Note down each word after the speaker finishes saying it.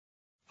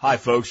Hi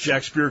folks,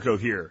 Jack Spirko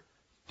here.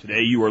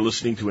 Today you are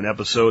listening to an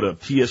episode of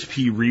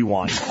TSP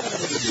Rewind.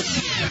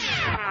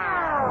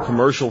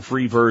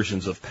 Commercial-free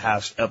versions of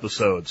past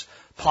episodes,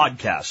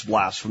 podcast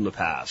blasts from the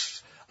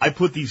past. I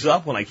put these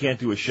up when I can't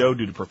do a show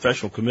due to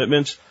professional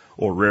commitments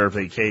or rare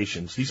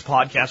vacations. These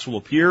podcasts will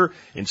appear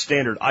in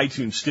standard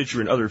iTunes, Stitcher,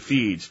 and other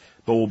feeds,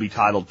 but will be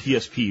titled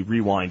TSP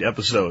Rewind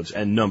episodes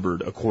and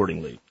numbered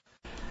accordingly.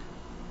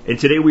 And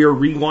today we are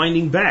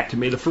rewinding back to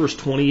May the 1st,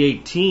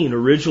 2018,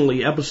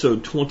 originally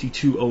episode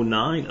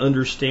 2209,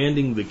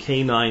 Understanding the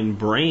Canine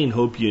Brain.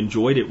 Hope you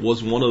enjoyed it. It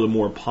was one of the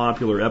more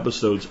popular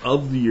episodes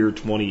of the year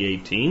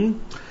 2018.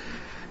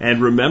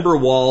 And remember,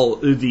 while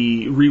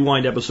the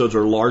rewind episodes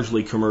are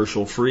largely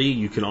commercial free,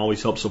 you can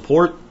always help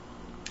support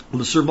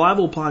the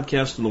Survival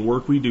Podcast and the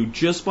work we do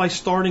just by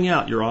starting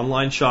out your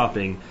online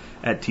shopping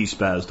at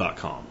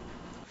tspaz.com.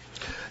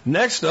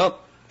 Next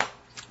up,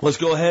 let's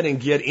go ahead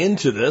and get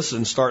into this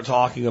and start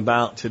talking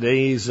about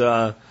today's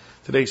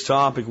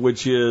topic,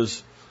 which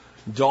is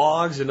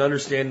dogs and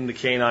understanding the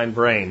canine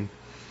brain.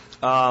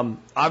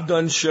 I've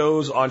done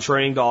shows on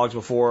training dogs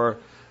before.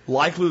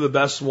 Likely the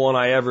best one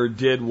I ever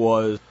did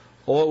was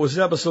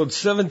episode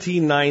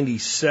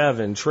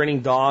 1797,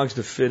 Training Dogs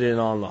to Fit In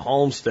on the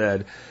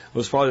Homestead. It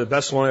was probably the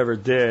best one I ever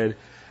did.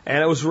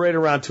 And it was right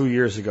around 2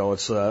 years ago.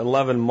 It's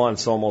 11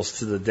 months almost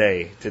to the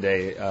day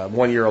today.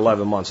 1 year,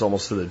 11 months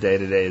almost to the day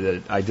today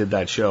that I did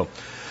that show.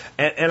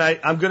 And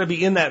I'm going to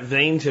be in that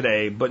vein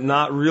today, but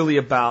not really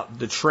about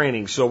the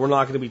training. So we're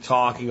not going to be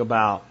talking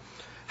about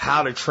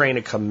how to train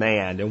a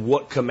command and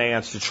what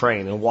commands to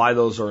train and why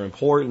those are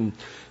important.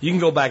 You can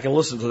go back and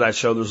listen to that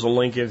show. There's a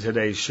link in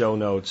today's show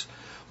notes.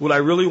 What I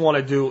really want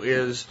to do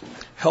is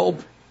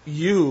help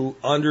you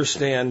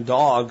understand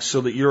dogs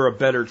so that you're a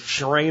better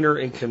trainer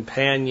and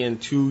companion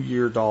to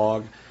your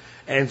dog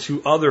and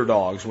to other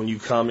dogs when you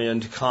come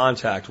into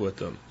contact with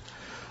them.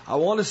 I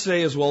want to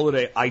say as well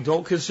today, I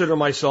don't consider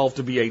myself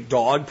to be a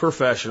dog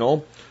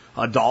professional,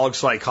 a dog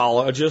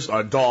psychologist,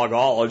 a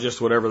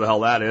dogologist, whatever the hell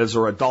that is,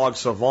 or a dog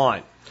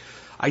savant.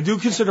 I do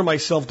consider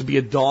myself to be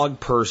a dog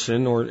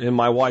person, or in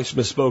my wife's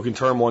misspoken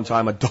term one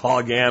time, a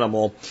dog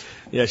animal.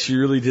 Yeah, she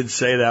really did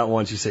say that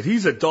once. She said,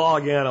 he's a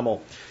dog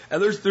animal.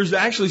 And there's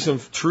actually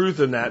some truth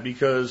in that,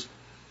 because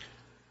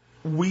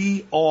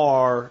we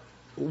are,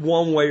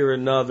 one way or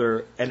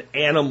another, an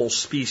animal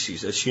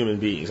species as human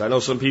beings. I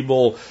know some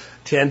people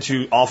tend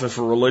to, often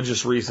for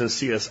religious reasons,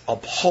 see us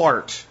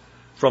apart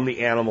from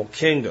the animal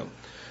kingdom.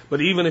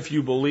 But even if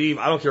you believe,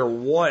 I don't care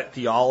what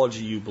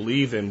theology you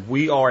believe in,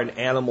 we are an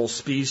animal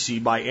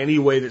species by any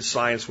way that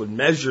science would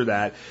measure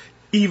that,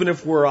 even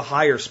if we're a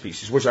higher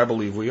species, which I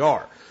believe we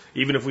are.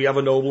 Even if we have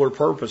a nobler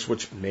purpose,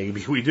 which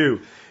maybe we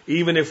do.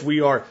 Even if we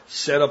are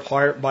set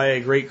apart by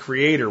a great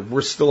creator,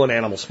 we're still an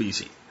animal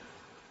species.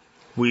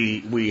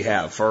 We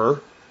have fur,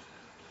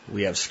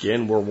 we have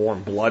skin, we're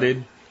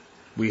warm-blooded,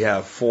 we're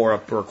a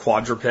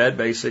quadruped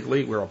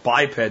basically, we're a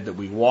biped that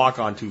we walk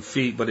on 2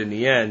 feet, but in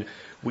the end,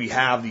 we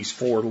have these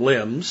 4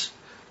 limbs.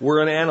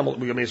 We're an animal,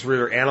 it's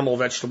either animal,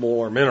 vegetable,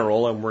 or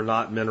mineral, and we're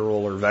not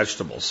mineral or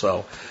vegetable.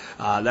 So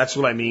that's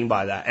what I mean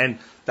by that. And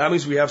that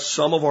means we have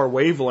some of our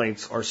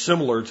wavelengths are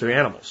similar to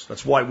animals.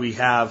 That's why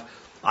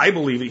I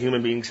believe that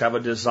human beings have a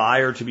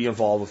desire to be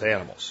involved with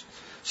animals.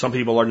 Some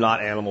people are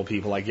not animal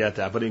people, I get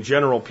that. But in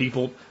general,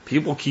 people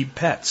keep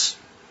pets.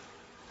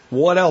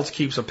 What else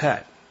keeps a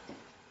pet?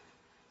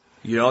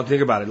 You know,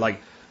 think about it. Like,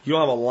 you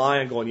don't have a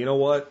lion going, you know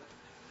what?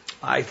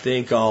 I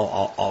think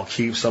I'll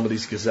keep some of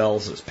these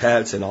gazelles as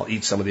pets and I'll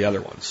eat some of the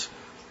other ones.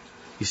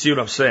 You see what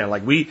I'm saying?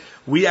 Like, we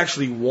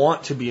actually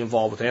want to be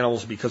involved with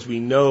animals because we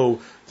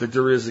know that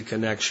there is a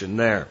connection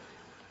there.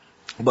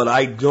 But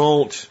I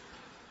don't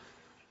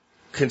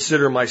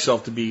consider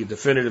myself to be a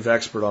definitive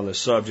expert on this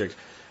subject.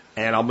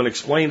 And I'm going to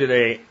explain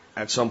today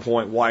at some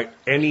point why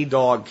any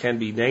dog can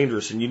be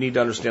dangerous, and you need to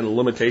understand the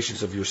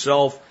limitations of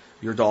yourself,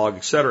 your dog,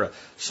 etc.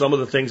 Some of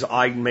the things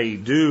I may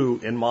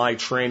do in my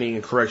training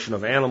and correction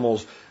of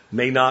animals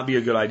may not be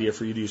a good idea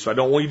for you to do. So I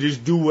don't want you to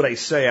just do what I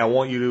say. I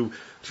want you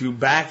to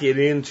back it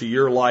into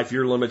your life,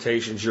 your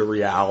limitations, your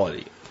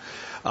reality.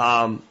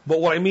 But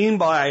what I mean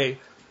by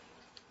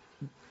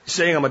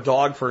saying I'm a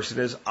dog person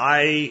is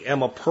I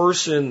am a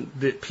person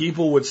that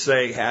people would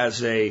say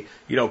has a,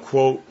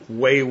 quote,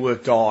 way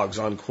with dogs,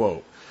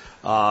 unquote.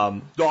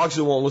 Dogs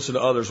that won't listen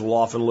to others will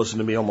often listen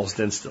to me almost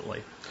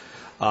instantly.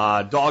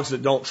 Dogs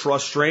that don't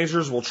trust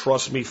strangers will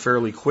trust me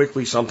fairly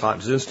quickly,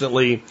 sometimes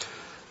instantly.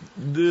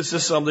 This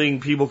is something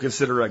people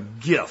consider a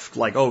gift,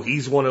 like, oh,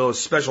 he's one of those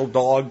special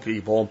dog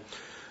people.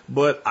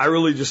 But I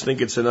really just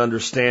think it's an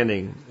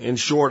understanding. In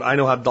short, I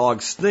know how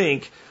dogs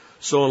think.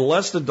 So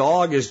unless the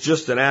dog is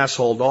just an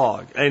asshole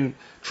dog, and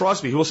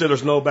trust me, people say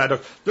there's no bad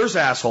dogs. There's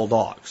asshole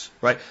dogs,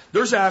 right?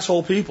 There's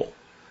asshole people.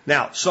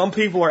 Now, some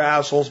people are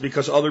assholes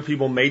because other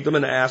people made them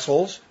into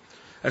assholes,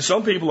 and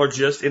some people are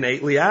just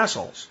innately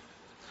assholes.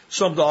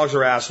 Some dogs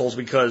are assholes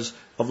because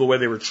of the way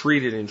they were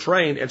treated and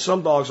trained, and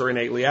some dogs are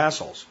innately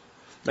assholes.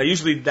 Now,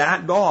 usually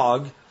that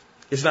dog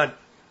is not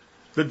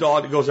the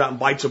dog that goes out and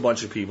bites a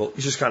bunch of people.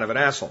 He's just kind of an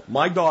asshole.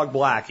 My dog,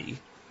 Blackie,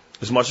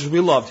 as much as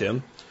we loved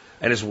him,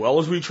 and as well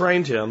as we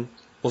trained him,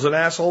 was an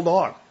asshole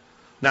dog.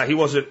 Now, he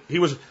was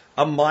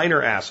a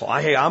minor asshole.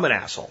 Hey, I'm an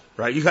asshole,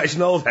 right? You guys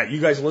know that.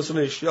 You guys listen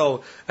to this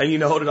show, and you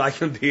know that I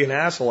can be an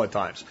asshole at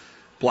times.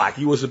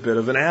 Blackie was a bit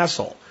of an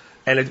asshole.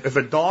 And if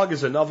a dog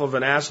is enough of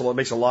an asshole, it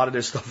makes a lot of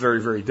this stuff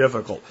very, very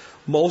difficult.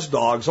 Most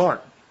dogs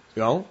aren't.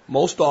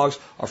 Most dogs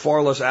are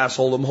far less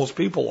asshole than most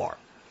people are.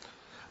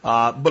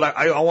 But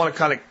I want to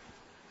kind of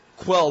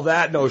quell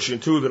that notion,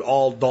 too, that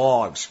all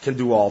dogs can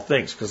do all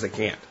things, because they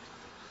can't.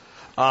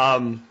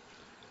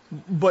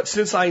 But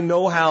since I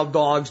know how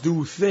dogs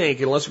do think,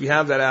 unless we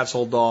have that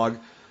asshole dog,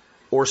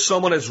 or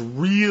someone has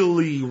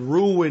really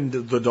ruined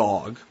the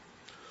dog,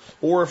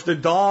 or if the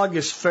dog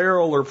is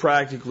feral or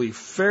practically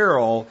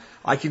feral,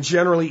 I can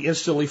generally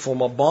instantly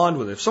form a bond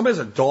with it. If somebody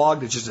has a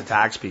dog that just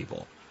attacks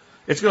people,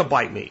 it's going to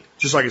bite me,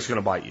 just like it's going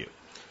to bite you.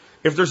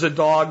 If there's a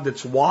dog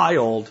that's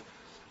wild,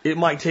 it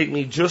might take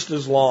me just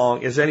as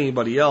long as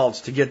anybody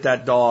else to get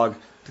that dog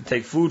to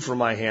take food from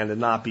my hand and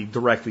not be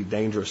directly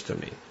dangerous to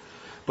me.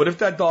 But if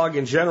that dog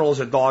in general is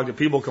a dog that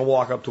people can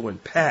walk up to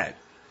and pet,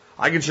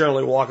 I can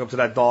generally walk up to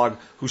that dog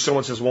who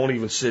someone says won't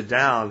even sit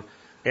down,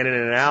 and in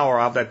an hour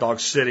I'll have that dog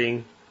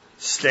sitting,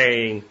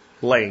 staying,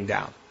 laying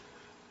down.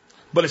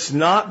 But it's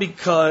not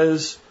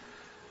because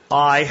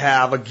I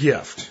have a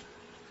gift.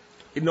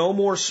 No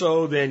more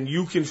so than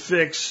you can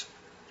fix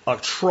a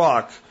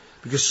truck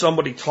because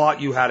somebody taught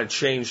you how to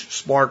change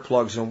spark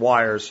plugs and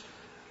wires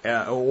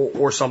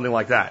or something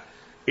like that.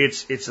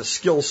 It's a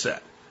skill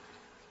set.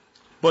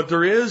 But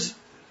there is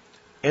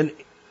an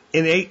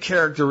innate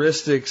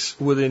characteristics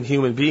within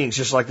human beings,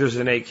 just like there's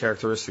innate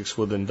characteristics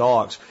within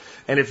dogs.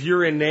 And if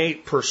your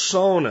innate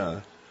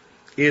persona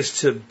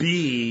is to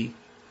be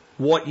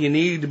what you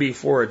need to be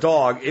for a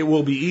dog, it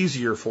will be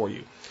easier for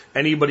you.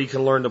 Anybody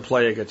can learn to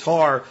play a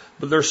guitar,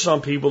 but there's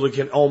some people that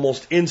can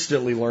almost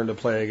instantly learn to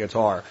play a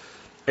guitar.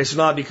 It's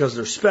not because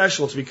they're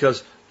special, it's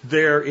because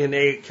their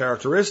innate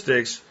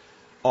characteristics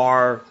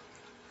are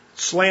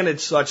slanted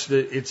such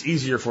that it's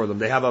easier for them.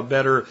 They have a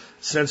better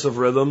sense of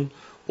rhythm,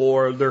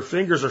 or their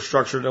fingers are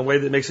structured in a way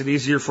that makes it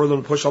easier for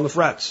them to push on the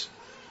frets.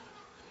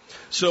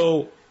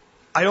 So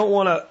I don't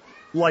want to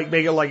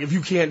make it like if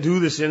you can't do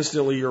this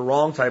instantly, you're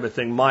wrong type of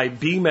thing. My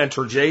bee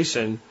mentor,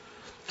 Jason,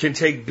 can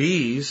take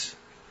bees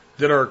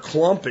that are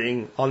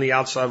clumping on the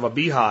outside of a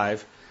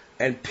beehive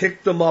and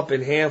pick them up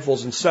in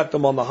handfuls and set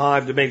them on the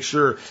hive to make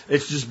sure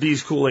it's just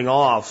bees cooling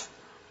off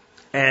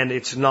and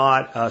it's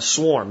not a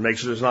swarm. Make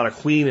sure there's not a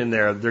queen in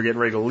there that they're getting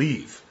ready to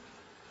leave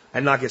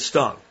and not get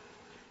stung.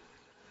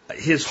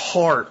 His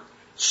heart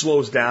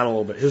slows down a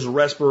little bit. His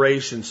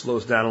respiration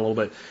slows down a little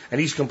bit. And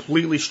he's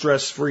completely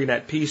stress-free and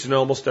at peace in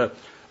almost a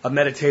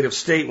meditative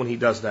state when he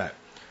does that.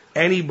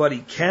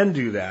 Anybody can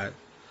do that,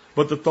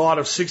 but the thought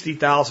of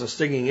 60,000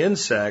 stinging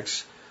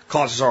insects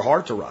causes our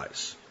heart to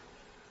rise.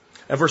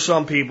 And for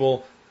some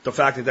people, the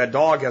fact that that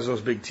dog has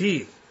those big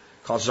teeth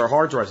causes our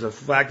heart to rise. The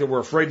fact that we're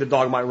afraid the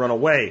dog might run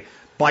away,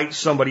 bite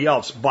somebody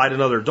else, bite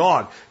another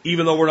dog,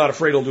 even though we're not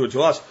afraid he'll do it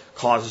to us,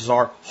 causes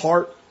our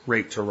heart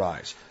rate to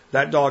rise.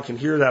 That dog can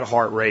hear that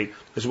heart rate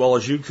as well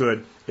as you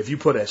could if you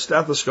put a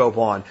stethoscope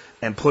on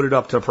and put it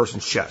up to a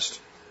person's chest.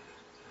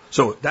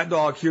 So that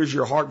dog hears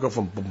your heart go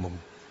from boom, boom,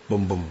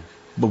 boom, boom,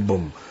 boom,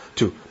 boom,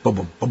 to boom,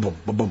 boom, boom, boom,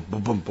 boom,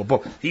 boom, boom, boom,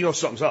 boom. He knows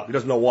something's up. He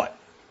doesn't know what.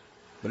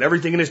 But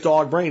everything in his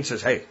dog brain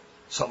says, hey,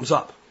 something's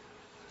up.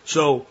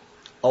 So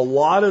a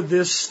lot of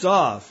this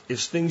stuff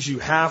is things you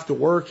have to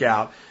work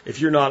out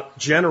if you're not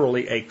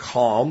generally a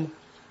calm,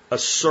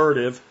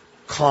 assertive,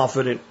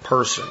 confident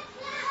person.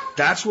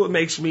 That's what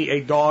makes me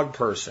a dog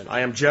person. I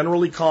am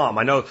generally calm.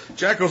 I know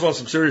Jack goes on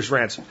some serious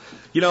rants.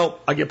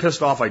 I get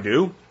pissed off, I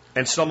do.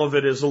 And some of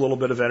it is a little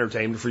bit of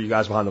entertainment for you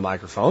guys behind the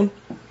microphone,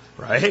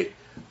 right?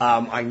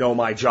 I know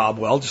my job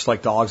well, just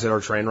like dogs that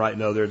are trained right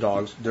know their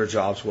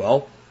jobs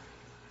well.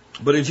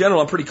 But in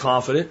general, I'm pretty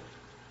confident,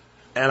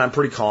 and I'm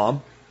pretty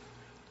calm,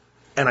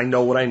 and I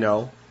know what I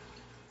know.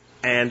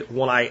 And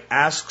when I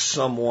ask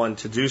someone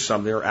to do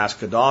something or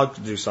ask a dog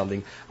to do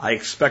something, I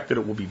expect that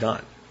it will be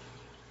done.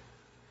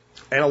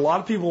 And a lot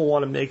of people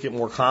want to make it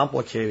more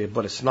complicated,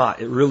 but it's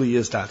not. It really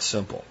is that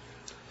simple.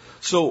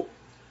 So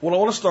what I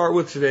want to start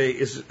with today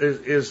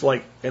is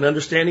like an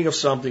understanding of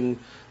something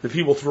that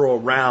people throw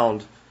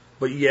around,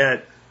 but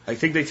yet I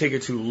think they take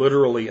it too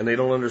literally and they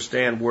don't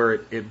understand where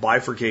it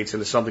bifurcates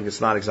into something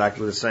that's not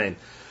exactly the same.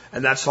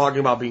 And that's talking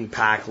about being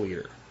pack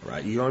leader,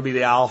 right? You want to be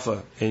the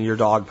alpha in your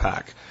dog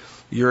pack.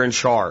 You're in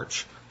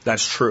charge.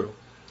 That's true.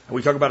 And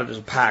we talk about it as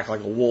a pack,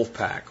 like a wolf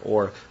pack,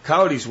 or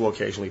coyotes will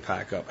occasionally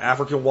pack up.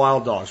 African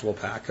wild dogs will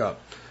pack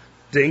up.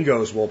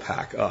 Dingoes will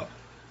pack up.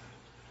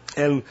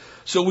 And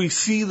so we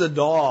see the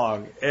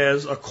dog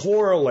as a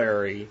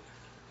corollary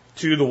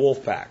to the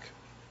wolf pack,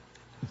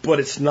 but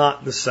it's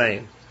not the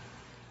same.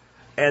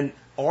 And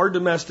our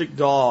domestic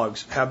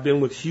dogs have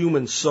been with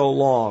humans so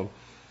long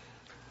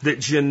that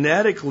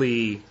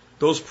genetically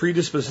those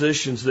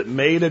predispositions that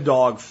made a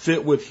dog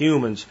fit with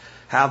humans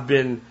have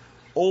been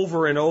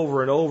over and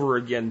over and over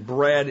again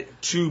bred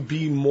to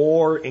be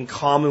more in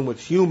common with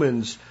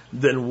humans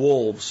than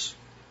wolves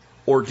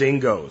or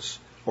dingoes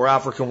or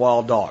African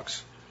wild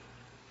dogs.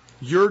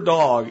 your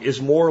dog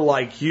is more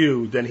like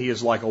you than he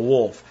is like a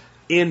wolf.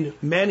 In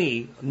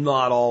many,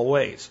 not all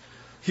ways.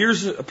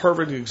 Here's a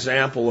perfect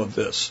example of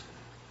this.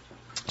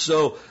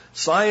 So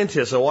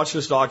scientists, I watched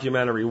this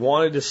documentary,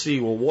 wanted to see,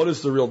 well, what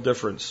is the real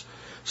difference?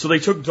 So they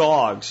took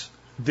dogs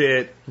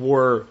that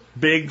were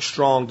big,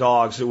 strong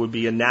dogs that would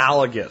be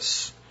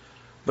analogous,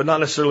 but not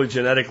necessarily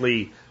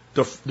genetically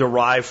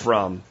derived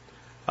from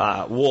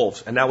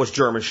wolves, and that was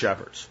German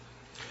Shepherds.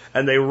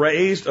 And they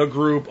raised a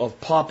group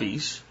of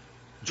puppies,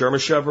 German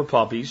Shepherd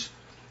puppies,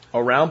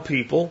 around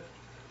people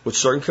with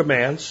certain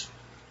commands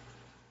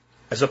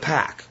as a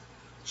pack.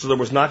 So there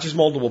was not just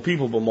multiple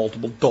people, but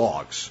multiple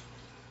dogs.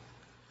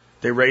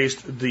 They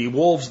raised the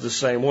wolves the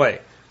same way.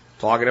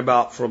 Talking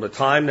about from the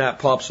time that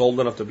pup's old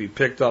enough to be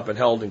picked up and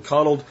held and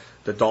cuddled,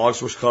 the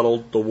dogs were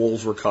cuddled, the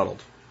wolves were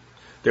cuddled.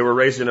 They were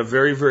raised in a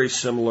very, very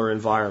similar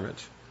environment.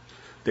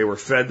 They were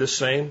fed the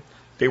same.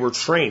 They were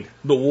trained.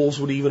 The wolves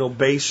would even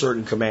obey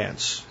certain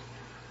commands.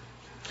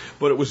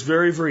 But it was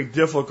very, very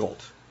difficult,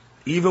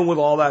 even with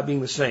all that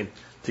being the same,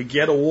 to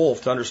get a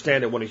wolf to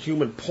understand that when a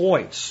human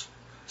points,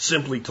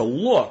 simply to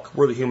look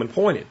where the human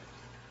pointed.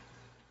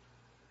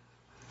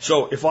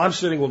 So if I'm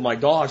sitting with my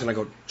dogs and I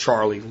go,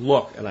 Charlie,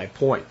 look, and I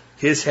point,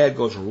 his head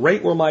goes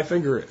right where my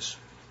finger is.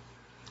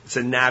 It's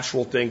a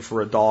natural thing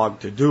for a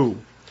dog to do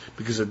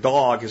because a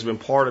dog has been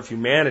part of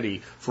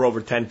humanity for over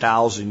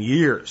 10,000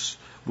 years.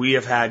 We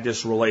have had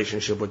this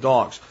relationship with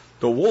dogs.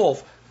 The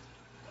wolf,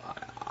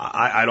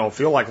 I don't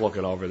feel like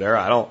looking over there.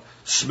 I don't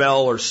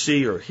smell or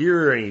see or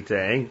hear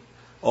anything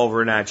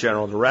over in that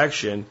general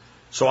direction.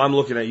 So I'm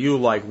looking at you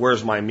like,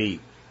 where's my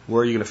meat?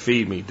 Where are you going to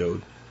feed me,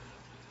 dude?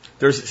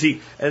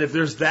 And if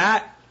there's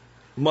that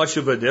much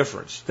of a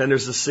difference, then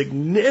there's a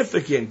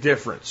significant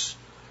difference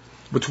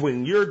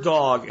between your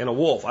dog and a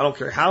wolf. I don't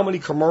care how many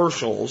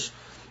commercials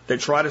that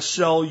try to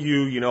sell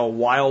you,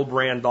 wild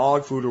brand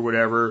dog food or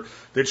whatever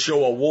that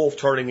show a wolf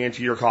turning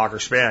into your Cocker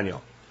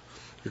Spaniel.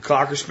 Your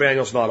Cocker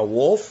Spaniel's not a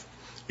wolf.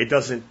 It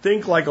doesn't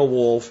think like a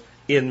wolf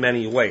in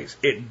many ways.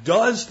 It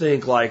does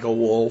think like a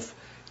wolf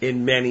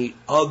in many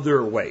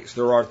other ways.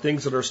 There are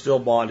things that are still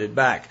bonded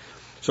back.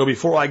 So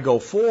before I go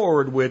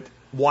forward with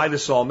why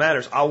this all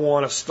matters, I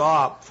want to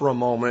stop for a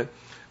moment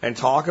and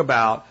talk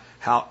about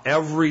how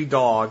every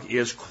dog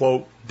is,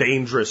 quote,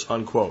 dangerous,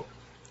 unquote.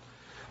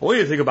 I want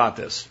you to think about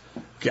this.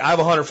 Okay, I have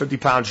a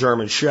 150-pound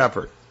German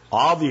Shepherd.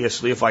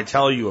 Obviously, if I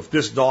tell you if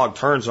this dog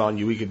turns on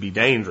you, he could be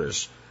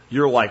dangerous,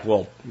 you're like,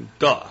 well,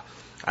 duh.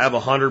 I have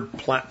a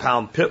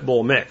 100-pound Pit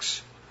Bull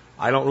mix.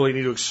 I don't really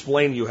need to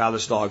explain to you how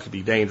this dog could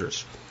be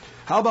dangerous.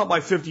 How about my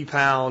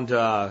 50-pound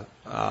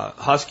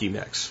Husky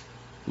mix,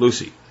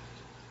 Lucy?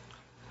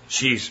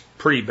 She's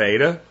pretty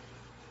beta.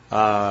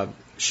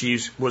 She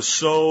was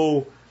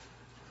so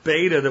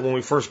beta that when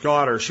we first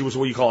got her, she was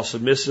what you call a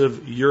submissive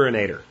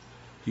urinator.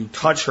 You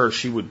touch her,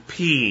 she would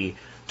pee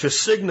to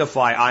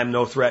signify I'm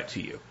no threat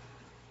to you.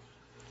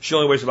 She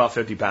only weighs about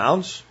 50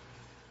 pounds.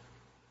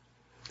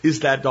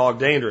 Is that dog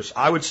dangerous?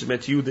 I would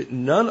submit to you that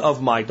none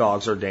of my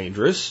dogs are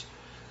dangerous.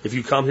 If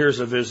you come here as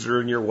a visitor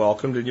and you're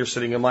welcomed and you're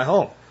sitting in my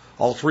home,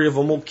 all three of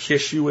them will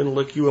kiss you and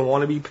lick you and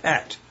want to be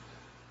pet.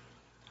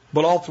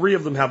 But all three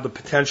of them have the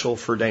potential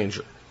for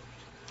danger.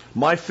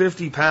 My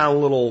 50-pound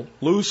little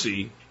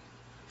Lucy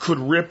could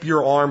rip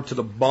your arm to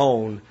the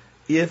bone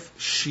if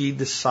she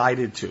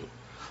decided to.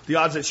 The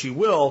odds that she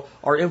will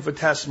are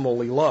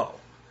infinitesimally low.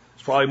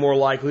 It's probably more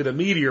likely the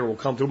meteor will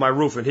come through my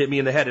roof and hit me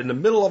in the head in the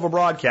middle of a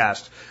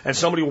broadcast, and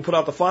somebody will put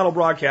out the final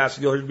broadcast,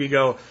 and you'll hear me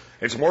go,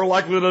 it's more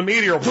likely than a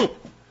meteor.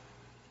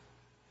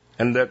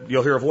 And that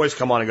you'll hear a voice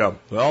come on and go,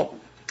 well,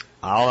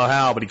 I don't know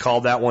how, but he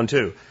called that one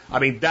too. I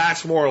mean,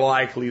 that's more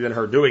likely than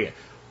her doing it.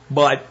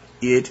 But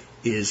it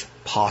is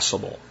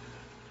possible.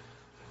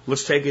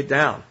 Let's take it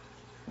down.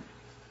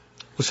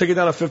 Let's take it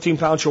down a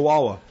 15-pound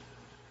Chihuahua.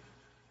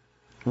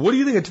 What do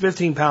you think a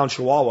 15-pound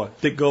Chihuahua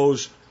that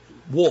goes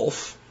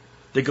wolf,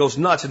 that goes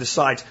nuts and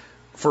decides,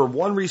 for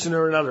one reason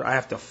or another, I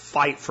have to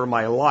fight for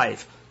my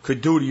life,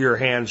 could do to your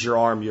hands, your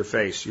arm, your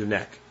face, your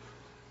neck?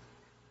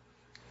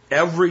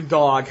 Every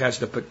dog has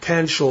the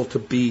potential to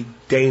be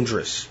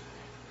dangerous.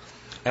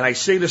 And I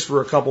say this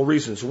for a couple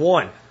reasons.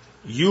 One,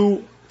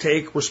 you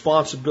take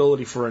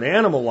responsibility for an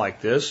animal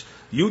like this.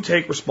 You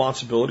take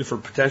responsibility for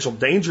potential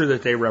danger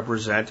that they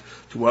represent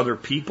to other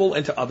people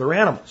and to other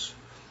animals.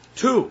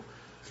 Two,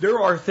 there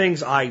are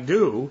things I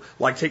do,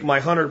 like take my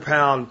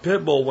 100-pound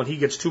pit bull when he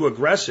gets too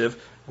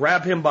aggressive,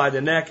 grab him by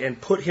the neck and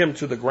put him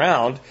to the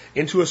ground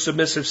into a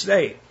submissive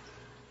state.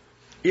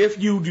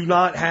 If you do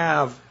not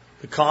have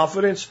the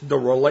confidence, the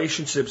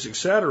relationships,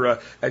 etc.,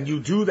 and you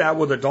do that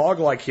with a dog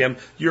like him,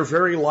 you're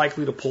very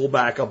likely to pull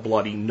back a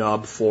bloody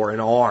nub for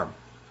an arm.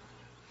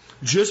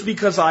 Just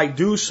because I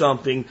do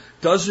something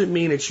doesn't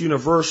mean it's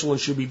universal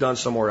and should be done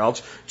somewhere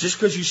else. Just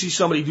because you see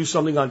somebody do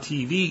something on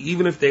TV,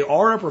 even if they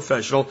are a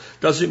professional,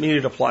 doesn't mean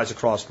it applies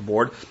across the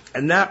board.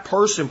 And that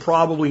person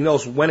probably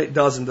knows when it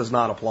does and does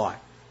not apply.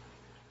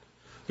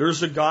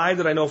 There's a guy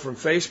that I know from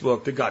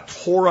Facebook that got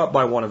tore up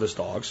by one of his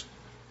dogs.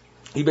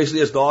 He basically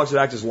has dogs that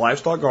act as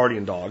livestock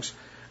guardian dogs,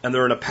 and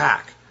they're in a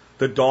pack.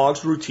 The dogs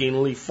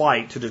routinely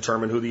fight to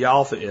determine who the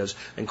alpha is,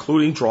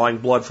 including drawing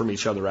blood from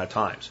each other at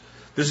times.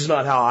 This is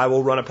not how I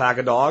will run a pack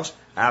of dogs.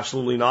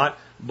 Absolutely not.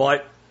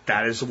 But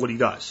that is what he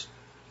does.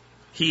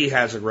 He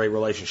has a great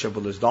relationship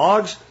with his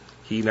dogs.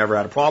 He never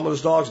had a problem with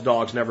his dogs.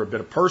 Dogs never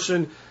bit a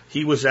person.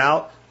 He was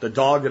out. The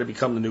dog that had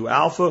become the new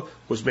alpha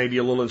was maybe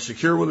a little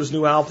insecure with his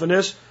new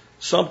alphaness.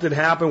 Something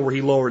happened where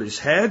he lowered his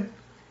head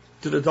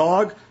to the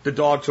dog. The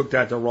dog took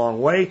that the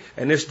wrong way.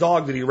 And this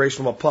dog that he raised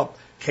from a pup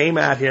came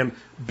at him,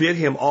 bit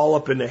him all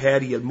up in the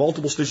head. He had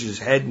multiple stitches,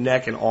 head,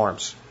 neck, and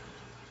arms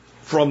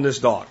from this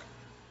dog.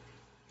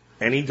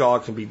 Any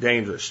dog can be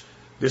dangerous.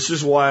 This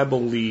is why I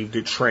believe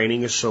that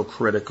training is so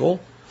critical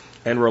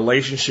and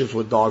relationships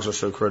with dogs are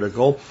so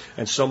critical.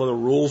 And some of the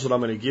rules that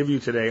I'm going to give you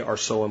today are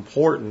so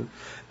important,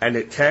 and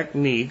that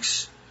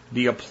techniques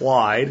be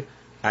applied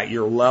at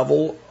your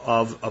level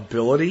of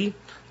ability,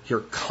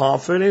 your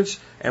confidence,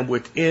 and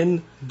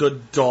within the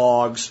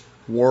dog's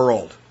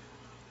world.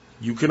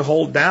 You can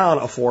hold down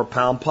a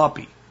 4-pound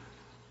puppy.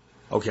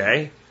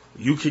 Okay?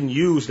 You can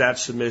use that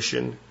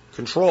submission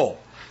control.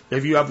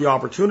 If you have the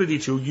opportunity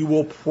to, you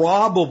will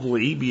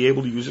probably be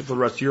able to use it for the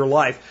rest of your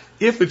life,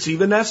 if it's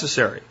even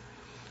necessary.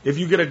 If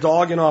you get a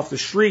dog in off the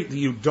street that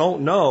you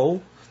don't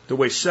know, that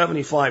weighs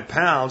 75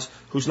 pounds,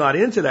 who's not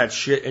into that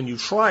shit, and you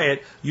try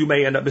it, you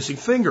may end up missing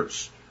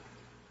fingers.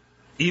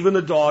 Even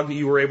the dog that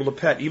you were able to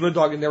pet, even a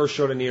dog that never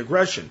showed any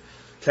aggression.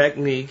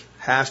 Technique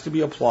has to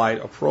be applied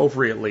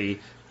appropriately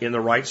in the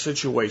right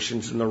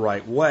situations in the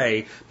right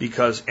way,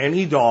 because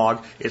any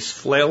dog is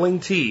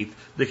flailing teeth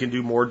that can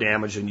do more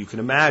damage than you can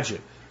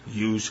imagine.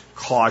 Use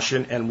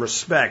caution and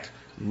respect,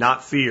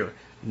 not fear.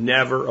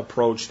 Never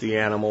approach the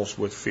animals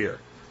with fear.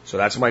 So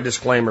that's my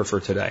disclaimer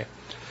for today.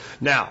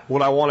 Now,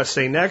 what I want to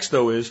say next,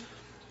 though, is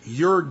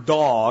your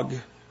dog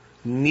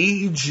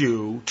needs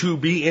you to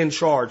be in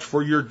charge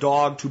for your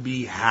dog to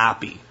be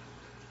happy.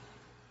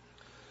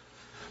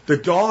 The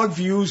dog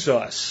views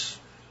us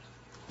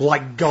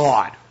like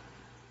God.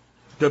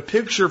 The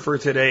picture for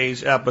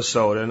today's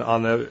episode and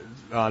on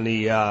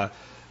the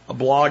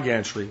blog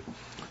entry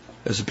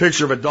is a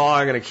picture of a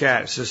dog and a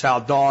cat. It says how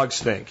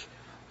dogs think.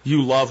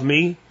 You love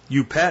me,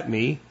 you pet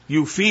me,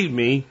 you feed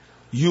me,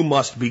 you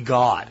must be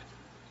God.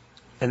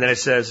 And then it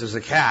says there's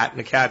a cat, and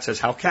the cat says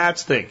how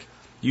cats think.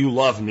 You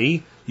love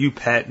me, you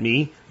pet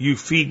me, you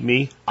feed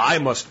me, I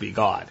must be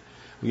God.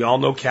 We all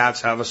know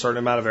cats have a certain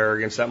amount of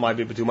arrogance. That might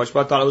be a bit too much,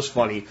 but I thought it was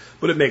funny.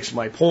 But it makes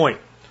my point.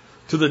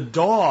 To the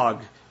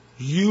dog,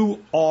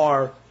 you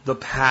are the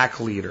pack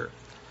leader.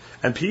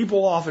 And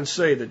people often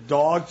say that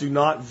dogs do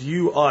not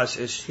view us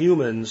as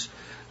humans.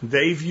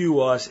 They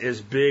view us as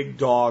big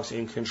dogs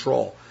in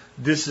control.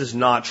 This is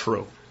not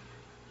true.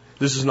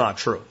 This is not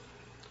true.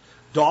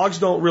 Dogs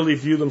don't really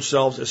view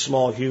themselves as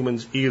small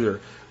humans either.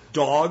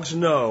 Dogs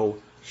know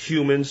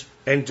humans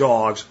and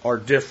dogs are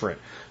different.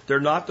 They're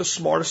not the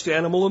smartest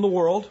animal in the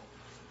world.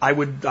 I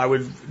would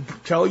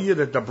tell you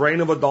that the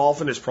brain of a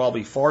dolphin is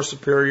probably far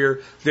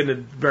superior than the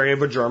brain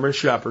of a German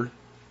Shepherd.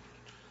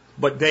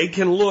 But they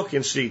can look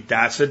and see,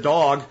 that's a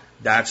dog,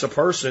 that's a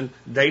person.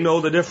 They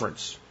know the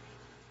difference.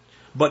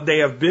 But they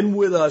have been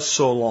with us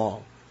so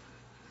long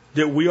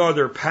that we are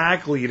their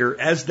pack leader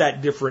as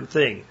that different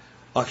thing.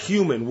 A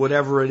human,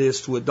 whatever it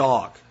is to a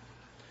dog.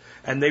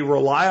 And they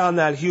rely on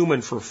that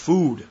human for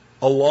food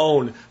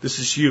alone. This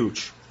is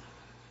huge.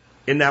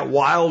 In that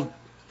wild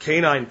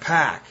canine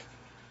pack,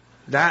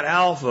 that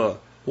alpha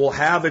will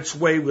have its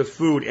way with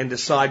food and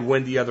decide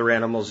when the other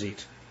animals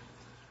eat.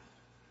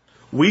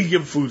 We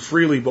give food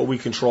freely, but we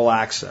control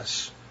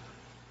access.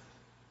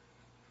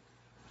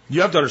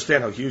 You have to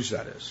understand how huge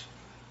that is.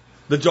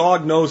 The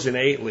dog knows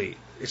innately.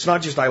 It's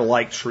not just I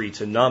like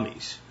treats and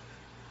nummies.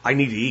 I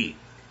need to eat.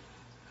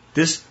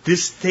 This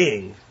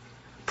thing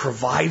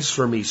provides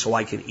for me so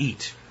I can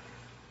eat.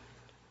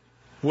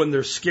 When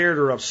they're scared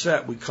or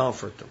upset, we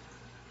comfort them.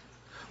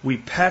 We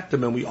pet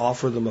them and we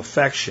offer them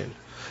affection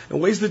in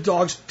ways that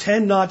dogs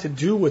tend not to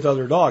do with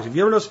other dogs. If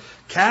you ever notice,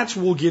 cats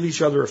will give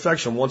each other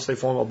affection once they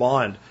form a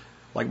bond.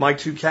 Like my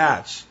 2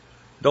 cats.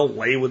 They'll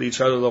lay with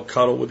each other, they'll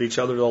cuddle with each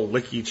other, they'll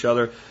lick each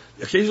other.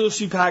 Occasionally you'll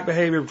see pack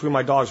behavior between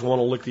my dogs. One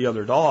will lick the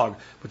other dog,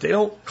 but they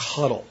don't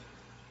cuddle.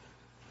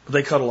 But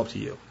they cuddle up to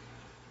you.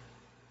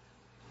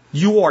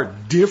 You are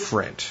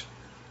different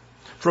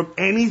from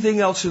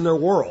anything else in their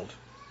world.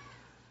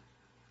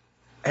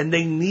 And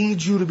they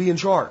need you to be in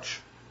charge.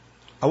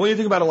 I want you to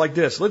think about it like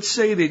this. Let's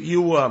say that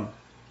you went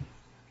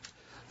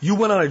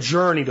on a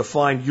journey to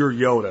find your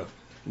Yoda,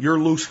 your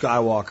Luke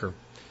Skywalker.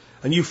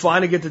 And you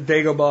finally get to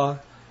Dagobah,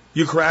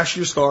 you crash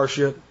your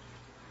starship,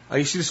 and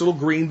you see this little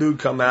green dude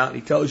come out, and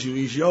he tells you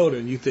he's Yoda,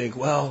 and you think,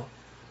 well,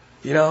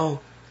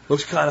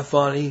 looks kind of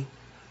funny,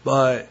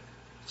 but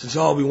since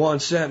Obi-Wan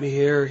sent me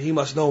here, he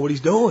must know what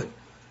he's doing.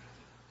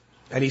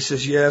 And he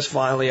says, yes,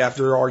 finally,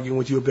 after arguing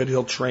with you a bit,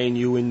 he'll train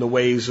you in the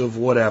ways of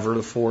whatever,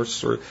 the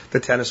Force or the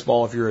tennis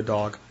ball if you're a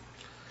dog.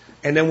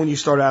 And then when you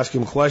start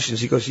asking him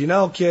questions, he goes,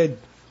 kid,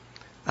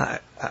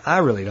 I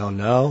really don't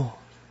know.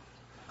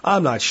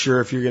 I'm not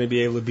sure if you're going to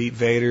be able to beat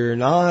Vader or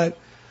not.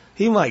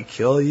 He might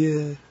kill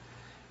you.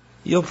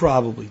 You'll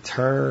probably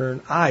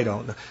turn. I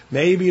don't know.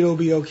 Maybe it'll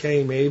be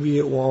okay. Maybe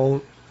it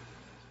won't.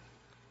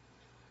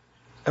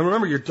 And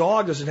remember, your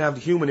dog doesn't have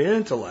the human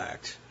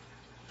intellect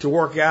to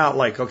work out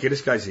like, okay,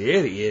 this guy's an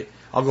idiot.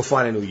 I'll go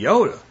find a new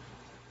Yoda.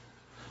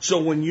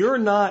 So when you're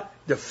not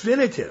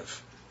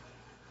definitive,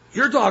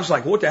 your dog's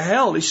like, what the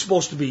hell? He's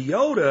supposed to be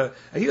Yoda,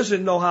 and he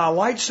doesn't know how a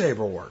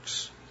lightsaber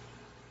works.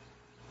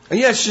 And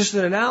yeah, it's just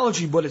an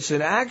analogy, but it's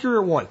an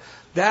accurate one.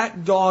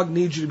 That dog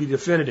needs you to be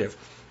definitive.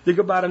 Think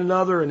about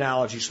another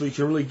analogy so you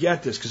can really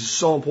get this, because it's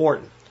so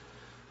important.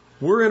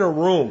 We're in a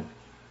room,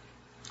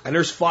 and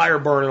there's fire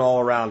burning all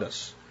around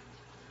us.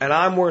 And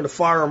I'm wearing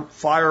the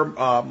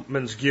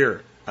fireman's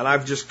gear, and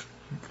I've just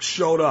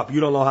showed up. You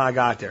don't know how I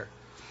got there.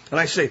 And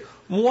I say,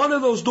 one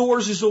of those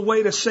doors is a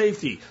way to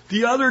safety.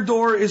 The other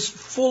door is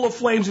full of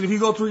flames, and if you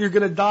go through, you're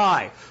going to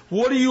die.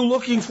 What are you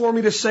looking for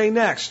me to say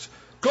next?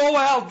 Go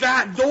out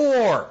that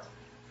door.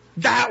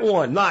 That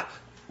one. Not,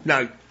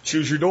 now,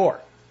 choose your door.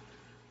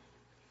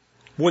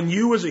 When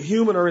you as a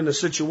human are in the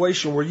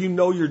situation where you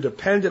know you're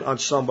dependent on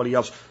somebody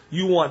else,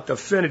 you want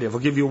definitive.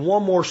 I'll give you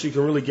one more so you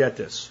can really get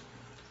this.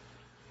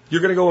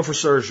 You're going to go in for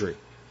surgery.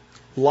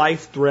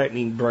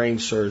 Life-threatening brain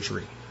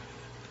surgery.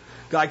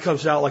 Guy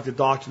comes out like the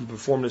doctor who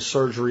performed this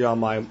surgery on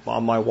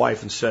my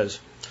wife and says,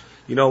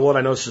 you know what,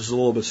 I know this is a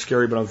little bit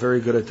scary, but I'm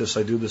very good at this.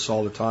 I do this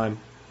all the time.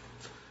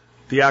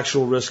 The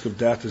actual risk of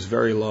death is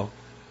very low.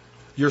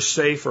 You're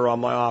safer on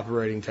my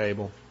operating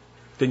table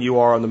than you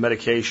are on the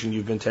medication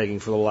you've been taking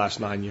for the last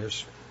 9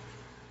 years.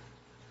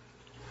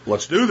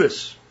 Let's do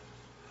this.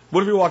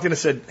 What if he walked in and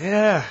said,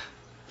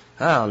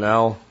 I don't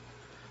know.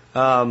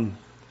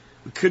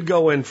 We could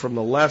go in from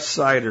the left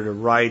side or the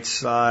right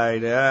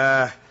side.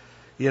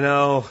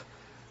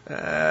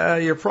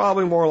 You're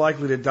probably more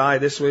likely to die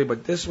this way,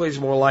 but this way is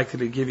more likely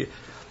to give you...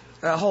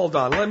 hold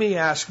on, let me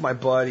ask my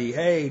buddy.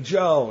 Hey,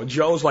 Joe. And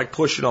Joe's like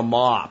pushing a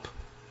mop.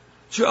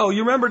 Joe,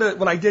 you remember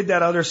when I did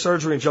that other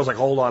surgery? And Joe's like,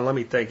 hold on, let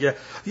me think.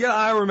 Yeah,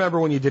 I remember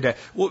when you did that.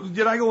 Well,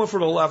 did I go in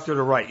from the left or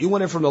the right? You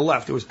went in from the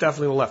left. It was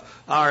definitely the left.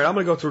 All right, I'm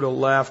going to go through the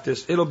left.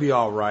 It'll be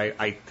all right,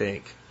 I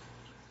think.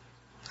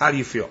 How do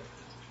you feel?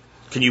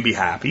 Can you be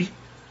happy?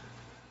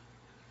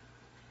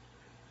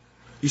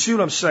 You see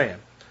what I'm saying?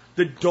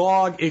 The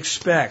dog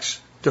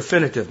expects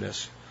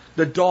definitiveness.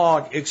 The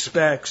dog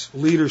expects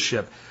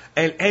leadership.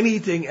 And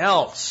anything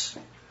else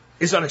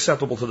is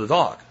unacceptable to the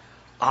dog.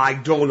 I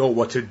don't know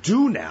what to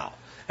do now.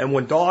 And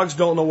when dogs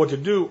don't know what to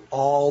do,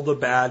 all the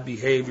bad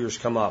behaviors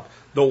come up.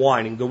 The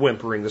whining, the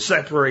whimpering, the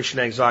separation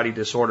anxiety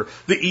disorder,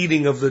 the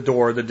eating of the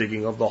door, the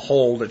digging of the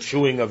hole, the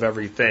chewing of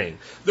everything,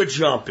 the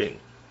jumping,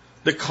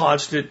 the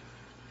constant,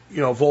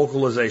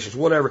 vocalizations,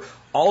 whatever.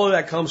 All of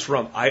that comes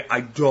from,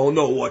 I don't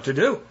know what to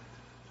do.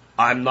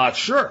 I'm not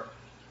sure.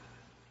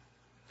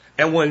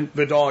 And when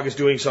the dog is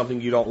doing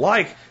something you don't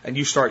like, and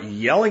you start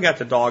yelling at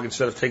the dog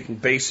instead of taking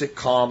basic,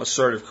 calm,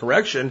 assertive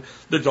correction,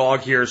 the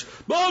dog hears,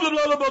 blah, blah,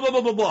 blah, blah, blah,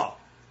 blah, blah, blah.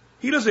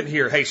 He doesn't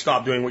hear, hey,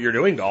 stop doing what you're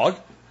doing, dog.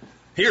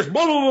 He hears,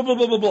 blah, blah, blah,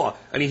 blah, blah, blah.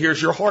 And he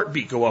hears your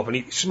heartbeat go up, and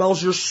he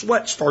smells your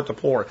sweat start to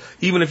pour,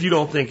 even if you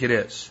don't think it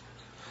is.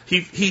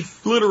 He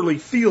literally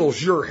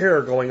feels your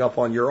hair going up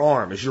on your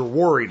arm as you're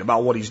worried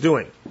about what he's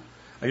doing.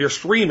 And you're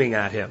screaming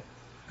at him.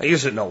 And he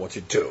doesn't know what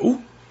to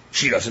do.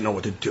 She doesn't know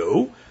what to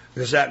do.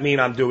 Does that mean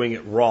I'm doing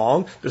it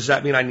wrong? Does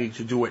that mean I need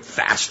to do it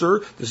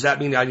faster? Does that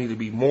mean I need to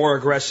be more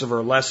aggressive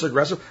or less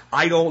aggressive?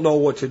 I don't know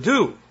what to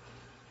do.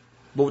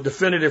 But with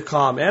definitive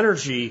calm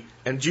energy,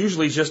 and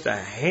usually just a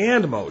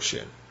hand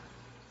motion,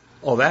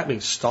 oh, that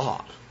means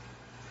stop.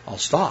 I'll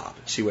stop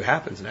and see what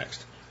happens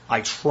next.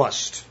 I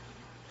trust.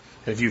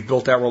 And if you've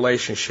built that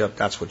relationship,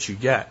 that's what you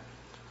get.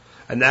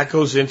 And that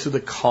goes into the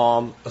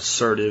calm,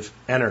 assertive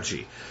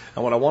energy.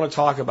 And what I want to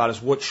talk about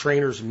is what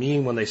trainers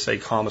mean when they say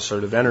calm,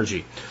 assertive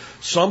energy.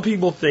 Some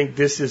people think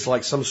this is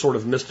like some sort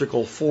of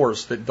mystical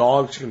force that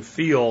dogs can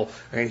feel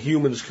and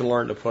humans can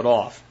learn to put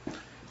off.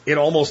 It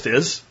almost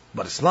is,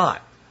 but it's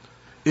not.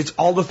 It's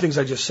all the things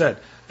I just said.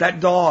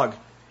 That dog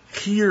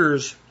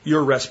hears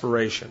your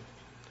respiration.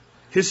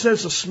 His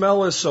sense of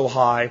smell is so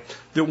high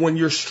that when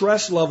your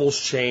stress levels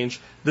change,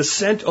 the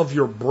scent of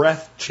your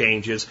breath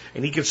changes,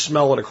 and he can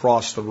smell it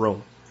across the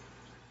room.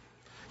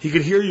 He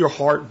can hear your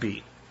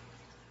heartbeat.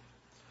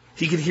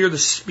 He can hear the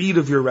speed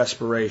of your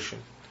respiration.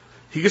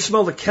 He can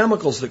smell the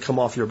chemicals that come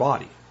off your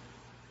body.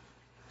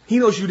 He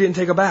knows you didn't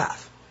take a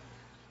bath.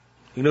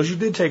 He knows you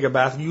did take a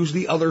bath and use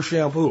the other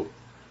shampoo.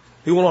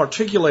 He won't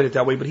articulate it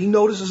that way, but he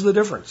notices the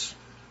difference.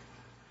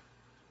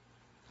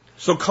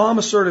 So calm,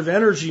 assertive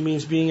energy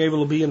means being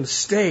able to be in the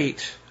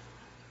state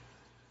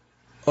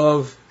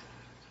of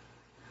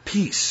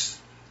peace.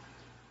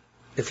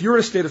 If you're in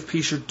a state of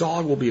peace, your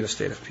dog will be in a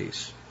state of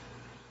peace.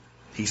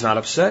 He's not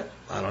upset.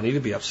 I don't need to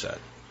be upset.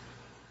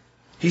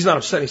 He's not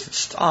upset. He said,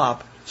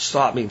 stop.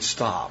 Stop means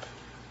stop.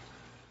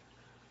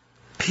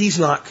 He's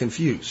not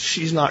confused.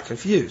 She's not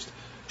confused.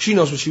 She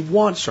knows what she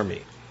wants from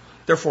me.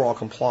 Therefore, I'll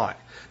comply.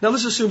 Now,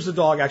 this assumes the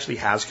dog actually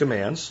has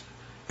commands,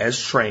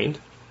 as trained,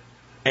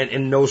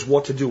 and knows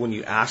what to do when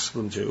you ask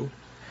them to.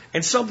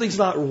 And something's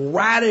not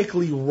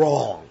radically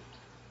wrong.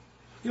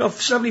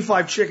 If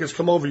 75 chickens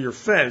come over your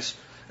fence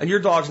and your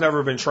dog's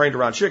never been trained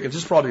around chickens,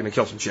 it's probably going to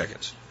kill some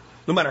chickens,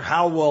 no matter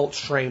how well it's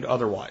trained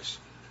otherwise,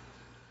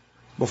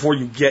 before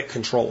you get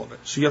control of it.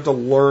 So you have to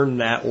learn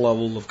that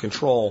level of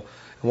control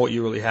and what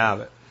you really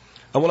have it.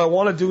 And what I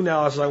want to do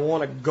now is I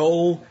want to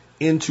go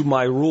into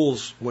my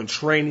rules when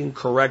training,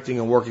 correcting,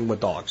 and working with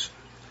dogs.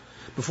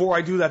 Before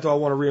I do that, though, I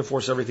want to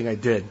reinforce everything I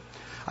did.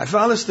 I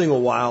found this thing a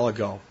while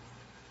ago,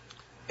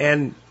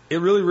 and it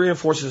really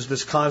reinforces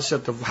this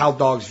concept of how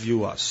dogs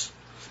view us.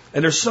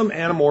 And there's some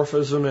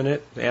anamorphism in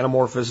it.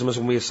 Anamorphism is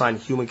when we assign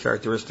human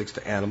characteristics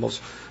to animals,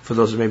 for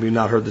those who maybe have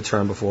not heard the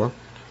term before.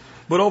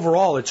 But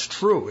overall, it's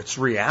true. It's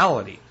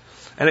reality.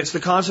 And it's the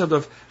concept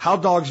of how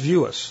dogs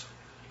view us.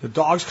 The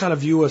dogs kind of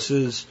view us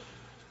as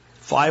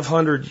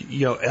 500,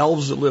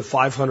 elves that live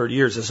 500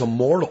 years, as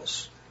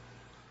immortals.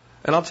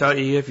 And I'll tell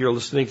you, if you're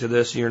listening to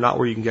this and you're not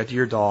where you can get to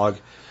your dog,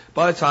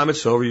 by the time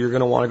it's over, you're going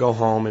to want to go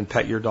home and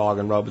pet your dog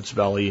and rub its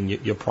belly, and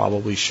you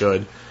probably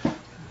should.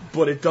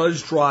 But it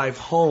does drive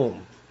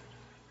home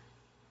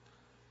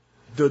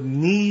the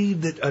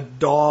need that a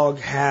dog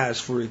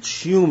has for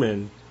its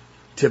human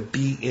to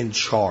be in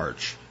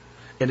charge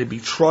and to be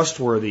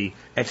trustworthy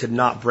and to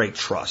not break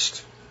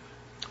trust.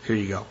 Here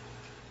you go.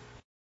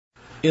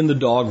 In the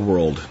dog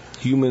world,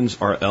 humans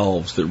are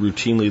elves that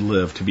routinely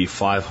live to be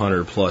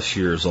 500 plus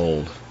years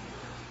old.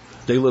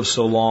 They live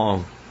so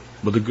long,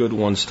 but the good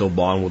ones still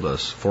bond with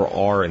us for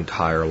our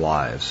entire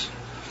lives.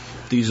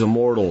 These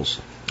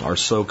immortals are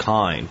so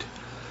kind.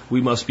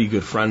 We must be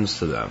good friends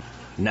to them.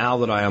 Now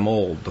that I am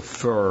old, the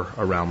fur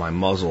around my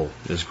muzzle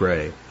is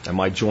gray, and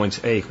my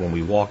joints ache when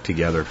we walk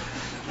together.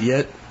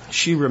 Yet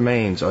she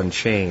remains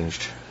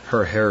unchanged.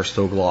 Her hair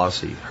still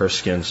glossy, her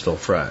skin still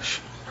fresh,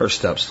 her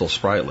step still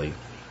sprightly.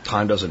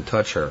 Time doesn't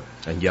touch her,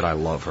 and yet I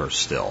love her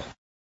still.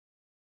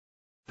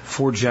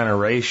 For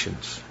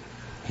generations,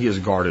 he has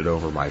guarded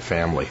over my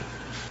family.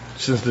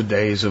 Since the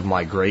days of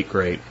my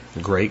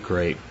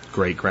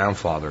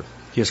great-great-great-great-great-grandfather,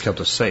 he has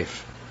kept us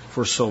safe.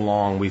 For so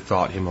long we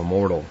thought him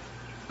immortal,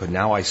 but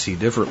now I see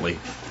differently.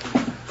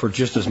 For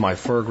just as my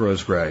fur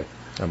grows gray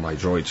and my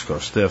joints grow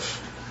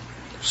stiff,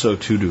 so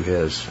too do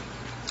his.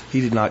 He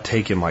did not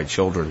take in my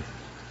children,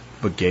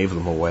 but gave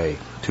them away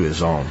to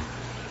his own.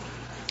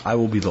 I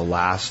will be the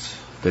last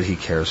that he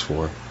cares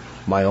for.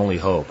 My only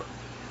hope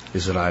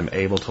is that I am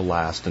able to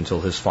last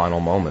until his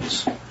final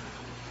moments.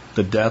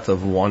 The death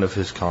of one of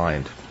his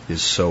kind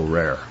is so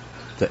rare.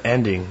 The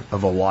ending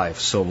of a life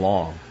so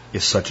long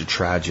is such a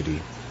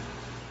tragedy.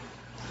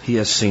 He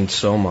has seen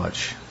so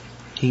much.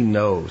 He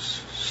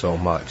knows so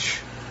much.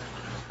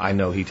 I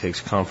know he takes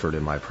comfort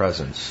in my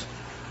presence.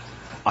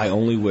 I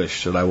only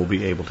wish that I will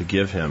be able to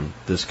give him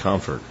this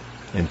comfort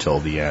until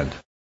the end.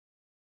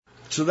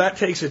 So that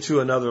takes it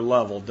to another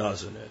level,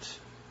 doesn't it?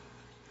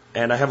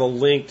 And I have a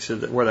link to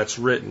where that's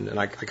written, and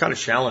I kind of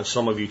challenge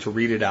some of you to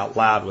read it out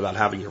loud without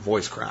having your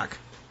voice crack.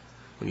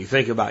 When you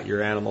think about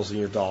your animals and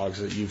your dogs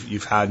that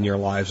you've had in your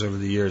lives over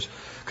the years,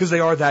 because they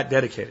are that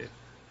dedicated.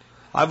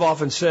 I've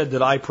often said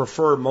that I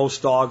prefer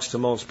most dogs to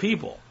most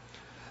people.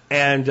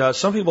 And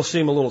some people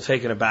seem a little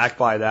taken aback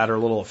by that or a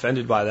little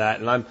offended by that.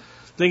 And I'm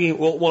thinking,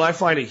 well, when I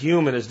find a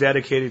human as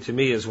dedicated to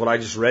me as what I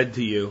just read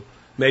to you,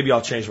 maybe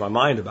I'll change my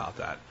mind about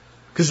that.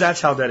 Because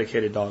that's how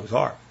dedicated dogs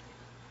are.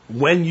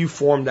 When you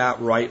form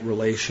that right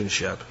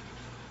relationship,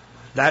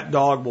 that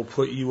dog will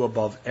put you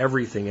above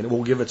everything and it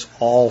will give its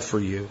all for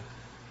you.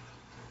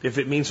 If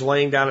it means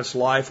laying down its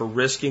life or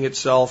risking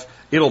itself,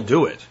 it'll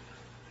do it.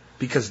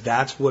 Because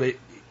that's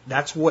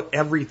what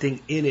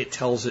everything in it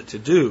tells it to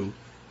do.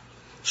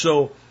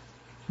 So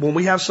when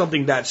we have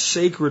something that's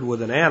sacred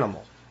with an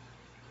animal,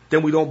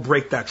 then we don't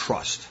break that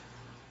trust.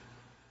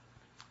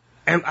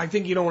 And I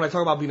think, when I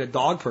talk about being a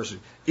dog person,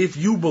 if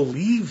you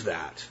believe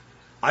that,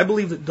 I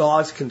believe that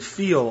dogs can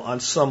feel on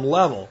some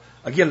level.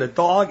 Again, the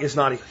dog is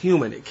not a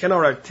human. It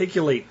cannot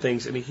articulate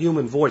things in a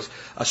human voice.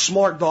 A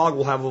smart dog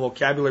will have a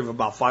vocabulary of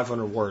about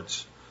 500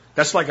 words.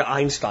 That's like an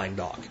Einstein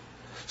dog.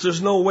 So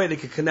there's no way they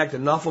could connect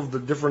enough of the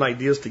different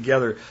ideas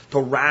together to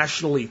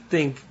rationally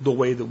think the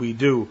way that we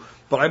do.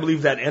 But I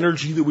believe that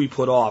energy that we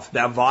put off,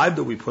 that vibe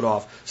that we put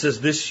off, says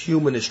this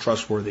human is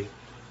trustworthy.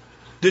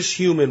 This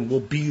human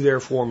will be there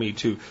for me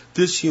too.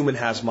 This human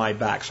has my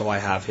back, so I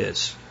have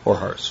his or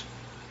hers.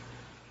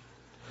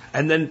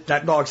 And then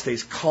that dog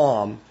stays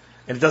calm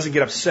and it doesn't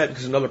get upset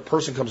because another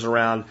person comes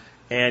around.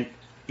 And,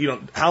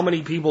 how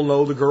many people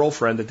know the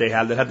girlfriend that they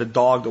had the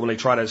dog that when they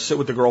try to sit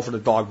with the girlfriend,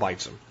 the dog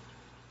bites them?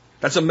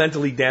 That's a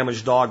mentally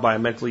damaged dog by a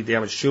mentally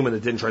damaged human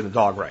that didn't train the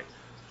dog right.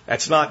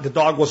 The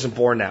dog wasn't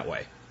born that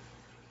way.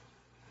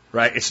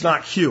 Right? It's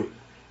not cute.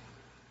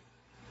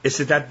 It's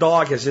that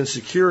dog has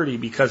insecurity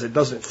because it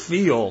doesn't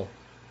feel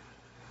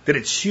that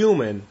its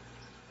human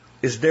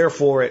is there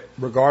for it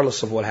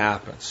regardless of what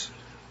happens.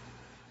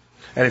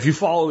 And if you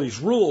follow these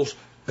rules,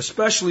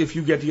 especially if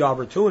you get the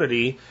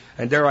opportunity,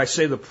 and dare I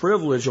say the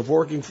privilege of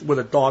working with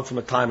a dog from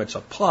the time it's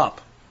a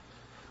pup,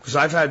 because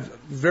I've had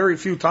very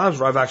few times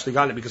where I've actually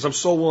gotten it because I'm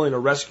so willing to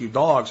rescue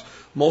dogs.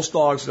 Most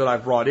dogs that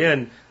I've brought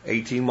in,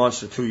 18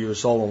 months to 2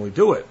 years old when we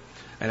do it.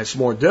 And it's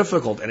more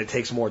difficult and it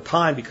takes more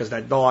time because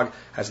that dog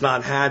has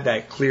not had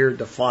that clear,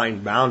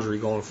 defined boundary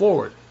going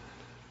forward.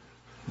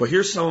 But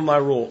here's some of my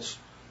rules.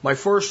 My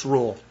first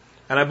rule,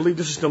 and I believe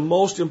this is the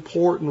most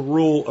important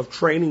rule of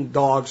training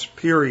dogs,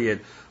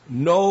 period.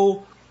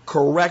 No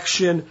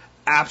correction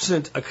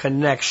absent a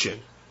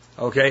connection.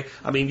 Okay?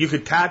 I mean, you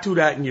could tattoo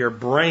that in your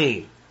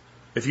brain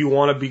if you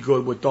want to be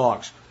good with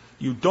dogs.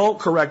 You don't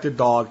correct a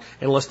dog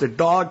unless the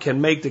dog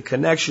can make the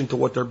connection to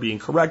what they're being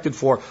corrected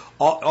for.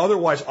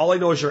 Otherwise, all they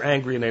know is you're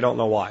angry and they don't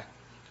know why.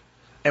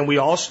 And we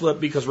all slip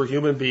because we're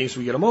human beings,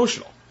 we get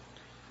emotional.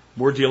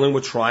 We're dealing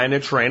with trying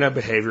to train a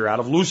behavior out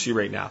of Lucy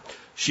right now.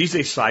 She's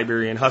a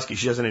Siberian Husky.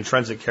 She has an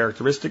intrinsic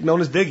characteristic known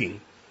as digging.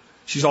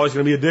 She's always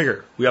going to be a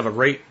digger. We have a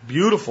great,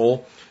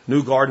 beautiful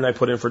new garden I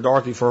put in for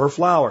Dorothy for her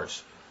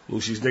flowers.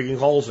 Lucy's digging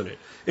holes in it.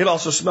 It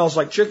also smells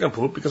like chicken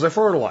poop because I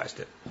fertilized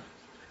it.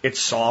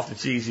 It's soft,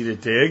 it's easy to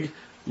dig.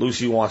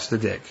 Lucy wants to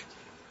dig.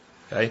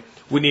 Okay?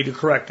 We need to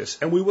correct this,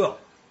 and we will.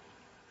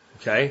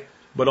 Okay?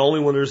 But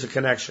only when there's a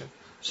connection.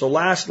 So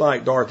last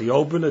night, Dorothy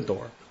opened the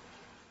door,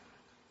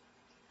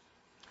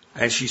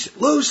 and she said,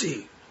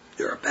 "Lucy,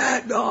 you're a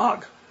bad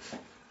dog."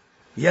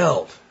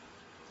 Yelled.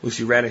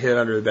 Lucy ran and hid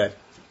under the bed.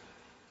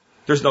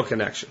 There's no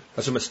connection.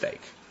 That's a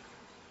mistake.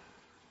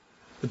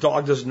 The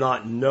dog does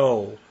not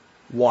know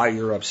why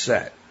you're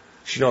upset.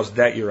 She knows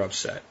that you're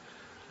upset.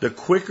 The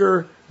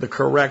quicker the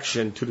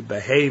correction to the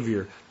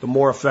behavior, the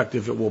more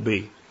effective it will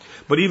be.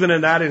 But even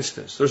in that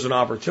instance, there's an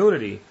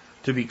opportunity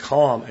to be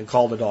calm and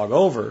call the dog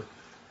over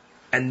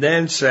and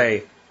then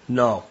say,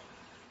 "No."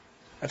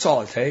 That's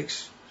all it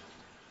takes.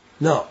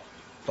 "No,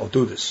 don't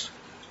do this."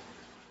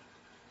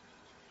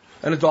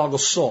 And the dog will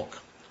sulk.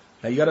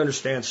 Now you got to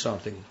understand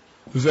something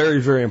very,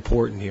 very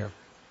important here.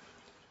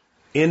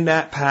 In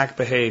that pack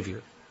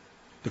behavior,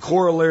 the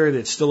corollary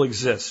that still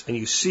exists, and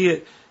you see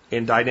it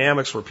in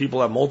dynamics where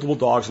people have multiple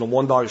dogs and the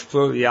one dog is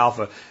clearly the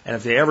alpha, and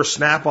if they ever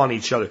snap on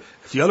each other,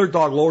 if the other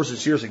dog lowers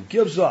its ears and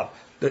gives up,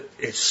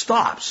 it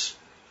stops.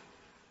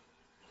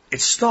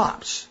 It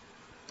stops.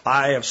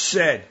 I have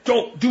said,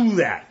 "Don't do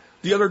that."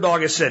 The other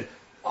dog has said,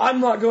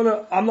 I'm not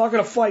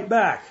gonna fight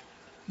back."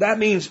 That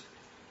means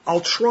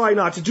I'll try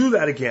not to do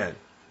that again.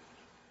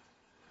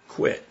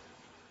 Quit.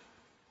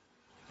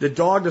 The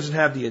dog doesn't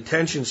have the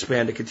attention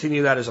span to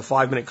continue that as a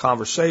 5-minute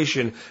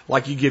conversation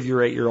like you give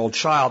your 8-year-old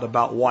child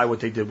about why what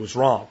they did was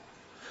wrong.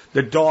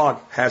 The dog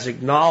has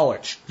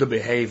acknowledged the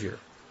behavior.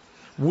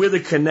 With a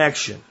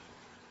connection,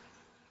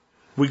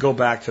 we go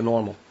back to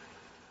normal.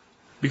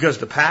 Because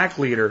the pack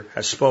leader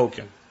has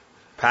spoken.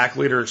 Pack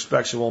leader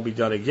expects it won't be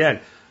done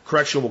again.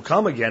 Correction will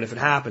come again if it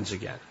happens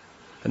again.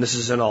 And this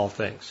is in all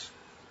things.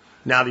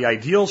 Now, the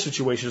ideal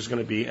situation is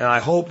going to be, and I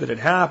hope that it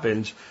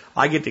happens,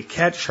 I get to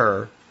catch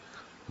her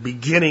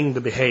beginning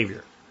the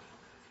behavior.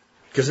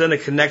 Because then the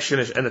connection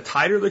is, and the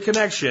tighter the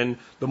connection,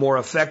 the more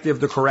effective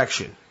the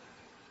correction.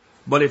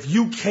 But if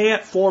you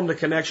can't form the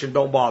connection,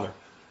 don't bother.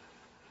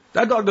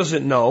 That dog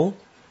doesn't know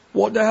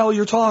what the hell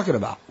you're talking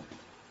about.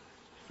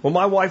 When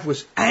my wife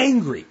was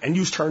angry and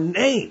used her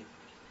name,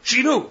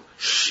 she knew,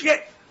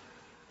 shit,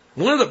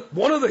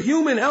 one of the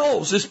human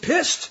elves is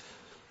pissed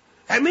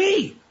at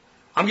me.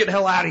 I'm getting the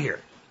hell out of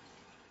here.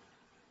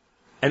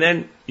 And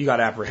then you got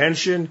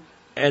apprehension,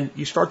 and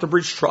you start to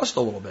breach trust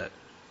a little bit.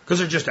 Because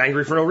they're just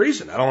angry for no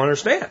reason. I don't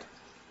understand.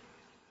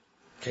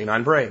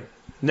 Canine brain.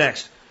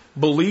 Next,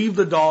 believe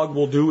the dog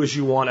will do as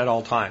you want at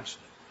all times.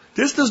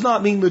 This does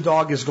not mean the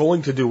dog is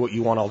going to do what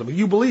you want all the time.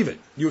 You believe it.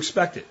 You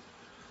expect it.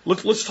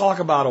 Let's talk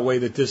about a way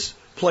that this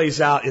plays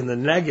out in the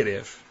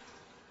negative,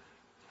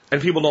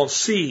 and people don't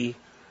see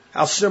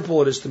how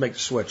simple it is to make the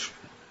switch.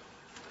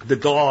 The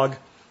dog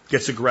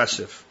gets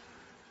aggressive.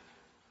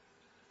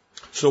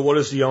 So what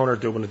does the owner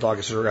do when the dog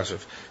gets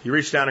aggressive? You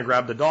reach down and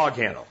grab the dog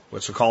handle.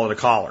 Let's call it a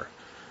collar.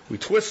 We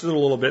twist it a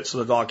little bit so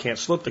the dog can't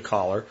slip the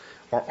collar.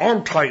 Our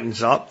arm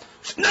tightens up.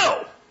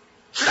 No!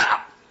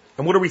 Stop!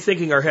 And what are we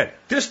thinking in our head?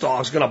 This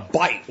dog's going to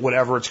bite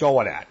whatever it's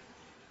going at.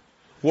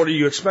 What are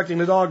you expecting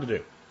the dog to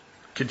do?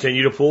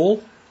 Continue to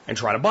pull and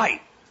try to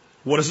bite.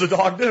 What does the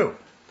dog do?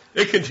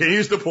 It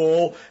continues to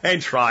pull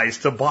and tries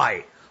to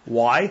bite.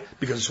 Why?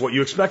 Because it's what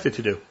you expect it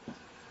to do.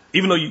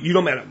 Even though you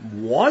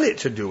don't want it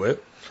to do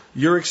it,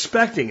 you're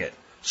expecting it.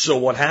 So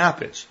what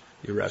happens?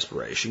 Your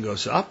respiration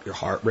goes up, your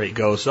heart rate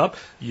goes up,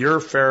 your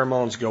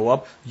pheromones go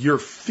up, your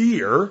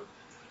fear.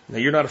 Now,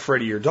 you're not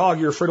afraid of your dog,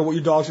 you're afraid of what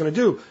your dog's going to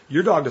do.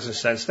 Your dog doesn't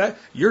sense that.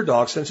 Your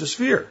dog senses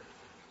fear.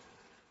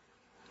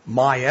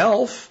 My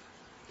elf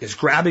is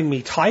grabbing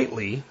me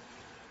tightly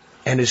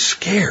and is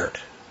scared.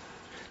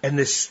 And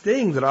this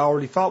thing that I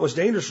already thought was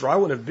dangerous, or I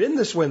wouldn't have been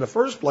this way in the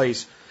first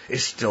place,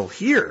 is still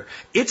here.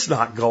 It's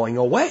not going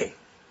away.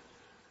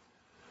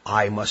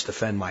 I must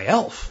defend my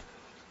elf.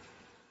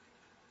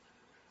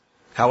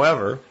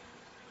 However,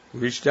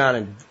 reach down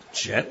and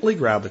gently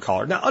grab the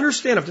collar. Now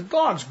understand, if the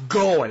dog's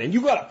going and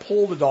you got to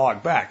pull the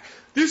dog back,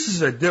 this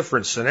is a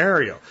different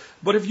scenario.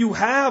 But if you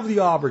have the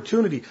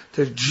opportunity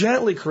to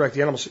gently correct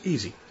the animal, it's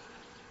easy.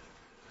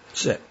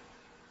 Sit.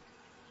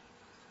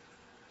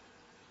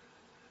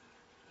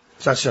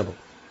 It's that simple.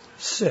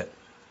 Sit.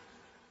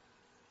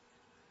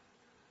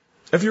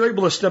 If you're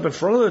able to step in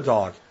front of the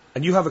dog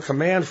and you have a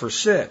command for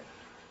sit,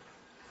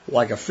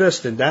 like a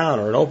fist and down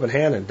or an open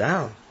hand and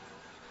down,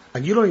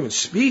 and you don't even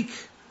speak,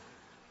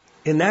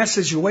 in that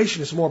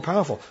situation, it's more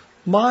powerful.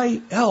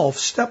 My elf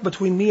stepped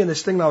between me and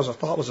this thing that I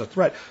thought was a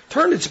threat,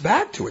 turned its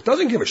back to it,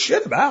 doesn't give a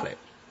shit about it.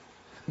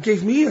 It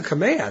gave me a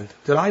command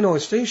that I know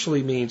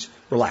instinctually means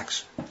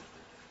relax. In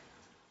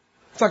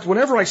fact,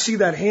 whenever I see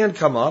that hand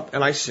come up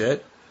and I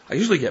sit, I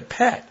usually get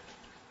pet.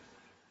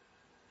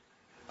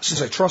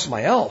 Since I trust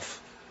my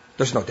elf,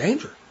 there's no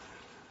danger.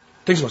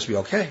 Things must be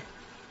okay.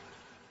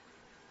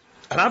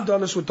 And I've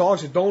done this with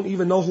dogs that don't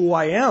even know who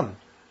I am,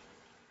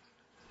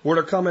 where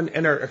they're coming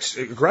and they're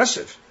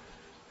aggressive,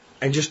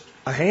 and just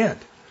a hand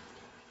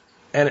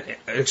and an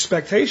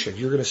expectation.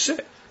 You're going to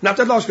sit. Not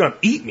that dog's going to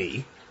eat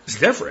me. It's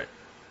different.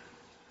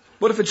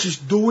 But if it's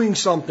just doing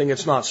something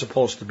it's not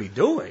supposed to be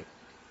doing,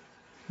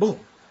 boom.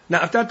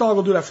 Now, if that dog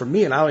will do that for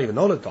me and I don't even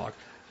know the dog,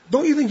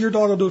 don't you think your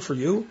dog will do it for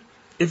you?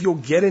 If you'll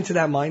get into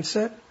that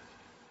mindset?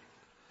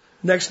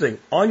 Next thing,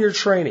 on your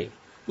training,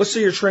 let's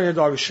say you're training a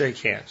dog to shake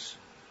hands.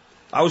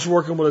 I was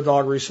working with a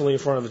dog recently in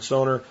front of its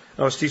owner, and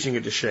I was teaching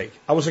it to shake.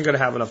 I wasn't going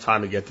to have enough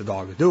time to get the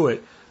dog to do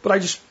it,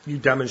 but you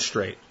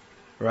demonstrate,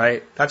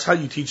 right? That's how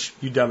you teach,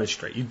 you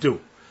demonstrate, you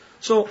do.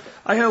 So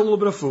I had a little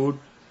bit of food.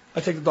 I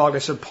take the dog, I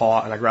said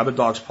paw, and I grabbed the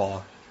dog's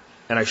paw,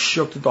 and I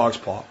shook the dog's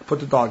paw, put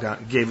the dog down,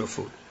 and gave it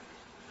food.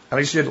 And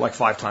I just did it like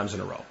 5 times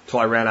in a row, till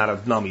I ran out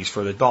of nummies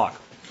for the dog.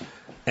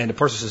 And the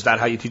person says, "Is that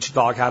how you teach a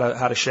dog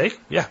how to shake?"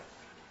 Yeah.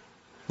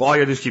 Well, all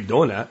you gotta do is keep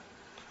doing that.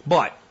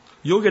 But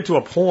you'll get to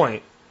a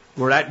point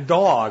where that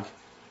dog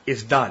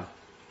is done.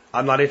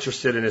 I'm not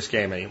interested in this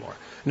game anymore.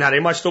 Now, they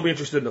might still be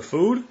interested in the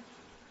food,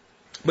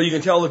 but you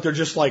can tell that they're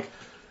just like,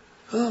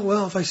 oh,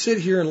 well, if I sit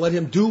here and let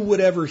him do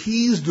whatever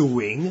he's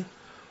doing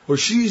or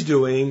she's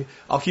doing,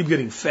 I'll keep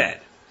getting fed.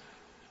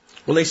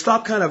 When they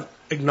stop kind of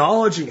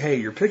acknowledging, hey,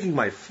 you're picking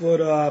my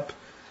foot up,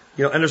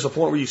 and there's a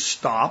point where you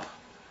stop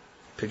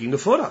picking the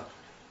foot up.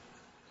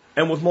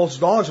 And with most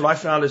dogs, what I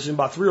found is in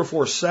about 3 or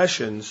 4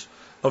 sessions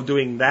of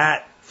doing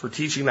that for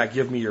teaching that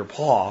give me your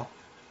paw,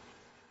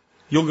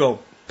 you'll go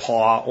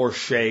paw or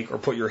shake or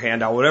put your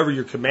hand out, whatever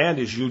your command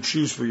is you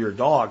choose for your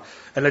dog.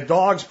 And the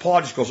dog's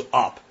paw just goes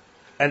up.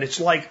 And it's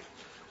like,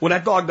 when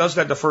that dog does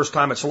that the first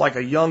time, it's like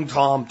a young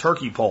Tom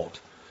turkey poult.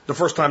 The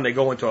first time they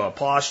go into a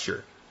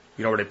posture,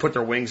 where they put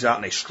their wings out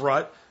and they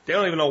strut, they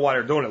don't even know why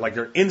they're doing it. Like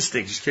their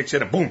instinct just kicks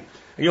in and boom.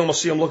 And you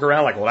almost see them look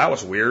around like, well, that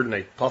was weird. And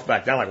they puff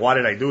back down like, why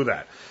did I do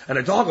that? And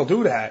a dog will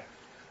do that.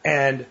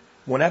 And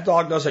when that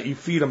dog does that, you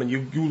feed them and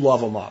you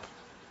love them up.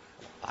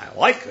 I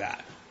like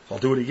that. So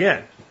I'll do it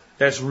again.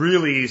 That's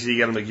really easy to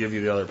get them to give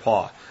you the other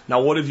paw.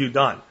 Now, what have you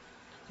done?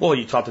 Well,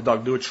 you taught the dog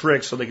to do a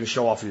trick so they can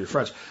show off for your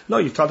friends. No,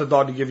 you taught the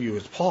dog to give you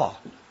his paw.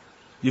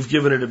 You've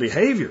given it a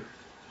behavior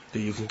that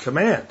you can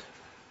command.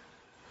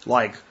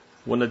 Like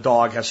when the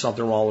dog has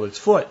something wrong with its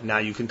foot, now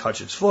you can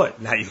touch its foot.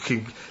 Now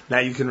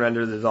you can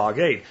render the dog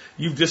aid.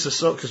 You've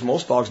disassociated, because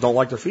most dogs don't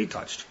like their feet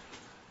touched.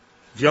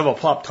 If you have a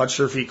pup, touch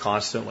their feet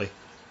constantly.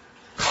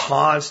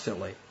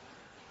 Constantly.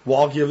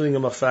 While giving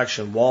them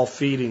affection, while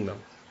feeding them.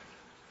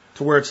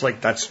 To where it's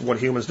like, that's what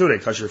humans do. They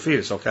touch your feet.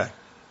 It's okay.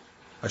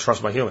 I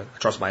trust my human. I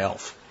trust my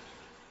elf.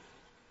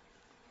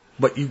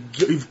 But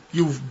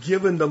you've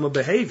given them a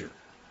behavior.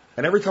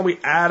 And every time we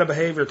add a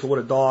behavior to what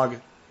a dog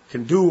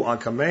can do on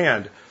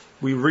command,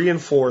 we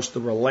reinforce the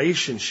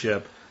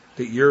relationship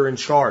that you're in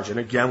charge. And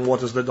again, what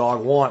does the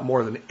dog want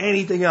more than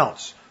anything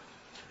else?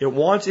 It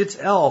wants its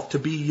elf to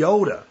be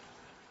Yoda.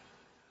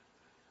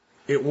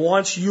 It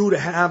wants you to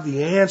have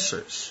the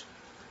answers.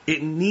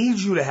 It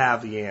needs you to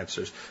have the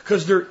answers.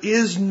 Because there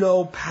is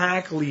no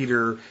pack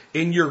leader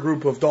in your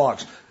group of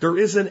dogs. There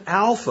is an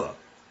alpha.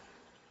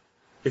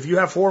 If you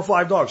have 4 or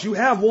 5 dogs, you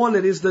have one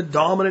that is the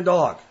dominant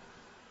dog.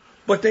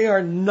 But they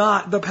are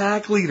not the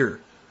pack leader.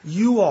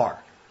 You are.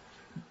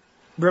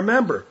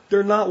 Remember,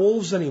 they're not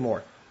wolves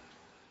anymore.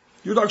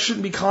 Your dogs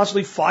shouldn't be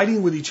constantly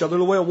fighting with each other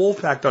the way a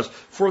wolf pack does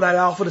for that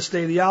alpha to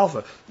stay the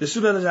alpha. As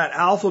soon as that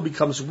alpha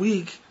becomes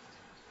weak,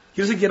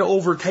 he doesn't get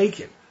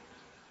overtaken.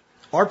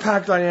 Our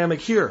pack dynamic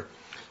here,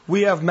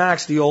 we have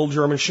Max, the old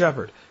German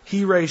Shepherd.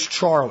 He raised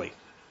Charlie.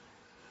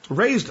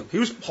 Raised him. He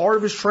was part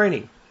of his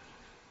training.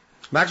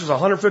 Max was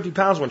 150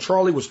 pounds when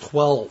Charlie was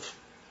 12.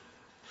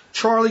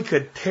 Charlie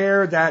could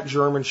tear that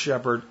German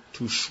Shepherd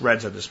to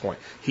shreds at this point.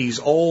 He's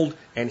old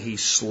and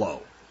he's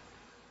slow.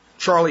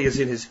 Charlie is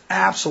in his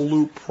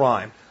absolute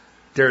prime.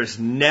 There's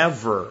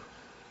never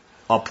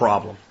a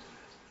problem.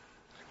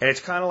 And it's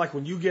kind of like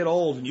when you get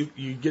old and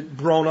you get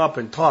grown up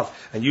and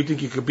tough and you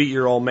think you could beat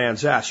your old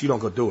man's ass, you don't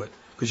go do it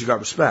because you got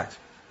respect.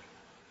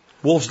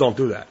 Wolves don't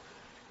do that.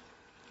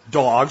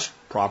 Dogs,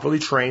 properly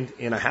trained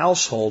in a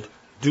household,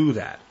 do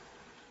that.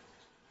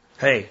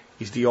 Hey,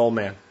 he's the old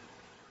man.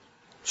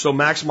 So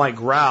Max might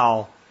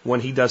growl when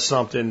he does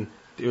something,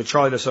 if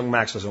Charlie does something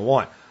Max doesn't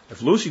want.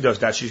 If Lucy does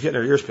that, she's getting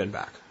her ears pinned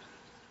back.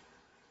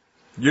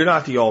 You're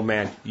not the old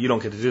man. You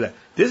don't get to do that.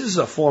 This is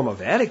a form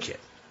of etiquette.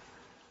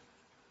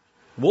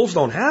 Wolves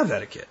don't have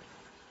etiquette.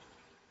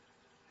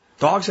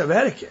 Dogs have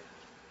etiquette.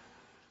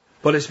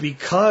 But it's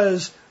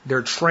because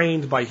they're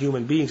trained by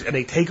human beings and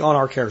they take on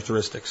our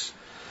characteristics.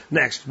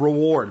 Next,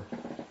 reward.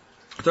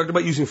 I talked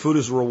about using food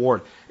as a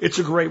reward. It's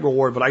a great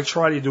reward, but I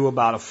try to do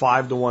about a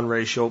 5-to-1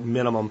 ratio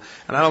minimum,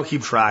 and I don't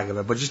keep track of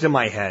it, but just in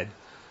my head,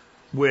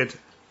 with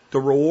the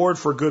reward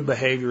for good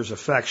behavior is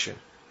affection.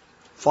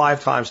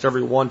 5 times to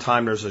every 1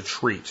 time there's a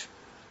treat.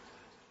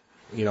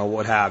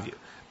 What have you.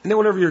 And then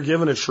whenever you're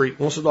given a treat,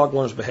 once the dog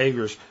learns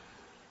behaviors,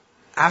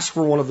 ask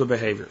for one of the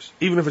behaviors,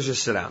 even if it's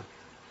just sit down.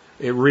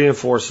 It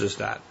reinforces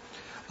that.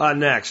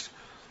 Next.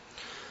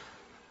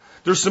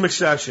 There's some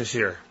exceptions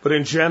here, but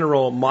in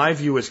general, my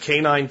view is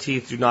canine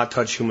teeth do not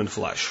touch human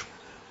flesh.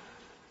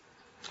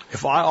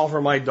 If I offer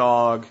my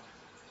dog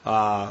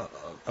a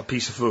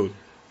piece of food,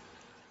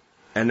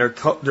 and their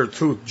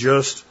tooth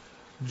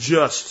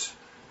just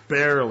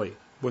barely,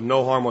 with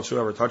no harm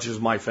whatsoever, touches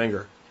my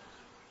finger,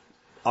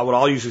 what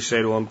I'll usually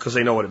say to them, because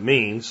they know what it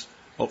means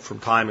from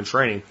time and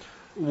training,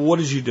 what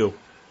did you do?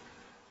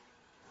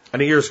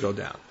 And the ears go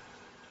down.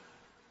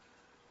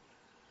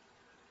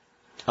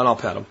 And I'll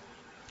pet them.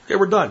 Okay,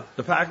 we're done.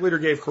 The pack leader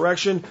gave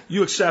correction.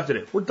 You accepted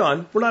it. We're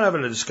done. We're not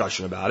having a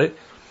discussion about it.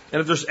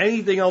 And if there's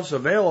anything else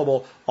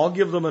available, I'll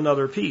give them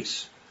another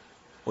piece.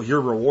 Well,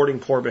 you're rewarding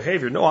poor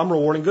behavior. No, I'm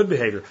rewarding good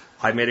behavior.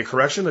 I made a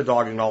correction. The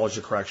dog acknowledged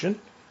the correction.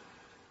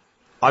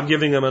 I'm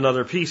giving them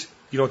another piece.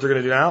 You know what they're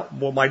going to do now?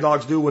 What my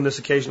dogs do when this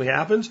occasionally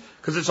happens,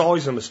 because it's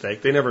always a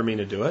mistake. They never mean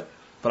to do it,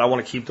 but I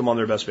want to keep them on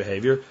their best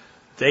behavior.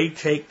 They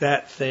take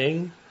that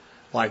thing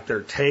like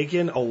they're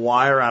taking a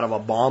wire out of a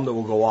bomb that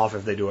will go off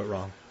if they do it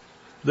wrong.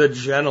 The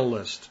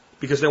gentlest,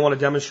 because they want to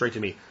demonstrate to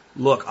me,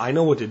 look, I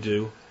know what to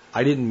do.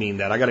 I didn't mean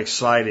that. I got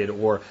excited,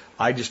 or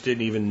I just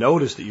didn't even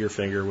notice that your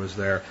finger was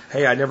there.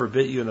 Hey, I never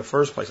bit you in the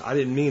first place. I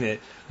didn't mean it.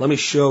 Let me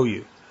show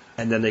you.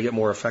 And then they get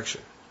more affection.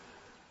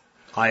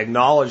 I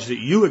acknowledge that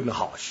you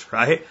acknowledge,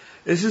 right?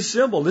 This is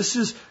simple. This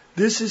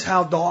is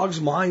how dogs'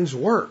 minds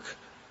work.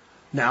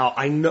 Now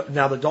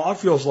the dog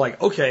feels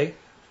like, okay,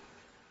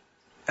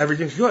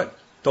 everything's good.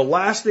 The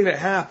last thing that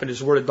happened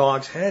is where the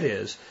dog's head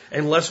is,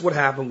 unless what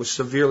happened was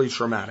severely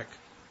traumatic.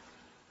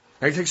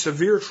 It takes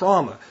severe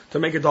trauma to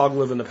make a dog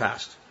live in the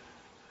past.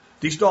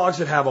 These dogs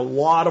that have a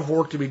lot of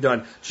work to be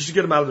done just to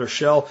get them out of their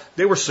shell,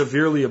 they were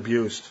severely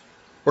abused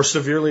or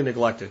severely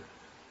neglected.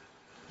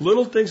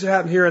 Little things that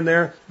happen here and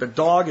there, the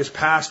dog is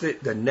past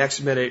it the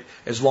next minute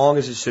as long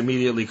as it's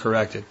immediately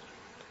corrected.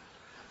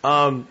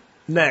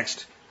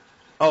 Next.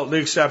 The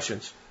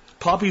exceptions.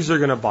 Puppies are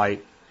going to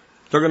bite.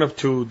 They're going to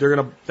chew.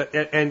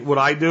 And what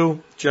I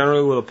do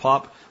generally with a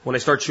pup, when they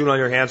start chewing on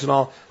your hands and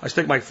all, I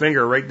stick my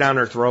finger right down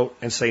their throat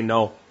and say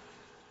no.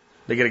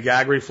 They get a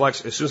gag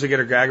reflex. As soon as they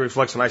get a gag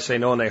reflex and I say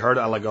no and they hurt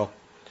it, I let go.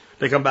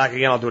 They come back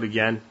again, I'll do it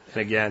again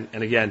and again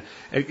and again.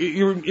 And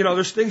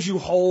there's things you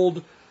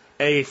hold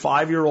a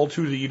 5-year-old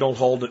to that you don't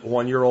hold a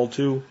 1-year-old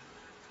to.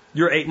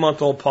 Your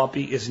 8-month-old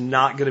puppy is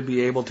not going to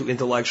be able to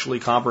intellectually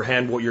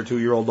comprehend what your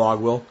 2-year-old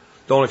dog will.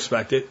 Don't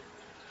expect it.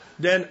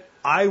 Then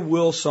I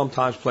will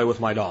sometimes play with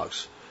my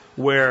dogs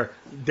where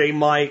they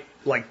might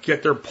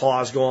get their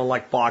paws going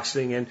like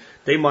boxing, and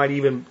they might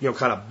even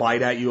kind of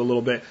bite at you a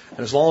little bit. And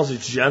as long as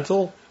it's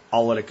gentle,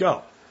 I'll let it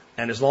go.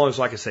 And as long as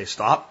I can say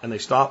stop and they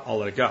stop, I'll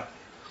let it go.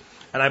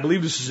 And I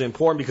believe this is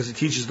important because it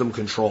teaches them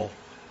control.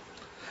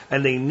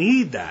 And they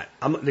need that.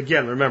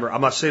 Again, remember,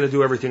 I'm not saying to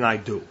do everything I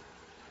do.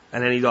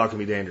 And any dog can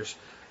be dangerous.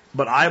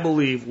 But I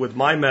believe with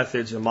my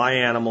methods and my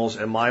animals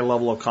and my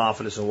level of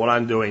confidence in what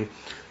I'm doing,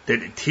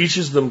 that it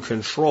teaches them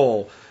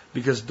control,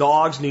 because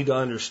dogs need to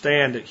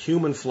understand that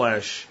human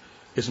flesh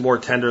is more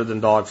tender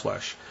than dog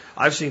flesh.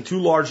 I've seen 2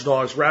 large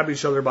dogs grab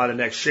each other by the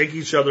neck, shake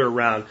each other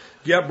around,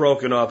 get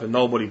broken up, and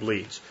nobody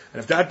bleeds.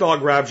 And if that dog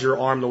grabs your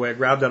arm the way it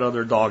grabbed that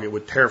other dog, it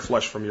would tear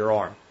flesh from your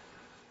arm.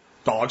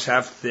 Dogs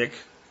have thick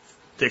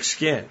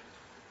skin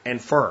and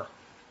fur.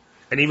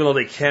 And even though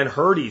they can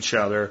hurt each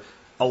other,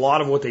 a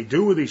lot of what they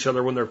do with each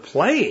other when they're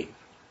playing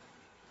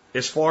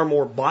is far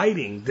more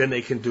biting than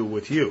they can do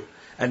with you.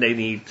 And they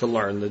need to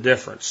learn the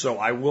difference. So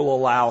I will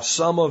allow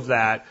some of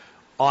that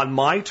on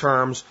my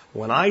terms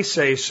when I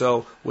say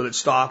so, with it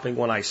stopping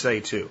when I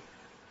say to.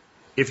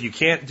 If you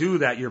can't do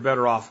that, you're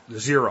better off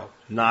 0.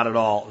 Not at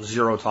all.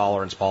 0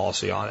 tolerance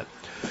policy on it.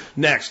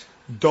 Next,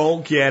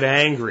 don't get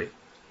angry.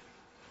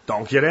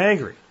 Don't get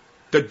angry.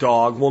 The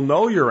dog will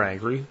know you're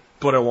angry,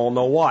 but it won't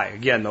know why.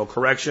 Again, no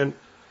correction,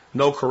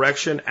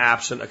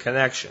 absent a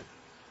connection.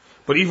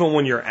 But even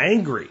when you're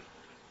angry,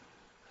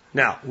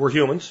 now, we're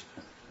humans.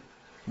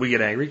 We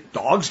get angry.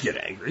 Dogs get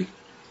angry.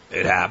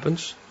 It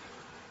happens.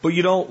 But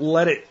you don't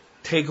let it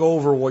take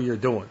over what you're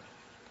doing.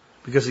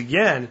 Because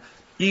again,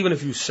 even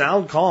if you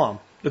sound calm,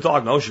 the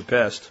dog knows you're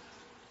pissed.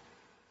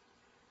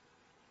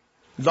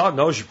 The dog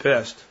knows you're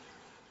pissed.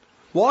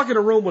 Walk in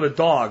a room with a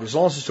dog, as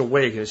long as it's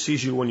awake and it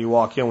sees you when you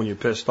walk in when you're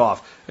pissed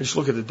off, and just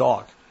look at the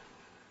dog.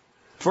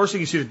 First thing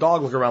you see the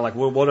dog look around like,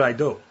 well, what did I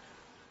do?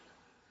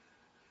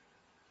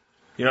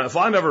 If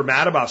I'm ever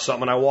mad about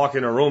something and I walk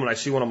in a room and I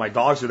see one of my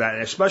dogs do that,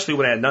 and especially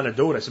when I had nothing to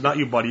do with it, I said, not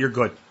you, buddy, you're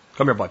good.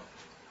 Come here, bud.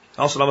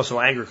 Also, I'm so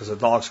angry because the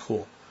dog's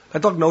cool.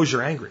 That dog knows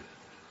you're angry.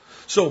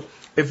 So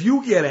if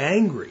you get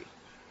angry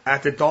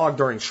at the dog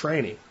during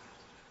training,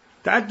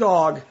 that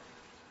dog,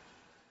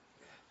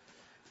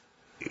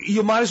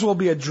 you might as well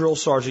be a drill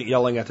sergeant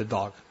yelling at the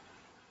dog.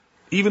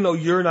 even though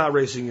you're not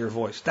raising your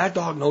voice, that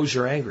dog knows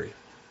you're angry.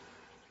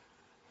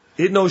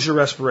 It knows your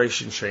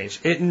respiration change.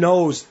 It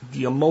knows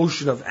the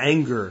emotion of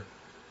anger.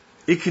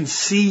 It can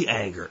see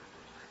anger.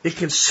 It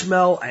can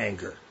smell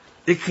anger.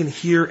 It can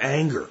hear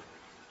anger.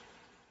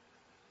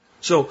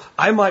 So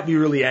I might be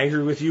really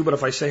angry with you, but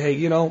if I say,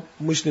 hey,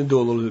 we should do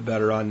a little bit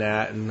better on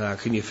that, and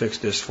can you fix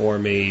this for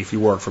me if you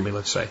work for me,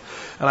 let's say,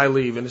 and I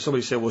leave, and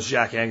somebody say, well, is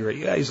Jack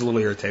angry? Yeah, he's a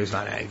little irritated. He's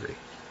not angry.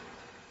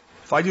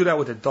 If I do that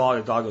with the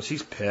dog goes,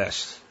 he's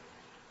pissed.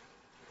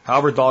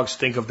 However dogs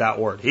think of that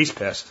word, he's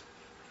pissed.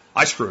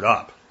 I screwed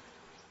up.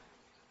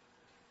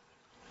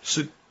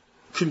 So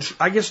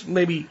I guess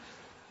maybe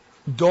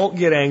don't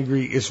get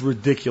angry is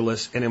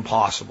ridiculous and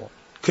impossible.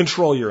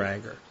 Control your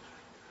anger.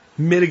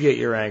 Mitigate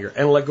your anger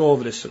and let go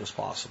of it as soon as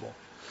possible.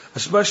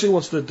 Especially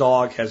once the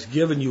dog has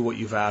given you what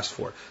you've asked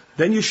for.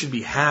 Then you should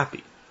be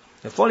happy.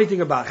 The funny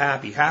thing about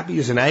happy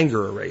is an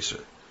anger eraser.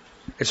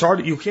 It's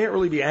hard, you can't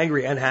really be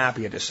angry and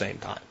happy at the same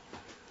time.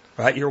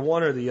 Right? You're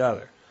one or the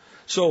other.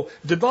 So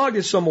the dog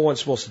did something it wasn't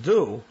supposed to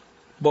do,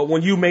 but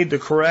when you made the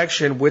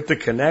correction with the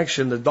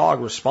connection, the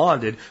dog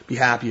responded. Be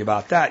happy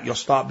about that. You'll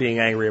stop being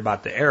angry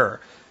about the error.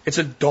 It's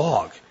a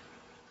dog.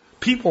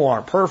 People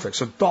aren't perfect,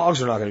 so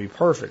dogs are not going to be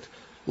perfect.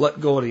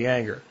 Let go of the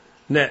anger.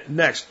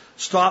 Next,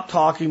 stop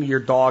talking to your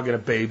dog in a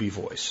baby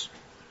voice.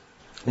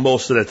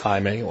 Most of the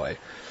time, anyway.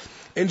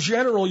 In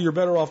general, you're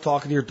better off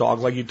talking to your dog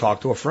like you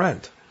talk to a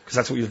friend, because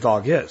that's what your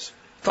dog is.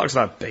 Dog's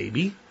not a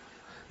baby.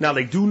 Now,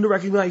 they do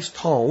recognize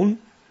tone.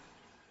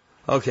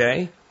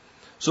 Okay?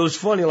 So it's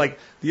funny, like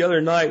the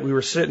other night, we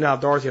were sitting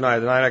out, Dorothy and I,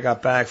 the night I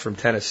got back from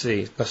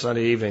Tennessee, that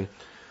Sunday evening.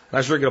 And I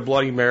was drinking a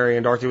Bloody Mary,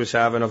 and Dorothy was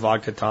having a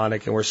vodka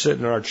tonic, and we're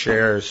sitting in our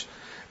chairs.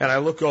 And I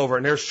look over,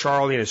 and there's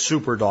Charlie in his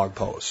super dog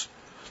pose,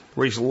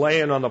 where he's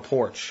laying on the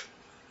porch.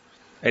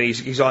 And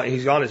he's on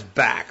his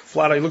back,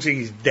 flat out. He looks like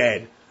he's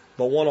dead.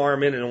 But one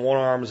arm in and one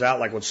arm is out,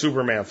 like when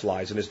Superman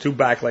flies. And his two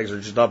back legs are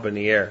just up in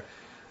the air.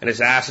 And his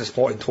ass is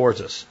pointing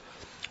towards us.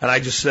 And I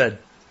just said,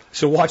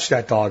 so watch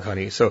that dog,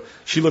 honey. So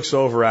she looks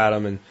over at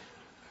him, and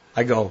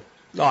I go,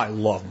 oh, I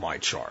love my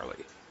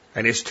Charlie.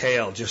 And his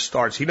tail just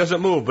starts, he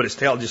doesn't move, but his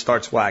tail just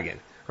starts wagging,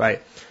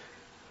 right?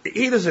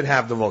 He doesn't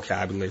have the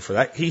vocabulary for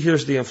that. He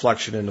hears the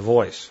inflection in the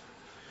voice.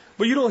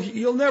 But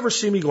you'll never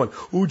see me going,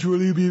 oh,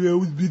 Charlie,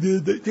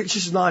 it's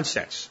just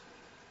nonsense.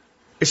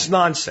 It's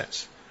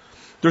nonsense.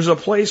 There's a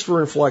place for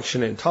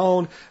inflection in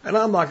tone, and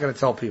I'm not going to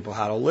tell people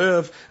how to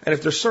live. And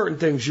if there's certain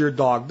things your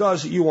dog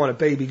does that you want a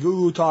baby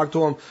goo talk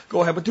to him,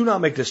 go ahead, but do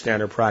not make this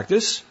standard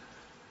practice.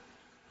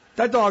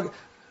 That dog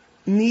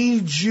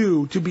needs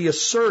you to be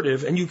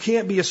assertive, and you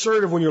can't be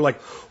assertive when you're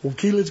like,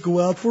 okay, let's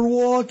go out for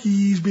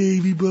walkies,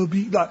 baby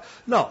bubby.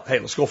 No, hey,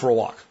 let's go for a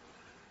walk.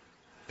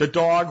 The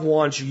dog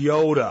wants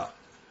Yoda.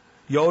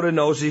 Yoda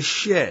knows his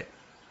shit.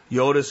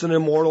 Yoda's an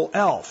immortal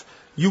elf.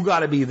 You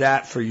got to be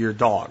that for your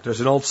dog.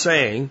 There's an old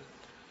saying,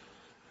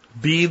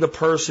 be the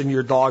person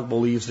your dog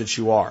believes that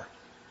you are.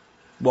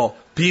 Well,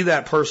 be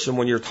that person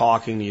when you're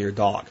talking to your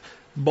dog,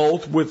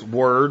 both with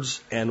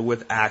words and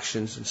with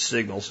actions and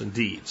signals and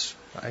deeds.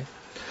 Right?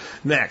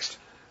 Next,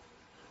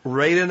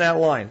 right in that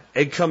line,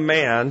 a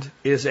command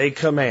is a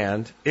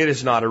command. It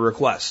is not a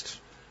request.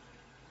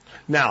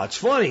 Now, it's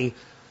funny,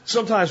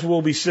 sometimes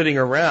we'll be sitting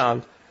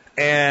around,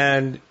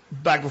 and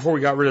back before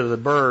we got rid of the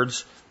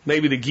birds,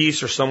 maybe the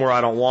geese are somewhere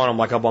I don't want them,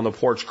 like up on the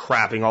porch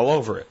crapping all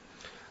over it.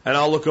 And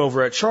I'll look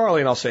over at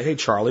Charlie and I'll say, hey,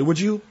 Charlie, would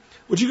you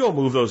go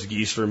move those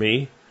geese for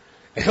me?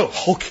 And he'll,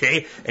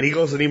 okay. And he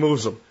goes and he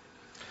moves them.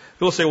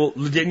 He'll say, well,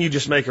 didn't you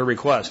just make a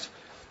request?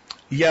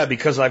 Yeah,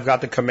 because I've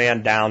got the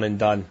command down and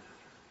done.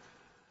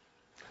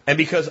 And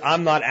because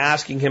I'm not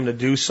asking him to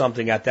do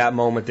something at that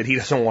moment that he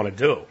doesn't want to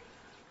do.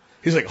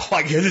 He's like, oh,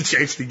 I get to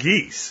chase the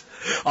geese.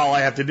 All I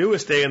have to do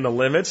is stay in the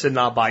limits and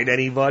not bite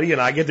anybody, and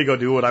I get to go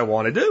do what I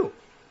want to do.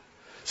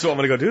 So I'm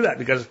going to go do that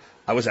because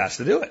I was asked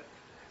to do it.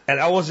 And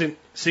I wasn't,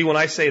 see, when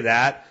I say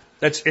that,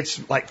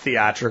 it's like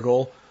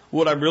theatrical.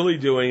 What I'm really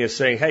doing is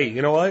saying, hey,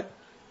 you know what?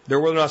 They're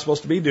where they're not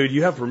supposed to be, dude.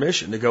 You have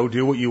permission to go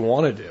do what you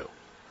want to do.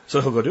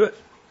 So he'll go do it.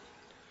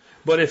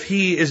 But if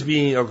he is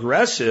being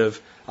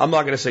aggressive, I'm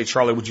not going to say,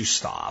 Charlie, would you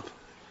stop?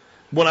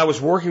 When I was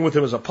working with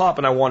him as a pup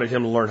and I wanted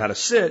him to learn how to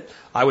sit,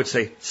 I would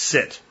say,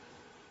 sit.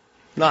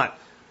 Not,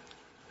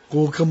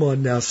 oh, come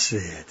on now,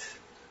 sit.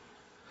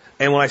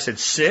 And when I said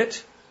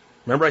sit,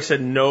 remember I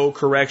said no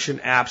correction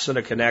absent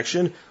a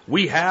connection?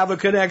 We have a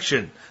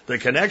connection. The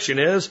connection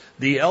is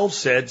the elf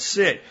said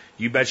sit.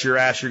 You bet your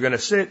ass you're going to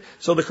sit.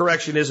 So the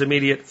correction is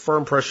immediate,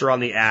 firm pressure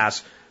on the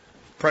ass,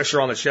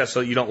 pressure on the chest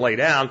so you don't lay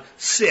down.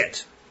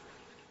 Sit.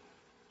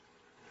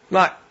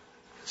 Not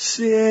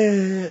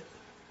sit.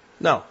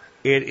 No,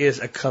 it is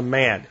a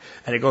command.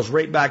 And it goes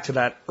right back to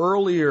that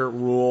earlier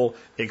rule,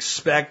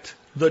 expect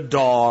the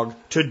dog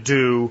to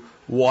do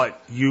what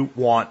you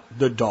want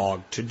the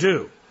dog to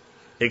do.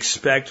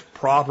 Expect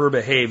proper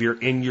behavior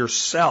in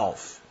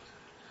yourself.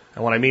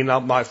 And what I mean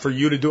not for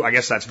you to do, I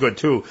guess that's good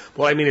too. But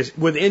what I mean is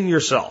within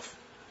yourself.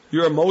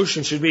 Your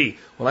emotion should be,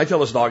 when I tell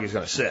this dog he's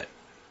going to sit.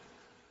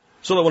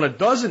 So that when it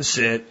doesn't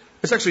sit,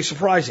 it's actually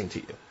surprising to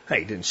you. Hey,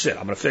 he didn't sit.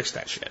 I'm going to fix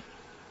that shit.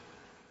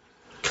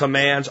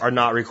 Commands are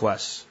not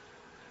requests.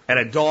 And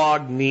a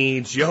dog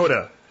needs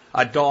Yoda.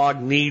 A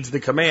dog needs the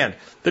command.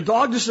 The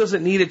dog just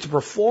doesn't need it to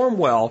perform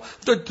well.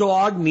 The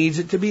dog needs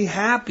it to be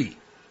happy.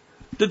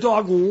 The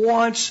dog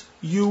wants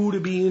you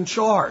to be in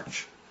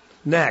charge.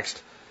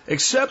 Next,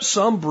 except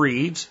some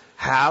breeds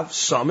have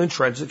some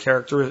intrinsic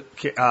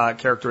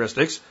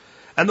characteristics,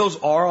 and those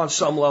are on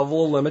some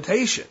level of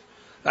limitation.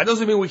 That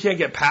doesn't mean we can't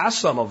get past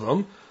some of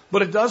them,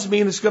 but it does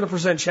mean it's going to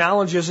present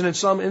challenges, and in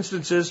some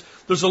instances,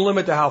 there's a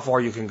limit to how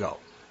far you can go.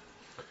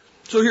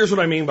 So here's what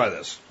I mean by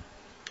this.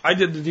 I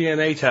did the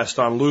DNA test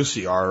on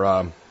Lucy,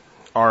 our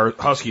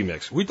husky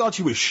mix. We thought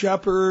she was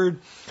shepherd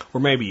or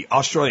maybe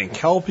Australian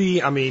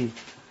Kelpie. I mean,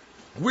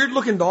 weird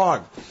looking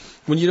dog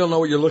when you don't know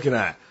what you're looking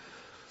at.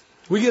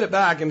 We get it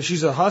back and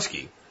she's a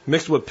husky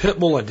mixed with pit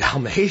bull and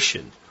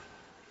Dalmatian.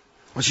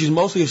 She's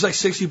like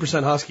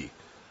 60% husky.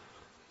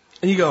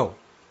 And you go,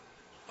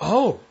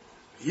 oh,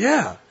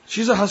 yeah,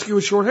 she's a husky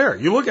with short hair.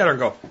 You look at her and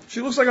go,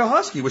 she looks like a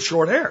husky with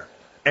short hair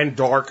and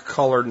dark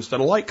colored instead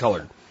of light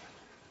colored.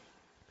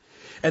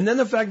 And then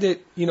the fact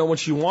that, when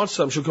she wants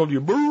something, she'll come to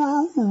you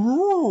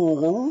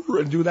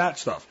and do that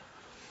stuff.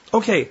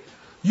 Okay,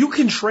 you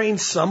can train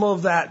some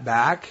of that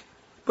back,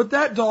 but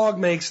that dog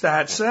makes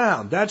that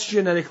sound. That's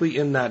genetically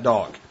in that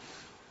dog.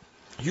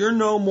 You're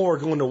no more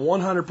going to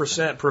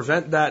 100%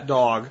 prevent that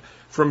dog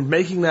from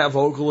making that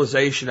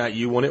vocalization at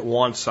you when it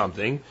wants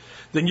something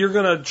than you're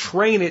going to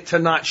train it to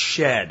not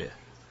shed.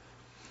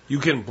 You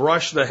can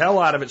brush the hell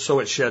out of it so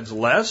it sheds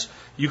less.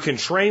 You can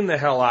train the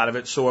hell out of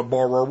it so it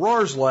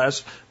roars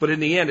less. But in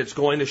the end, it's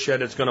going to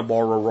shed. It's going to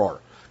roar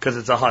because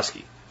it's a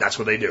husky. That's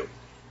what they do.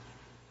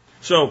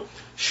 So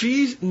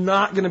she's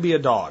not going to be a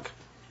dog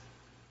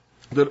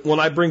that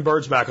when I bring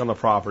birds back on the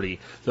property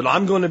that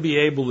I'm going to be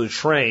able to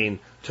train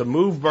to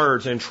move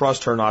birds and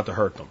trust her not to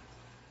hurt them.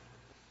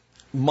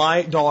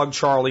 My dog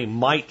Charlie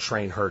might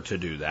train her to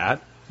do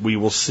that. We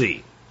will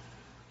see.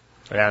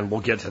 And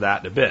we'll get to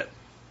that in a bit.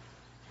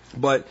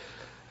 But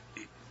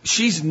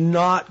she's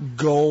not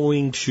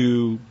going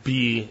to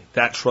be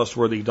that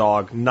trustworthy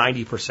dog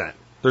 90%.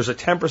 There's a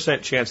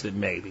 10% chance that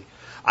maybe.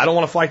 I don't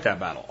want to fight that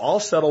battle. I'll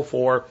settle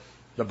for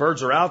the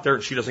birds are out there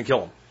and she doesn't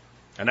kill them.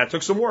 And that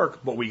took some work,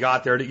 but we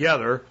got there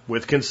together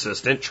with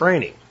consistent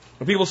training.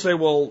 And people say,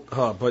 well,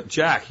 but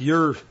Jack,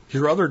 your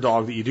other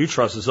dog that you do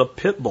trust is a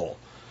pit bull.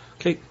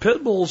 Okay,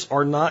 pit bulls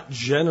are not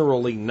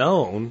generally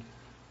known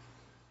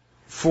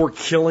for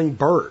killing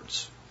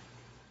birds.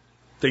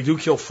 They do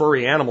kill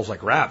furry animals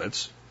like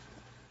rabbits,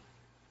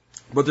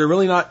 but they're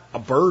really not a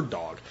bird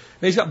dog.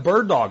 And he's got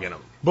bird dog in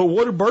him. But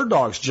what do bird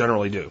dogs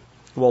generally do?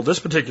 Well, this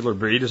particular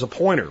breed is a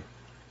pointer.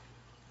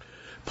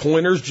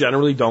 Pointers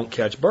generally don't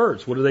catch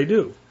birds. What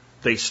do?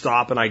 They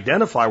stop and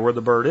identify where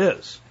the bird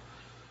is.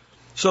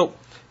 So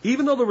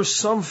even though there was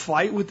some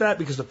fight with that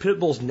because the pit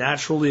bull's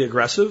naturally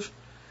aggressive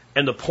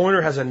and the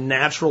pointer has a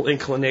natural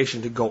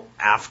inclination to go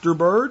after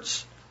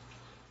birds,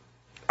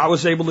 I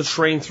was able to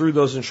train through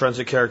those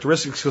intrinsic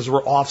characteristics because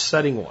we're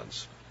offsetting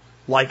ones,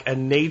 like a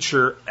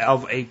nature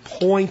of a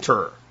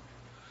pointer.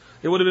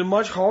 It would have been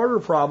much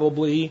harder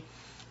probably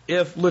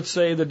if, let's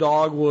say, the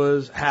dog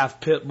was half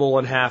pit bull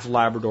and half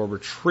Labrador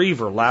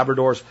retriever.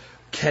 Labradors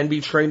can be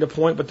trained to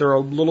point, but they're a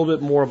little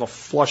bit more of a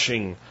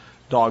flushing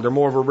dog. They're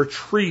more of a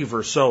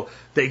retriever, so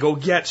they go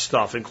get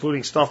stuff,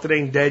 including stuff that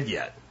ain't dead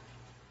yet.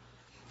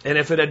 And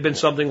if it had been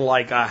something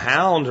like a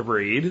hound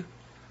breed,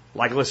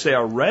 like let's say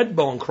a red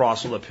bone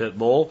cross with a pit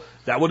bull,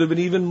 that would have been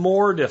even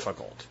more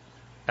difficult.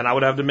 And I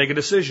would have to make a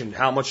decision.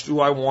 How much do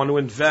I want to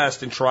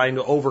invest in trying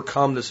to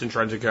overcome this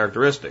intrinsic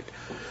characteristic?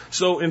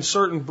 So in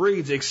certain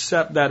breeds,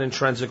 accept that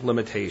intrinsic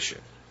limitation.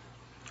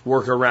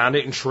 Work around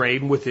it and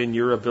train within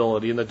your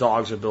ability and the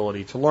dog's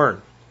ability to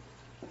learn.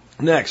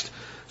 Next,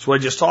 that's what I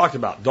just talked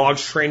about.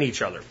 Dogs train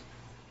each other.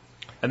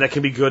 And that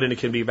can be good and it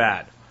can be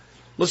bad.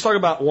 Let's talk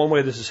about one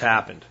way this has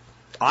happened.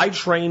 I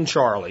trained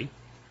Charlie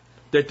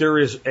that there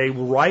is a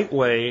right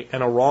way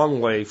and a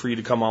wrong way for you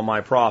to come on my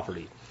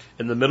property.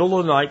 In the middle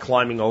of the night,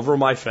 climbing over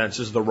my fence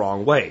is the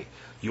wrong way.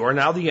 You are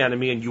now the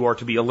enemy and you are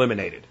to be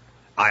eliminated.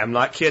 I am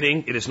not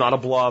kidding. It is not a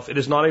bluff. It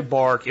is not a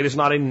bark. It is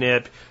not a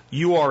nip.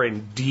 You are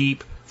in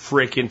deep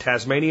frickin'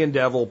 Tasmanian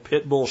devil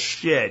pit bull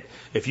shit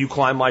if you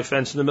climb my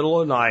fence in the middle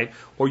of the night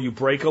or you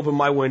break open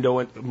my window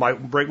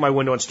and break my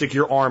window and stick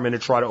your arm in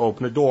and try to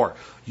open the door.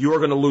 You are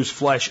going to lose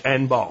flesh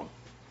and bone.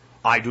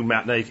 I do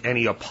not make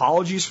any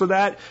apologies for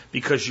that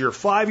because your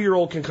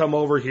 5-year-old can come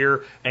over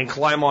here and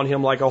climb on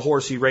him like a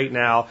horsey right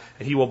now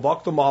and he will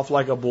buck them off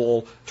like a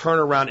bull, turn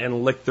around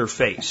and lick their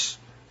face.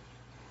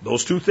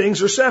 Those two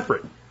things are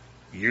separate.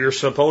 You're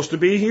supposed to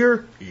be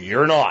here.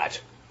 You're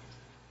not.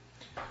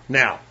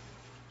 Now,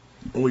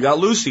 when we got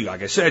Lucy,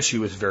 like I said, she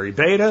was very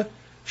beta.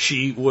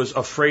 She was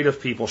afraid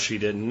of people she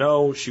didn't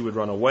know. She would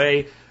run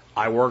away.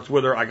 I worked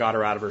with her. I got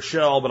her out of her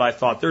shell, but I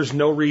thought there's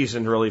no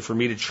reason really for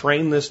me to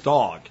train this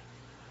dog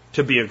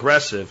to be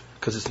aggressive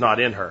because it's not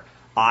in her.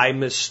 I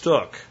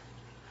mistook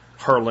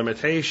her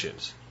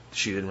limitations.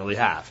 She didn't really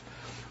have.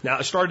 Now,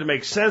 it started to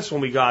make sense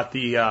when we got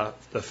the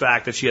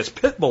fact that she has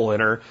pit bull in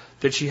her,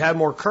 that she had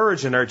more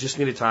courage in her, just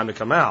needed time to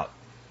come out.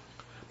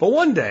 But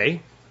one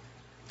day,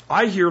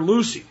 I hear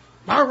Lucy,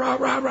 rah, rah,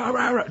 rah, rah,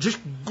 rah, rah, just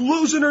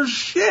losing her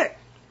shit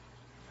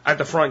at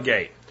the front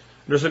gate.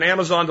 There's an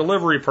Amazon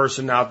delivery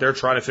person out there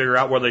trying to figure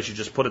out whether they should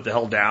just put it the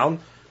hell down,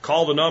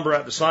 call the number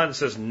at the sign that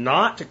says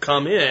not to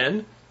come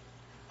in,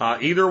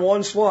 either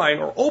one's fine,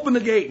 or open the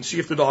gate and see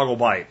if the dog will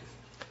bite.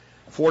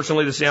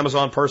 Fortunately, this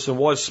Amazon person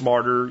was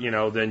smarter,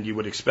 than you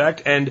would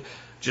expect, and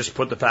just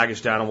put the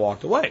package down and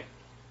walked away.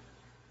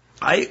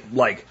 I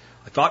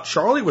thought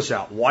Charlie was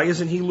out. Why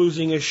isn't he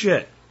losing his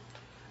shit?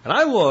 And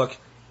I look,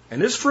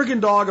 and this friggin'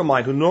 dog of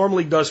mine, who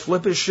normally does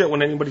flip his shit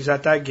when anybody's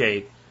at that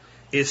gate,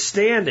 is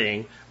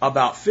standing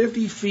about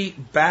 50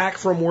 feet back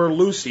from where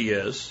Lucy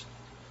is,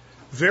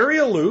 very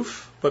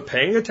aloof, but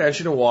paying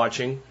attention and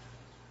watching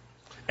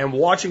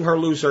her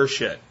lose her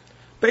shit.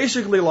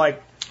 Basically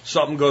like,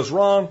 something goes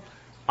wrong,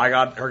 I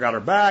got her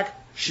back,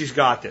 she's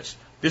got this.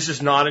 This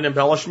is not an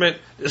embellishment,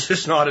 this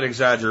is not an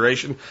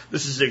exaggeration,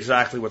 this is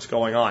exactly what's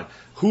going on.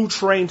 Who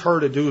trained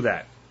her to do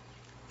that?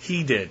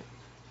 He did.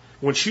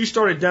 When she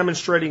started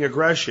demonstrating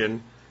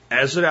aggression,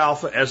 as an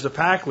alpha, as the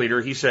pack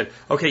leader, he said,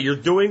 okay, you're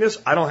doing this,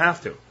 I don't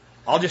have to.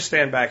 I'll just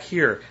stand back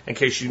here in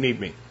case you need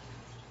me.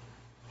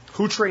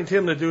 Who trained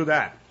him to do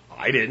that?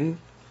 I didn't.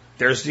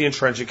 There's the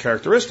intrinsic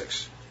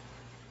characteristics.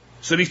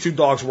 So these two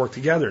dogs work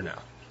together now.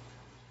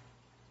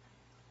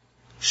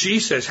 She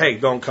says, hey,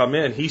 don't come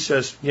in. He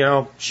says,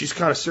 she's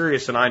kind of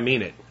serious and I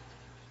mean it.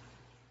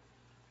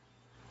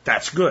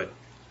 That's good.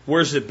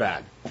 Where's it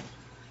bad?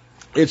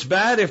 It's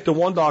bad if the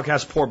one dog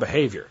has poor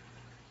behavior.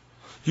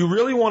 You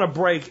really want to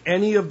break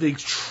any of the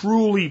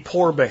truly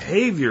poor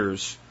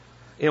behaviors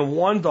in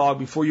one dog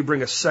before you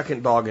bring a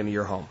second dog into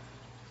your home.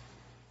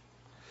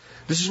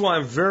 This is why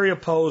I'm very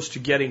opposed to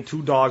getting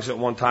two dogs at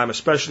one time,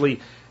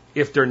 especially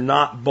if they're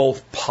not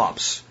both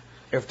pups.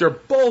 If they're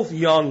both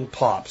young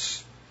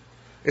pups,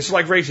 it's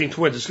like raising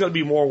twins. It's going to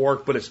be more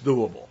work, but it's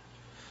doable.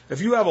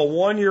 If you have a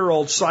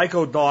 1-year-old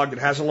psycho dog that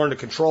hasn't learned to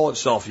control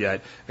itself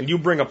yet, and you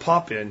bring a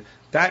pup in,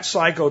 that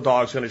psycho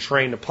dog's going to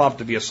train the pup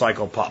to be a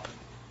psycho pup.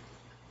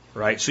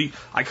 Right? So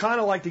I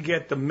kind of like to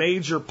get the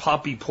major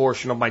puppy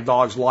portion of my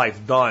dog's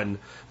life done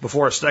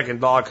before a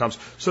second dog comes.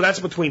 So that's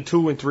between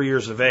 2 and 3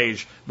 years of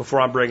age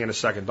before I'm bringing a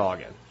second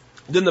dog in.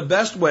 Then the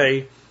best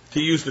way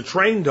to use the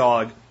trained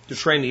dog to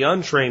train the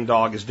untrained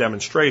dog is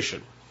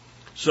demonstration.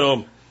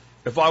 So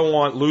if I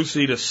want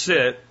Lucy to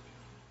sit,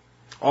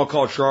 I'll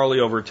call Charlie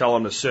over and tell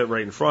him to sit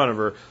right in front of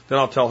her. Then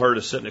I'll tell her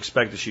to sit and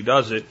expect that she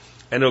does it,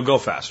 and it'll go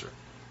faster.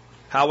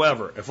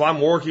 However, if I'm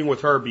working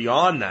with her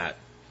beyond that,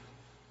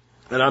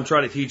 and I'm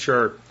trying to teach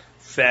her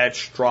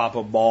fetch, drop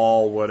a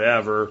ball,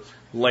 whatever,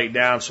 lay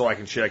down so I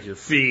can check your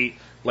feet,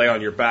 lay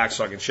on your back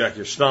so I can check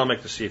your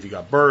stomach to see if you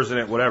got burrs in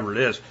it, whatever it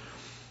is,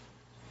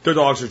 their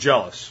dogs are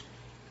jealous.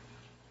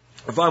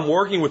 If I'm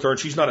working with her and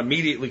she's not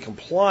immediately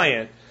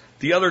compliant,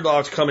 the other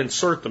dogs come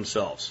insert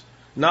themselves.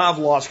 Now I've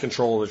lost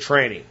control of the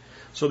training.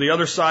 So the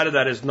other side of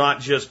that is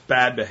not just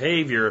bad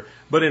behavior,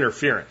 but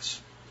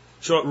interference.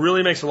 So it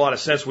really makes a lot of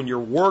sense when you're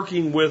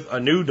working with a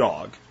new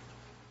dog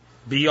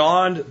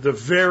beyond the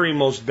very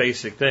most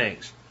basic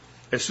things.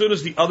 As soon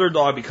as the other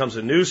dog becomes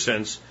a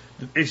nuisance,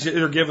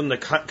 they're given the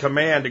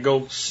command to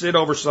go sit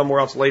over somewhere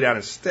else, lay down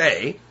and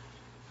stay,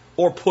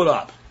 or put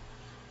up,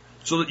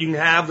 so that you can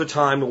have the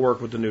time to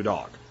work with the new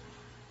dog.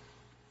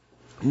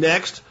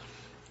 Next,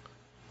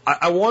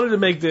 I wanted to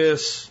make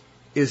this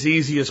as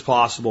easy as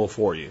possible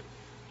for you.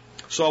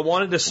 So I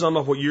wanted to sum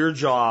up what your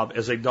job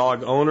as a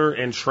dog owner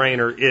and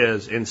trainer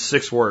is in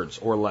 6 words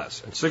or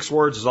less. And 6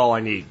 words is all I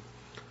need.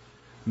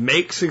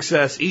 Make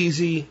success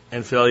easy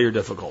and failure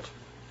difficult.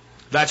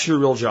 That's your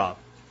real job.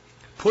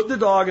 Put the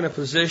dog in a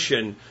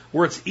position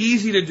where it's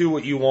easy to do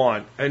what you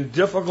want and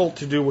difficult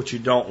to do what you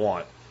don't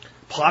want.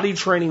 Potty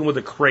training with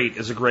a crate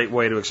is a great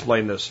way to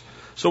explain this.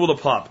 So with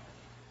a pup,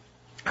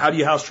 how do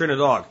you house train a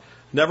dog?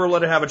 Never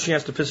let it have a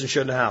chance to piss and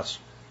shit in the house.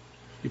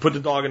 You put the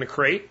dog in a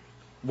crate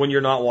when you're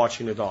not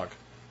watching the dog.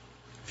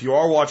 If you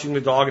are watching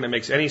the dog and it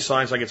makes any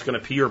signs like it's going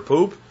to pee or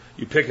poop,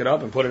 you pick it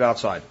up and put it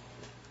outside.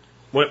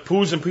 When it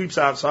poos and peeps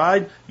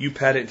outside, you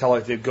pet it until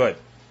it did good.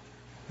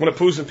 When it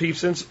poos and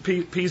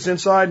pees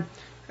inside,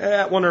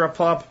 when they're a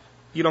pup,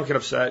 you don't get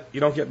upset. You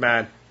don't get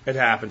mad. It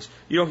happens.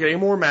 You don't get any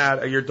more mad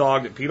at your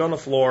dog that peed on the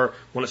floor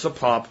when it's a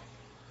pup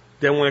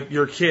than when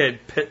your kid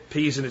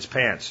pees in its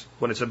pants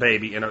when it's a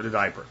baby in a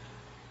diaper.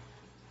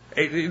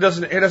 It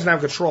doesn't have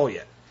control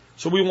yet.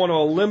 So we want to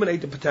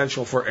eliminate the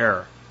potential for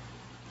error.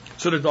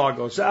 So the dog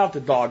goes out, the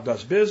dog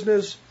does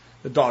business,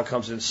 the dog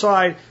comes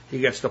inside, he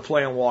gets to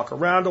play and walk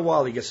around a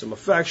while, he gets some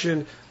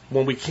affection.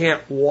 When we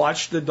can't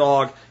watch the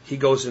dog, he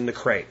goes in the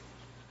crate.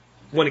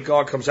 When the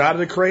dog comes out of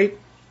the crate,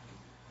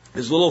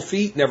 his little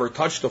feet never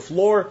touch the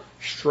floor,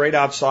 straight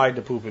outside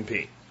to poop and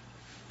pee.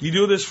 You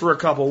do this for a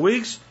couple of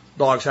weeks,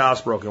 dog's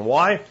housebroken.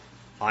 Why?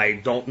 I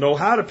don't know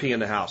how to pee in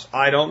the house.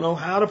 I don't know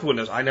how to poo in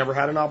this. I never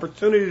had an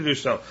opportunity to do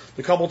so.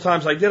 The couple of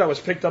times I did, I was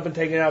picked up and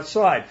taken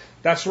outside.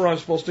 That's where I'm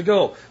supposed to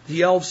go.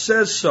 The elf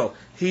says so.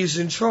 He's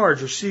in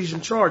charge or she's in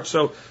charge.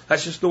 So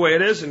that's just the way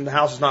it is, and the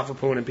house is not for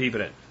pooing and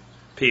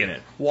peeing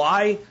in.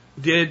 Why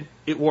did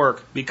it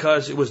work?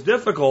 Because it was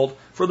difficult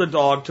for the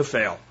dog to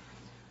fail.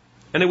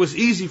 And it was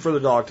easy for the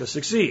dog to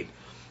succeed.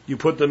 You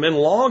put them in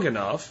long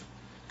enough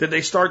that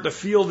they start to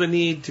feel the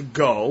need to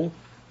go.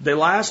 The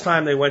last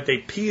time they went, they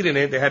peed in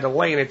it. They had to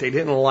lay in it. They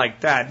didn't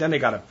like that. Then they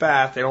got a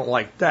bath. They don't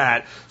like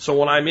that. So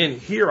when I'm in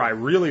here, I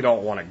really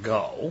don't want to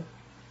go.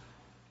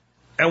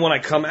 And when I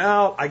come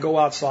out, I go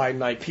outside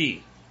and I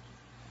pee.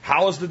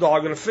 How is the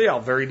dog going to fail?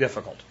 Very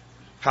difficult.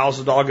 How is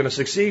the dog going to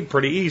succeed?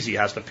 Pretty easy. It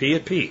has to pee,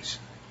 it pees.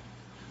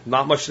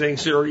 Not much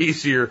things are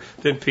easier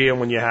than peeing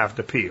when you have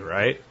to pee,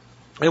 right?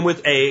 And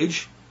with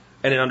age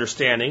and an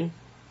understanding,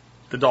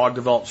 the dog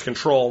develops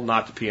control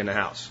not to pee in the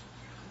house.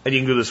 And you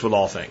can do this with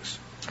all things.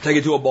 Take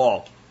it to a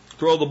ball.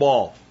 Throw the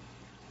ball.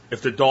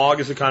 If the dog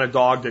is the kind of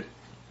dog that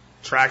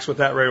tracks with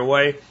that right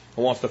away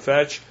and wants to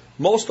fetch,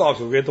 most dogs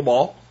will get the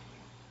ball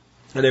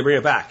and they bring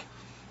it back.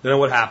 Then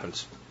what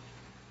happens?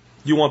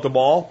 You want the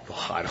ball?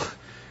 I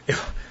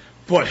don't.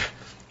 But,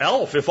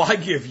 Elf, if I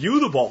give you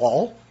the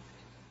ball,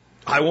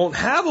 I won't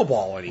have a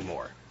ball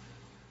anymore.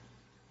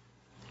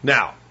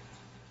 Now,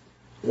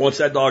 once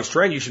that dog's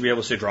trained, you should be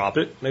able to say drop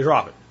it, and they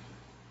drop it.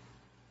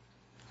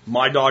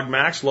 My dog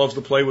Max loves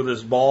to play with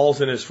his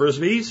balls and his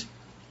frisbees,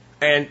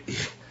 and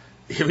if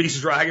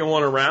he's dragging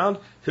one around,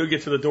 he'll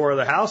get to the door of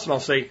the house, and I'll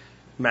say,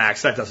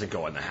 Max, that doesn't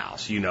go in the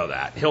house. You know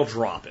that. He'll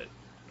drop it,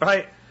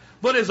 right?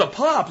 But as a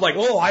pup, like,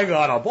 oh, I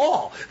got a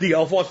ball. The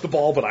elf wants the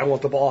ball, but I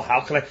want the ball.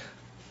 How can I?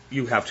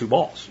 You have two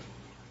balls.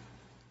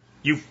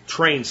 You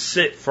train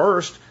sit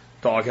first.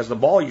 Dog has the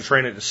ball. You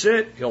train it to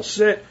sit. He'll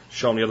sit.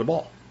 Show him the other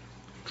ball.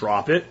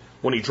 Drop it.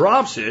 When he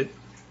drops it,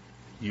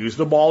 use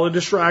the ball to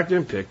distract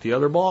him. Pick the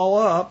other ball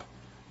up.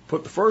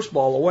 Put the first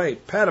ball away.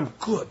 Pet him.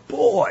 Good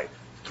boy.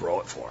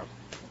 Throw it for him.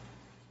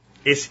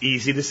 It's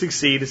easy to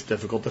succeed. It's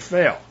difficult to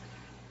fail.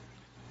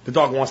 The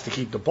dog wants to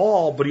keep the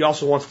ball, but he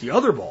also wants the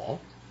other ball.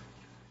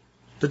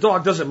 The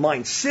dog doesn't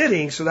mind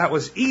sitting, so that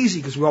was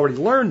easy because we already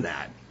learned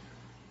that.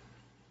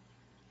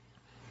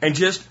 And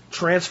just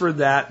transfer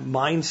that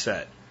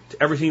mindset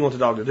to everything you want the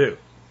dog to do.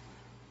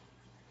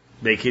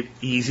 Make it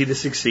easy to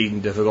succeed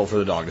and difficult for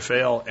the dog to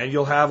fail, and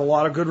you'll have a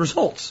lot of good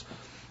results.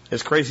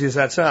 As crazy as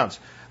that sounds.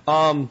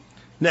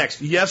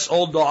 Next, yes,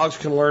 old dogs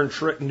can learn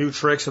new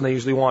tricks, and they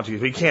usually want to.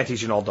 But you can't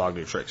teach an old dog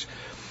new tricks.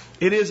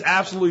 It is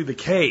absolutely the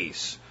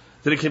case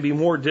that it can be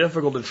more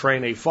difficult to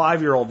train a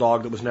 5-year-old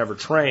dog that was never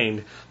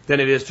trained than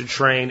it is to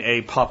train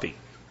a puppy.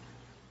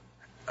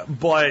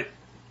 But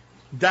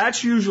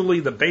that's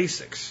usually the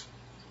basics.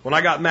 When I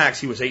got Max,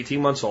 he was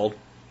 18 months old.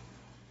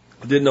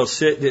 Didn't know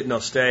sit, didn't know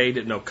stay,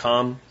 didn't know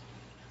come.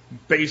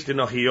 Base, didn't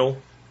know heel,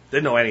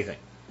 didn't know anything.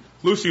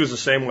 Lucy was the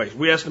same way.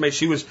 We estimate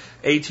she was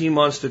 18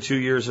 months to 2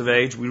 years of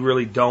age. We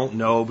really don't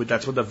know, but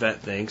that's what the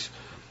vet thinks.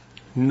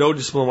 No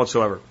discipline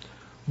whatsoever.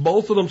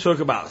 Both of them took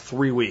about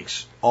 3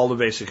 weeks. All the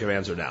basic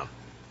commands are down.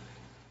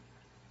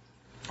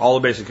 All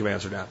the basic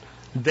commands are down.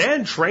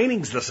 Then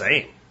training's the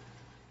same.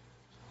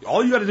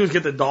 All you got to do is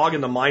get the dog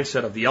in the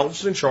mindset of the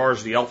elf's in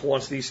charge, the elf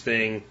wants these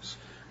things.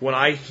 When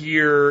I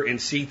hear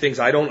and see things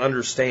I don't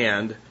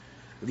understand,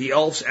 the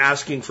elf's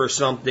asking for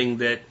something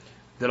that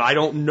I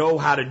don't know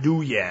how to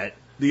do yet.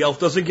 The elf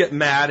doesn't get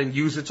mad and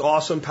use its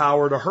awesome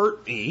power to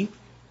hurt me.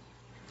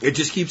 It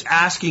just keeps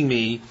asking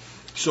me.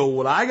 So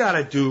what I got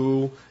to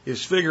do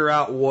is figure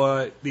out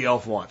what the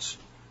elf wants.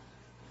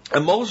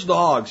 And most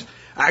dogs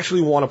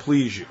actually want to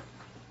please you.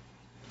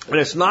 And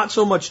it's not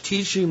so much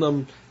teaching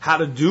them how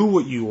to do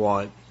what you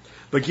want,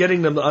 but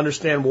getting them to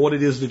understand what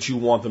it is that you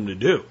want them to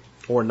do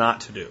or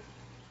not to do.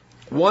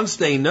 Once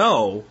they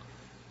know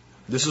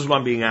this is what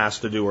I'm being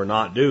asked to do or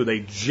not do,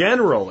 they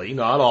generally,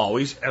 not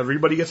always,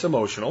 everybody gets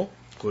emotional,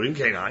 including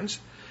canines.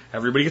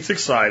 Everybody gets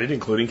excited,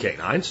 including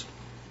canines.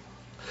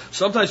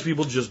 Sometimes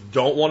people just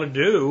don't want to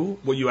do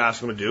what you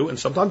ask them to do, and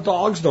sometimes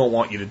dogs don't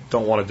want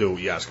to do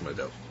what you ask them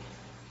to do.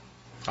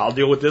 I'll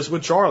deal with this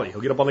with Charlie.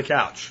 He'll get up on the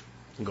couch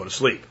and go to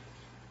sleep.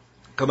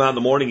 Come out in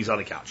the morning, he's on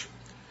the couch.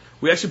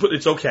 We actually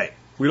it's okay.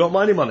 We don't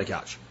mind him on the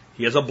couch.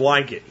 He has a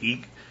blanket.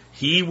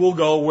 He will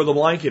go where the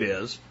blanket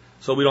is,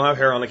 so we don't have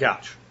hair on the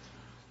couch.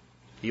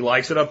 He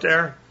likes it up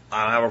there.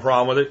 I don't have a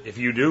problem with it. If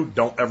you do,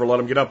 don't ever let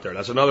him get up there.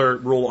 That's another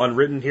rule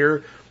unwritten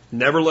here.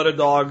 Never let a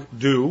dog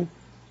do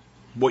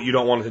what you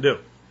don't want it to do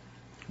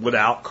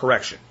without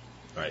correction.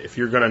 All right, if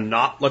you're going to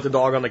not let the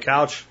dog on the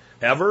couch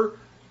ever,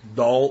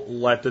 don't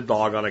let the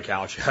dog on the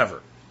couch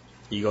ever.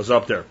 He goes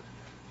up there.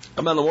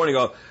 Come out in the morning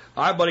and go,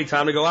 all right, buddy,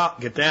 time to go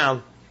out. Get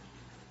down.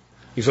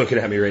 He's looking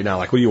at me right now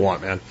like, what do you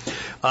want, man?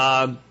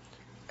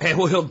 And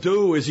what he'll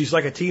do is he's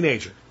like a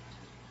teenager.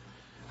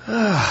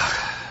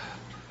 I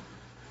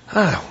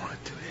don't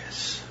want to do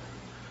this.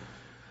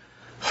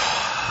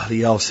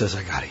 The elf says,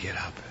 I got to get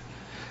up.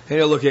 And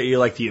he'll look at you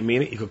like, do you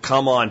mean it? You go,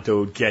 come on,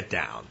 dude, get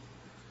down.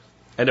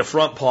 And the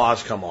front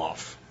paws come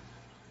off.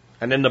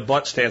 And then the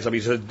butt stands up.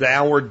 He's a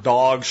downward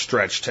dog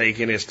stretch,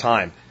 taking his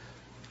time.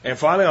 And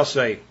finally I'll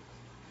say,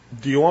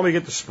 do you want me to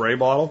get the spray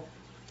bottle?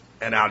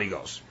 And out he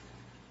goes.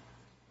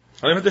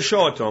 I don't have to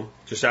show it to him.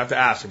 Just have to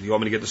ask him, do you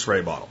want me to get the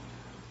spray bottle?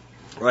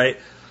 Right?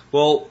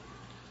 Well,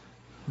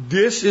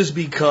 this is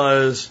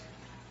because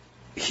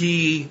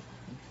he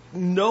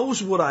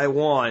knows what I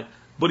want,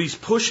 but he's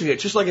pushing it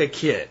just like a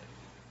kid.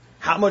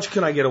 How much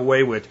can I get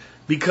away with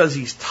because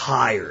he's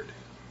tired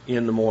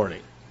in the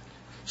morning?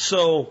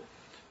 So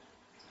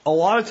a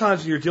lot of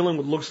times when you're dealing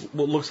with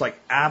what looks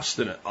like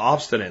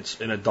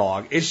obstinance in a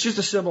dog, it's just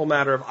a simple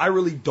matter of, I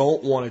really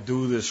don't want to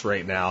do this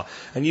right now.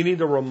 And you need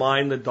to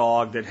remind the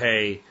dog that,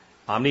 hey,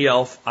 I'm the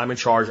elf, I'm in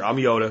charge, I'm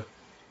Yoda.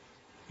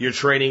 Your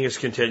training is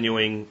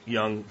continuing,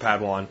 young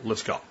Padawan,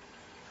 let's go.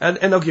 And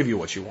they'll give you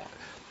what you want.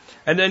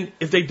 And then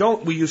if they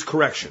don't, we use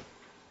correction.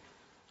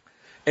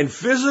 And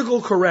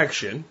physical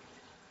correction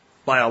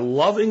by a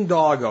loving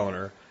dog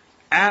owner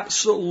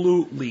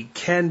absolutely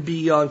can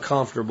be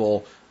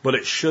uncomfortable, but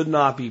it should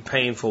not be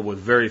painful with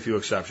very few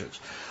exceptions.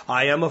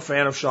 I am a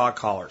fan of shock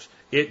collars.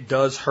 It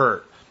does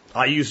hurt.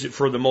 I use it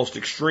for the most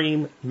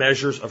extreme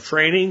measures of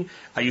training.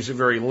 I use it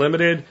very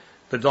limited.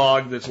 The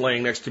dog that's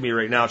laying next to me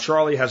right now,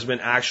 Charlie, has been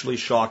actually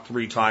shocked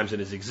 3 times in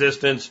his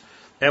existence,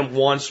 and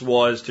once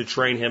was to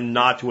train him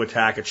not to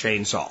attack a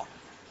chainsaw,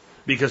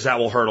 because that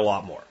will hurt a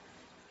lot more.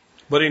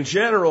 But in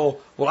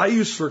general, what I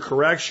use for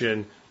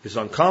correction is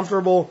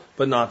uncomfortable,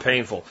 but not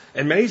painful.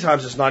 And many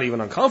times it's not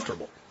even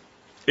uncomfortable.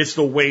 It's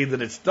the way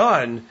that it's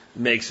done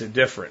makes it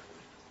different.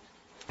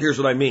 Here's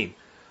what I mean.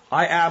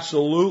 I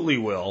absolutely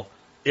will,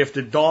 if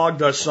the dog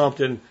does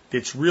something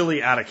that's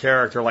really out of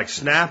character, like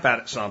snap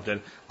at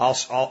something,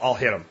 I'll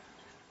hit him.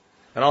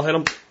 And I'll hit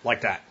him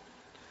like that.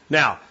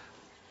 Now,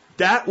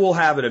 that will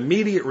have an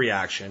immediate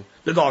reaction.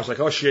 The dog's like,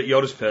 oh shit,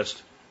 Yoda's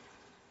pissed.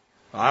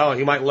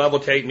 He might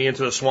levitate me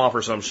into the swamp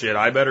or some shit.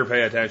 I better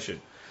pay attention.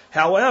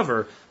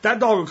 However, that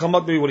dog will come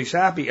up to me when he's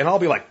happy, and I'll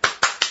be like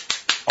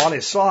on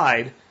his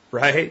side,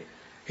 right?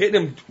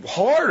 Hitting him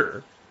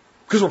harder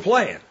because we're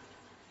playing.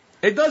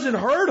 It doesn't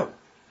hurt him.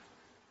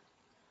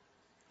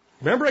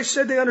 Remember I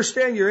said they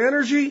understand your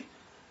energy?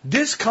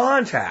 This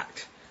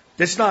contact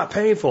that's not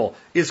painful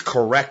is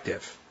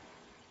corrective.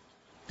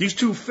 These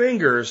 2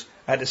 fingers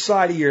at the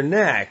side of your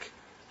neck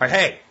are,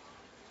 hey,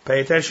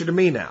 pay attention to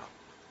me now.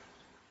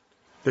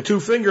 The 2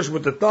 fingers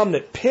with the thumb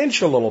that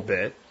pinch a little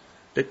bit,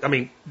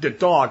 the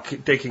dog,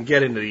 they can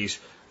get into these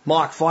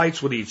mock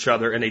fights with each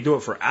other, and they do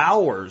it for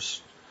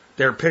hours.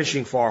 They're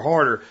pinching far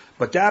harder,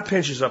 but that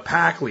pinch is a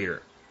pack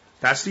leader.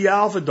 That's the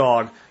alpha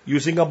dog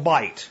using a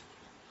bite.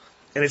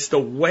 And it's the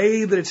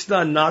way that it's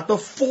done, not the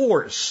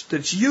force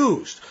that's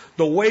used.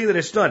 The way that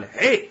it's done.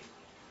 Hey,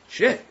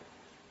 shit.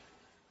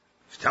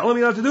 He's telling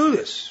me not to do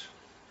this.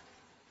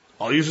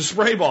 I'll use a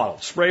spray bottle.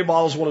 Spray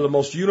bottle is one of the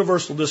most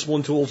universal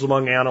discipline tools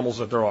among animals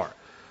that there are.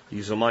 I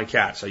use them on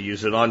cats. I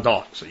use it on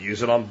dogs. I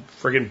use it on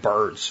friggin'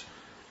 birds.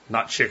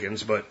 Not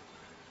chickens, but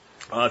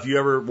if you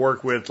ever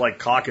work with like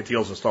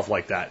cockatiels and stuff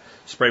like that,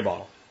 spray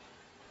bottle.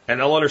 And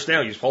they'll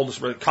understand. You just hold the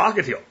spray,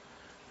 cockatiel.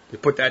 You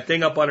put that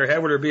thing up on their head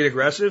when they're being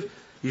aggressive.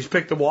 You just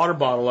pick the water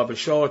bottle up and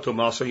show it to them.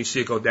 All of a sudden you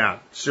see it go down.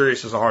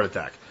 Serious as a heart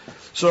attack.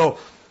 So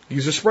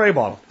use a spray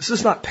bottle. This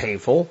is not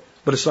painful,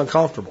 but it's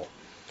uncomfortable.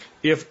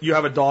 If you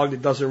have a dog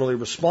that doesn't really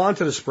respond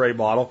to the spray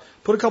bottle,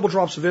 put a couple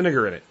drops of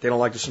vinegar in it. They don't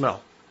like the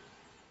smell.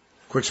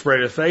 Quick spray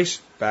to the face,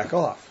 back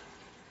off.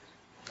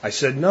 I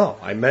said no.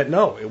 I meant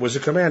no. It was a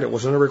command. It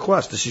wasn't a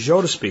request. This is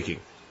Yoda speaking.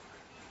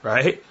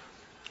 Right?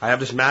 I have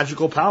this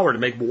magical power to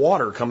make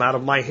water come out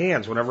of my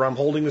hands whenever I'm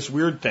holding this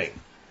weird thing.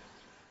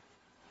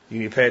 You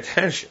need to pay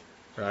attention.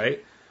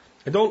 Right?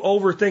 And don't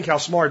overthink how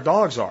smart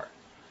dogs are.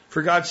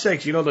 For God's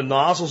sakes, you know the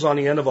nozzles on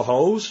the end of a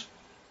hose?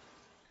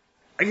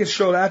 I can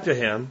show that to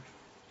him,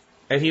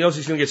 and he knows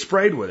he's going to get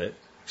sprayed with it.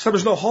 Except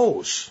there's no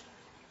hose.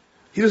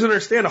 He doesn't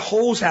understand a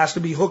hose has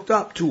to be hooked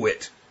up to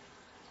it.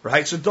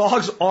 Right? So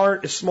dogs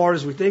aren't as smart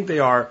as we think they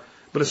are,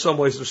 but in some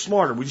ways they're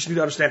smarter. We just need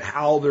to understand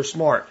how they're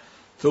smart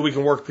so we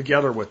can work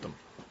together with them.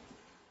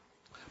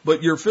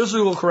 But your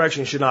physical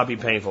correction should not be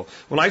painful.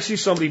 When I see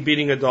somebody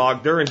beating a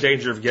dog, they're in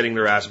danger of getting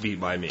their ass beat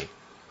by me.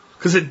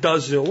 Because it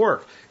doesn't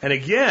work. And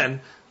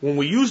again, when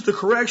we use the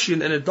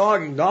correction and a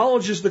dog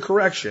acknowledges the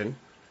correction,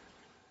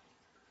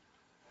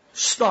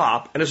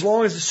 stop. And as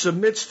long as it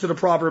submits to the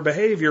proper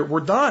behavior, we're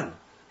done.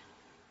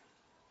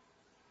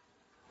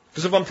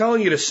 Because if I'm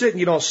telling you to sit and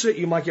you don't sit,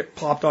 you might get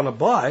popped on the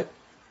butt.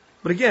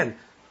 But again,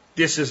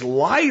 this is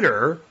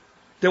lighter.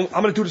 Then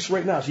I'm going to do this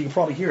right now so you can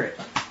probably hear it.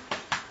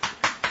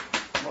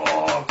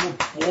 Oh,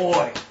 good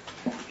boy.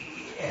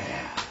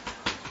 Yeah.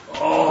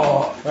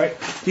 Oh, right.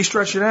 He's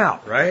stretching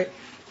out, right?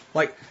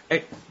 Like,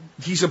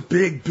 he's a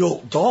big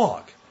built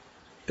dog.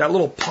 That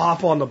little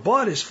pop on the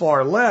butt is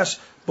far less,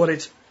 but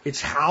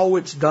it's how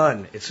it's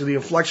done. It's the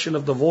inflection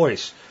of the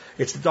voice.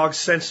 It's the dog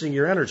sensing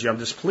your energy. I'm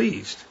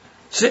displeased.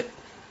 Sit.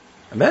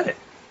 I meant it.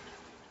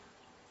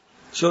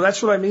 So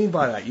that's what I mean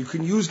by that. You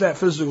can use that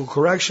physical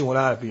correction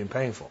without it being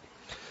painful.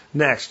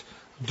 Next,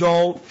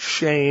 don't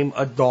shame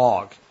a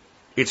dog.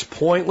 It's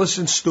pointless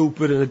and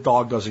stupid, and the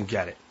dog doesn't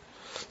get it.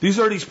 These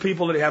are these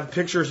people that have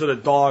pictures of the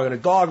dog, and the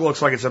dog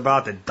looks like it's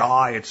about to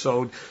die. It's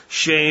so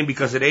shame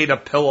because it ate a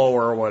pillow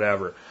or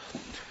whatever.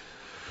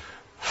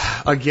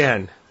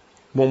 Again,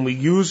 when we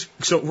use,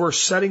 so we're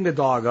setting the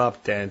dog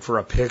up then for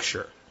a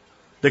picture.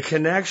 The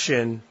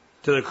connection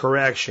to the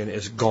correction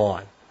is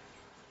gone.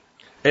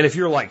 And if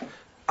you're like,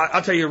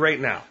 I'll tell you right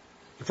now,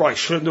 you probably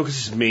shouldn't do it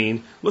because it's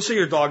mean. Let's say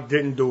your dog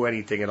didn't do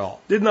anything at all.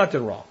 Did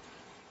nothing wrong.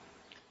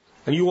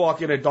 and you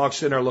walk in, a dog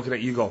sitting there looking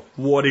at you, go,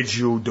 what did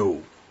you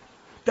do?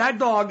 That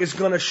dog is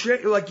going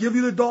to give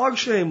you the dog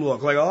shame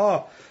look. Like,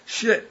 oh,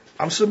 shit,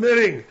 I'm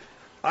submitting.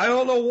 I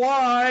don't know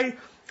why.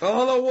 I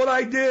don't know what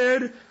I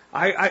did.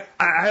 I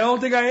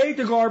don't think I ate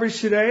the garbage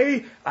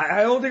today.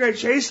 I don't think I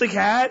chased the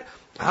cat.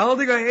 I don't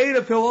think I ate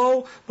a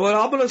pillow. But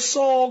I'm going to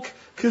sulk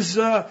because,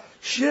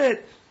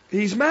 shit,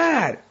 he's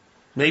mad.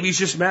 Maybe he's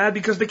just mad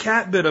because the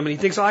cat bit him and he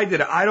thinks I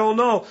did it. I don't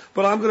know.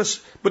 But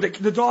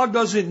the dog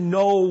doesn't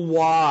know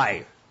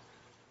why.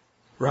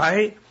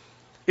 Right?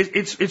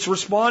 It's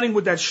responding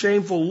with that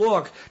shameful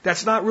look.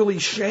 That's not really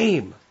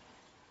shame.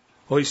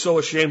 Oh, he's so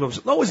ashamed of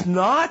himself. No, it's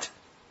not.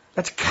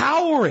 That's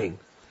cowering.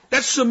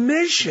 That's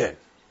submission.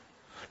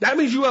 That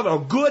means you have a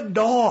good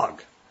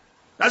dog.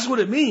 That's what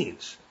it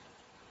means.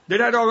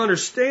 That dog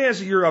understands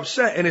that you're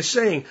upset and is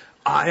saying,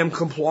 I am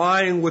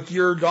complying with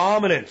your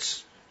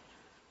dominance.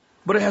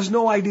 But it has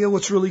no idea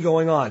what's really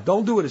going on.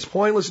 Don't do it. It's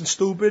pointless and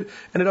stupid,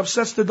 and it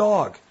upsets the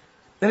dog.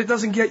 And it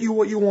doesn't get you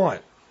what you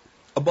want.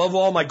 Above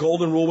all, my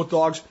golden rule with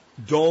dogs,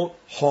 don't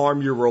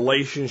harm your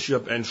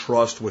relationship and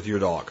trust with your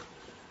dog.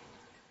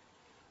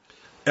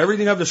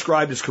 Everything I've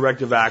described as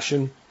corrective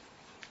action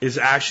is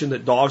action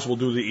that dogs will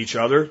do to each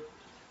other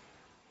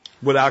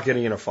without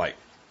getting in a fight.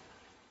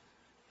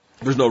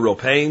 There's no real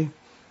pain.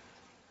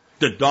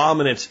 The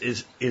dominance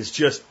is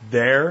just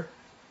there.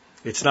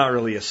 It's not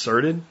really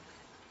asserted.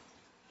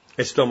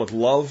 It's done with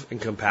love and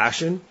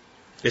compassion.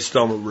 It's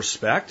done with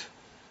respect.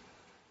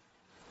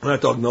 And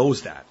that dog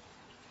knows that.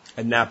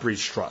 And that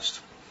breeds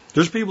trust.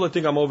 There's people that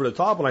think I'm over the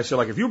top when I say,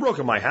 like, if you broke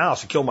in my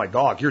house and killed my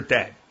dog, you're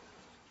dead.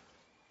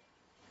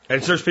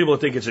 And there's people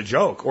that think it's a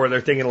joke, or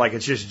they're thinking like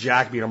it's just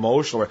Jack being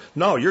emotional.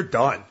 No, you're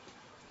done.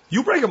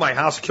 You break in my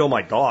house and kill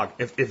my dog.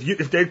 If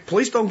the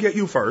police don't get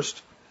you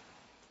first,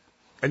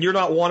 and you're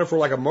not wanted for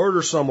like a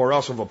murder somewhere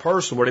else of a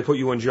person where they put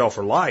you in jail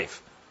for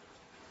life,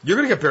 you're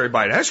going to get buried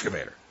by an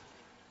excavator.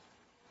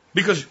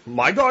 Because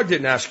my dog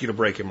didn't ask you to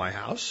break in my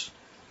house.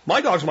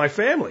 My dog's my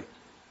family.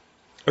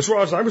 As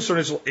far as I'm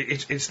concerned,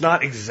 it's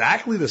not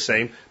exactly the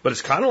same, but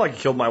it's kind of like you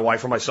killed my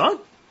wife or my son.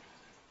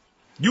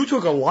 You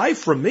took a life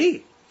from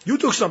me. You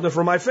took something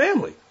from my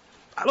family.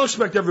 I don't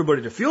expect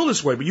everybody to feel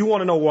this way, but you want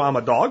to know why I'm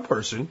a dog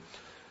person.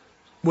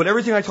 With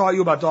everything I taught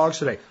you about dogs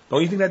today,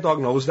 don't you think that dog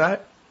knows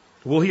that?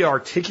 Will he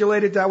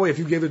articulate it that way if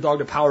you gave the dog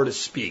the power to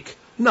speak?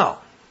 No.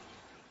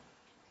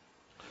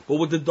 But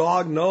what the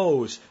dog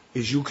knows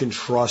is you can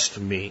trust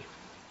me.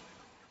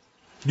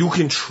 You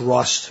can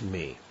trust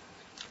me.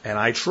 And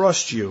I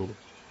trust you,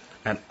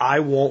 and I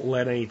won't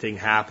let anything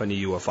happen to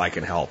you if I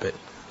can help it.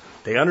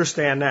 They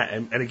understand that.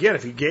 And again,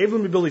 if you gave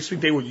them the ability to speak,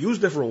 they would use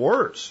different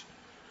words.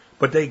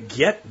 But they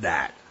get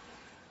that.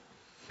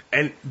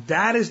 And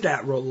that is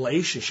that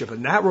relationship.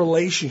 And that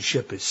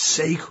relationship is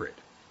sacred.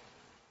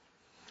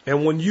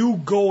 And when you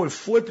go and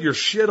flip your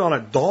shit on a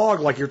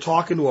dog like you're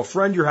talking to a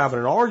friend you're having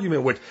an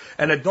argument with,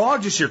 and a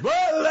dog just hears, blah,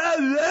 blah,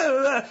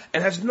 blah, blah,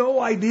 and has no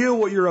idea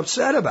what you're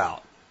upset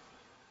about.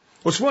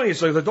 What's funny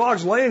is like the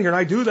dog's laying here and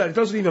I do that, it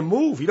doesn't even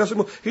move. He doesn't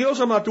move. He knows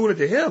I'm not doing it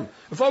to him.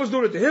 If I was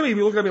doing it to him, he'd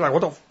be looking at me like,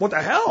 what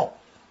the hell?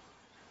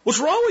 What's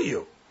wrong with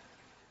you?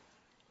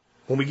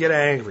 When we get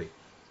angry,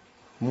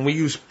 when we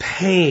use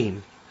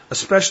pain,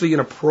 especially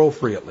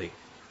inappropriately,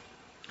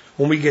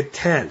 when we get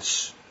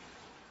tense,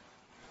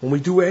 when we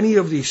do any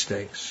of these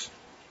things,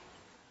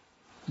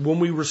 when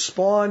we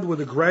respond with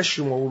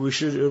aggression where we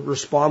should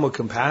respond with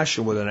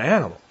compassion with an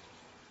animal,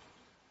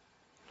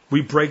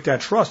 we break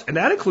that trust. And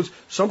that includes,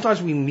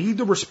 sometimes we need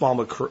to respond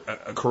with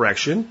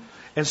correction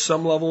and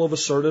some level of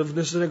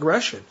assertiveness and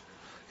aggression.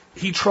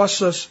 He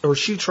trusts us, or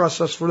she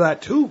trusts us for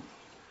that too.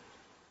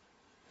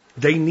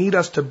 They need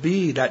us to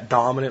be that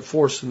dominant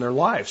force in their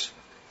lives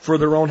for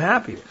their own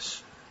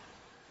happiness.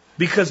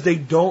 Because they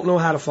don't know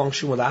how to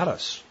function without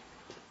us.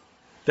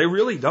 They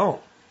really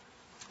don't.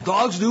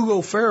 Dogs do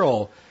go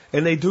feral,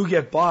 and they do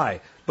get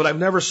by. But I've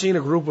never seen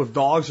a group of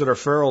dogs that are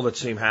feral that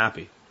seem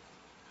happy.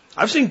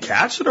 I've seen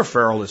cats that are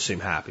feral that seem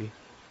happy.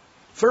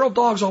 Feral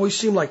dogs always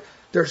seem like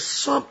there's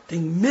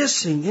something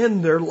missing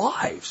in their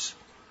lives.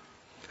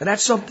 And that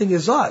something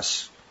is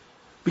us.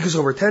 Because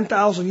over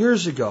 10,000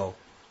 years ago,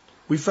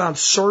 we found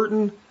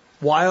certain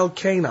wild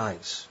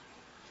canines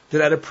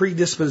that had a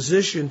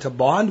predisposition to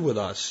bond with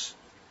us.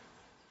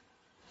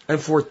 And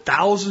for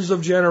thousands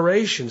of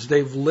generations,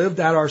 they've lived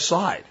at our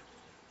side.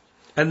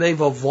 And they've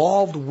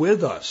evolved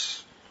with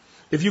us.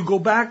 If you go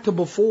back to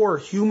before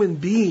human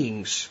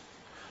beings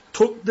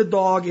took the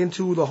dog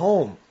into the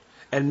home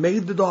and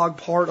made the dog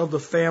part of the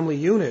family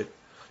unit,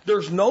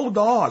 there's no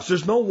dogs,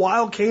 there's no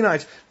wild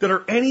canines that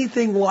are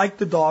anything like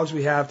the dogs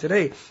we have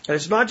today. And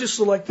it's not just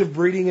selective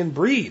breeding and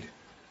breed.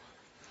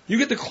 You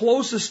get the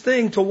closest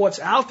thing to what's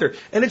out there,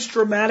 and it's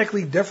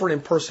dramatically different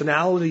in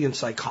personality and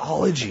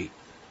psychology.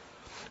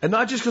 And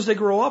not just because they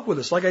grow up with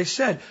us, like I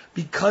said,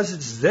 because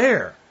it's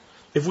there.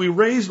 If we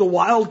raise the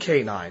wild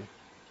canine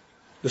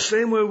the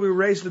same way we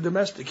raise the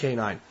domestic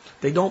canine,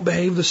 they don't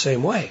behave the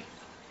same way.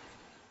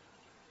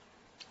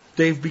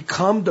 They've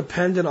become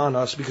dependent on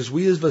us because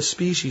we as the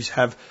species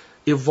have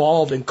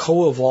evolved and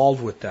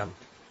co-evolved with them.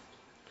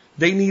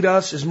 They need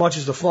us as much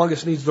as the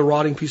fungus needs the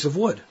rotting piece of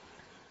wood.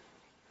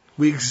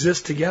 We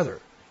exist together.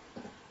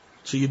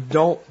 So you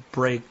don't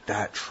break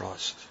that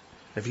trust.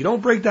 If you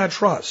don't break that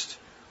trust,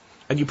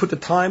 and you put the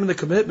time and the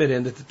commitment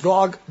in that the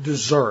dog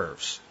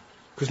deserves,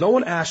 because no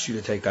one asked you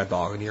to take that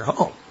dog into your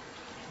home.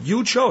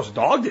 You chose. The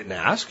dog didn't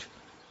ask.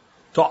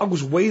 The dog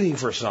was waiting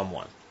for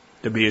someone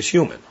to be his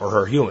human or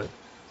her human.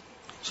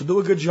 So do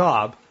a good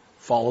job.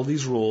 Follow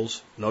these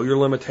rules. Know your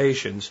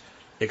limitations.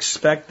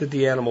 Expect that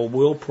the animal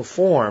will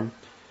perform.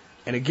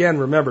 And again,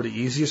 remember, the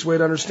easiest way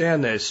to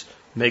understand this,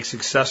 make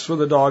success for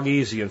the dog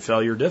easy and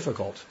failure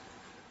difficult.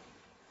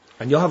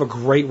 And you'll have a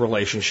great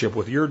relationship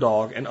with your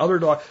dog and other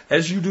dogs.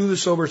 As you do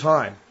this over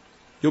time,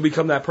 you'll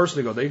become that person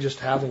to go, they just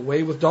have a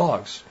way with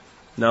dogs.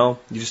 No,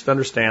 you just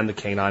understand the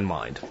canine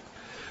mind.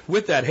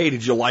 With that, hey,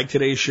 did you like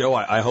today's show?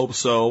 I hope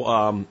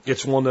so.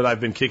 It's one that I've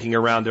been kicking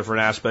around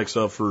different aspects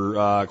of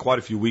for quite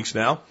a few weeks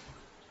now.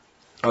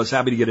 I was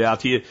happy to get it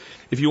out to you.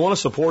 If you want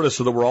to support us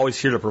so that we're always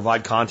here to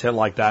provide content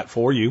like that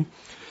for you,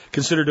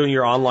 consider doing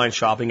your online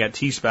shopping at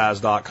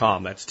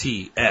tspaz.com. That's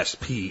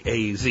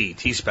T-S-P-A-Z,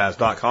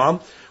 tspaz.com,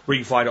 where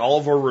you can find all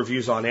of our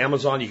reviews on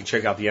Amazon. You can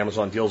check out the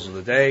Amazon deals of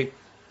the day,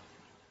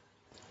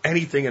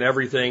 anything and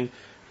everything.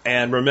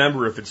 And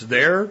remember, if it's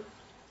there,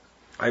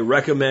 I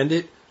recommend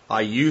it.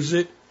 I use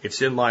it.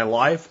 It's in my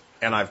life,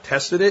 and I've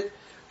tested it.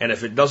 And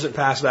if it doesn't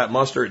pass that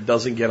muster, it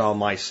doesn't get on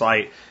my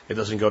site. It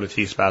doesn't go to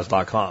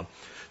tspaz.com.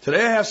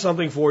 Today I have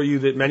something for you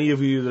that many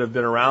of you that have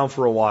been around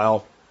for a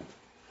while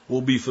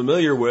will be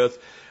familiar with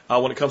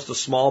when it comes to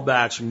small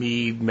batch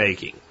mead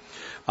making.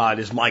 It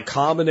is my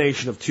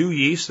combination of two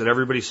yeasts that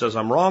everybody says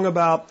I'm wrong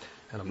about,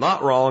 and I'm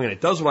not wrong, and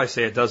it does what I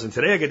say it does. And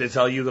today I get to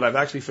tell you that I've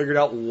actually figured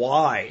out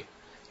why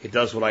it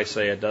does what I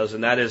say it does,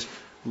 and that is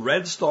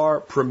Red Star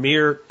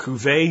Premier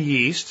Cuvée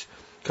yeast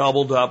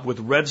coupled up with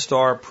Red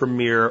Star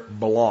Premier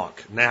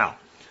Blanc. Now,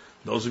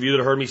 those of you that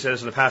have heard me say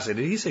this in the past say,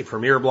 did he say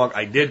Premier Blanc?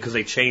 I did, because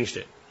they changed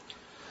it.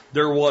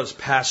 There was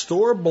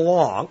Pasteur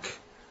Blanc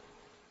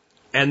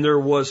and there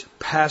was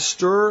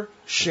Pasteur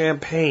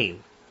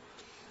Champagne.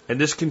 And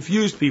this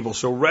confused people.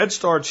 So Red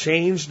Star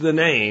changed the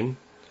name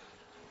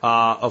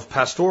of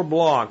Pasteur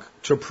Blanc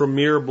to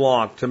Premier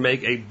Blanc to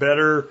make a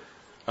better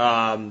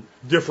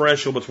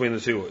differential between the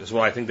two, is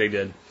what I think they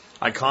did.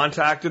 I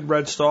contacted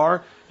Red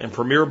Star, and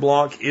Premier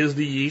Blanc is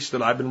the yeast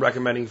that I've been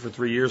recommending for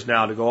 3 years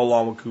now to go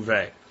along with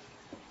Cuvée.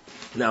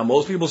 Now,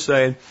 most people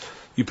say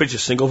you pitch a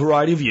single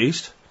variety of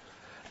yeast,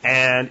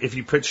 and if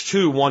you pitch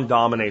two, one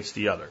dominates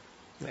the other.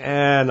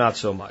 Not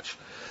so much.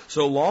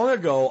 So long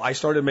ago, I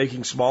started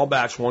making small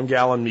batch, 1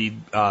 gallon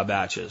mead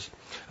batches,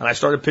 and I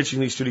started pitching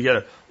these two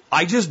together.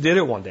 I just did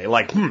it one day,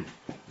 like,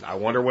 I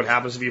wonder what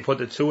happens if you put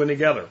the two in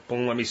together.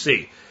 Boom, let me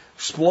see.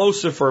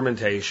 Explosive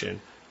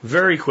fermentation,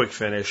 very quick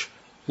finish.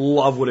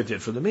 Love what it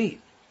did for the meat.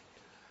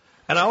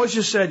 And I always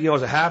just said,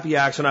 it's a happy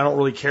accident. I don't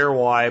really care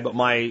why, but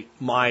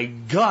my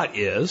gut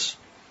is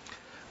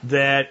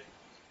that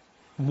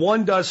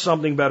one does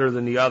something better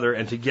than the other,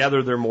 and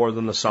together they're more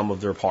than the sum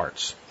of their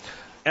parts.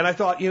 And I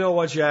thought, you know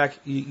what, Jack,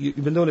 you've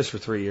been doing this for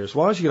 3 years.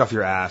 Why don't you get off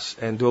your ass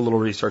and do a little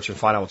research and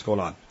find out what's going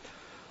on?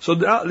 So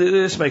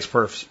this makes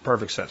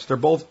perfect sense. They're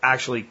both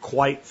actually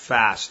quite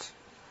fast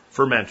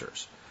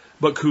fermenters.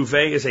 But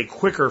Cuvée is a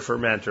quicker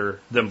fermenter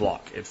than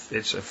Blanc.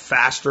 It's a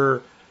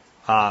faster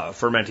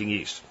fermenting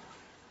yeast.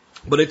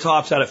 But it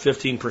tops out at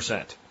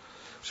 15%,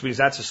 which means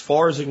that's as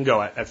far as it can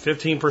go. At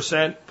 15%,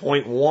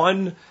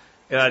 0.1,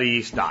 the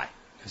yeast die.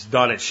 It's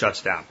done, it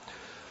shuts down.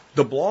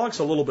 The Blanc's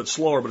a little bit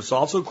slower, but it's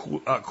also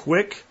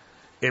quick.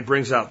 It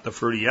brings out the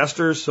fruity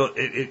esters, so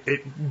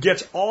it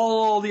gets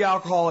all the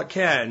alcohol it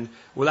can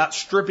without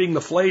stripping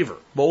the flavor.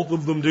 Both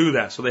of them do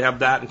that, so they have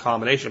that in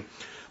combination.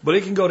 But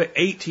it can go to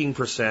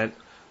 18%,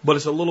 but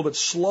it's a little bit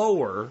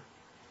slower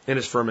in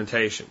its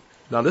fermentation.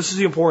 Now, this is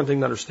the important thing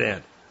to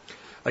understand.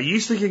 A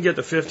yeast that can get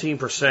to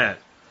 15%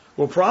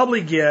 will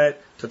probably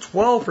get to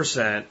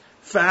 12%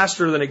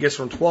 faster than it gets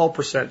from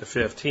 12% to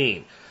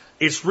 15%.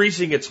 It's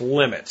reaching its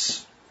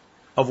limits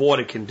of what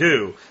it can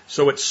do,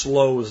 so it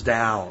slows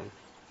down.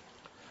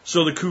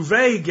 So the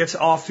Cuvée gets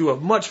off to a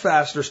much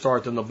faster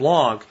start than the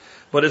Blanc,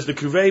 but as the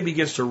Cuvée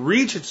begins to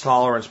reach its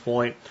tolerance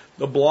point,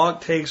 the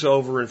Blanc takes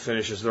over and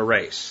finishes the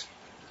race.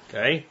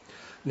 Okay?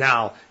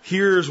 Now,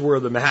 here's where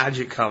the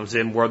magic comes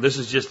in, where this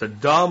is just a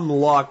dumb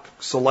luck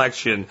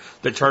selection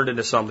that turned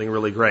into something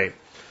really great.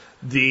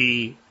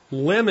 The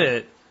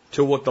limit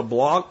to what the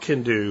Blanc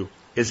can do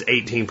is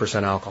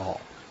 18%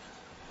 alcohol,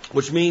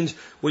 which means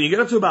when you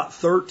get up to about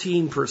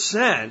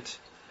 13%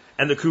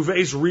 and the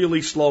Cuvée's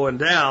really slowing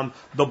down,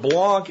 the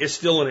Blanc is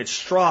still in its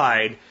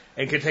stride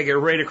and can take it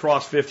right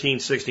across 15,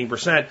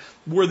 16%,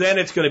 where then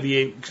it's going to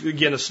be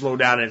again to slow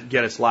down and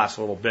get its last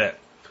little bit.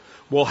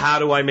 Well, how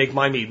do I make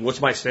my mead? What's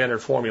my standard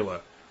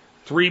formula?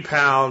 3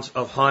 pounds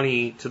of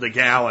honey to the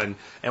gallon.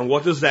 And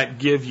what does that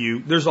give you?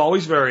 There's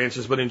always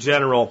variances, but in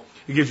general,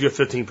 it gives you a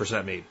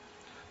 15% mead.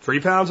 3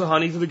 pounds of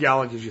honey to the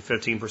gallon gives you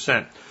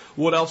 15%.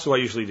 What else do I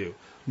usually do?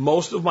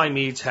 Most of my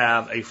meads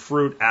have a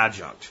fruit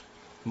adjunct.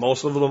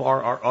 Most of them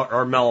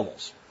are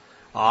melomels.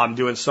 I'm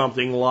doing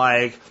something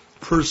like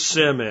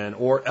persimmon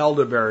or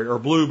elderberry or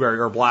blueberry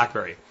or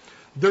blackberry.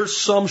 There's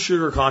some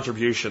sugar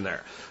contribution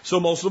there. So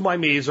most of my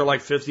meads are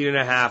like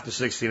 15.5 to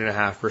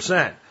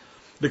 16.5%.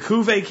 The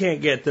cuvee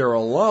can't get there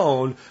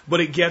alone,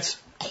 but it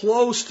gets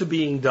close to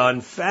being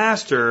done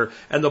faster,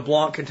 and the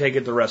Blanc can take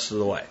it the rest of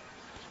the way.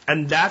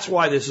 And that's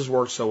why this has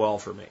worked so well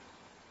for me.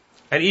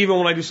 And even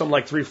when I do something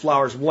like 3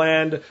 Flowers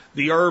blend,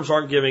 the herbs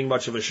aren't giving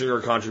much of a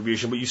sugar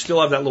contribution, but you still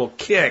have that little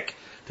kick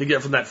to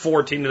get from that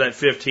 14 to that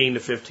 15 to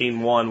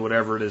 15.1,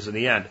 whatever it is in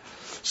the end.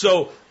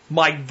 So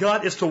my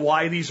gut as to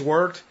why these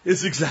worked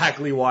is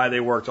exactly why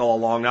they worked all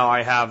along. Now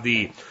I have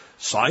the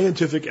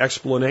scientific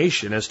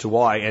explanation as to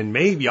why, and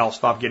maybe I'll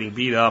stop getting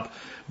beat up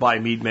by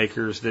mead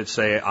makers that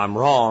say I'm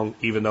wrong,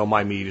 even though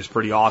my mead is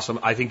pretty awesome.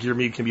 I think your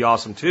mead can be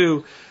awesome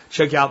too.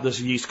 Check out this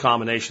yeast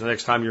combination the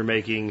next time you're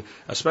making,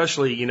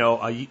 especially,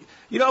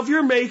 if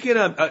you're making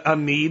a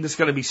mead that's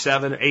going to be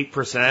 7 or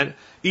 8%,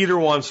 either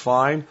one's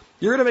fine.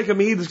 You're going to make a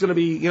mead that's going to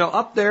be,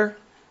 up there.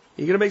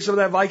 You're going to make some of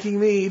that Viking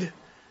mead.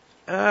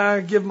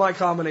 Give my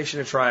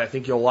combination a try. I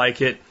think you'll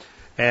like it.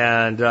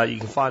 And you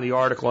can find the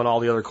article and all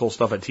the other cool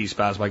stuff at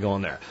T-Spaz by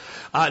going there.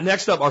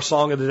 Next up, our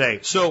song of the day.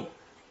 So,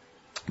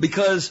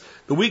 because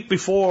the week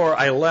before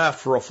I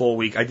left for a full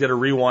week, I did a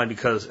rewind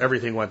because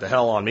everything went to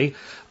hell on me.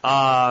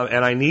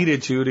 And I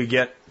needed to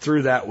get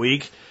through that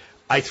week.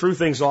 I threw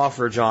things off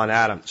for John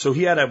Adam. So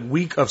he had a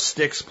week of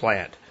sticks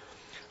planned.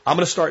 I'm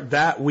going to start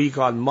that week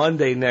on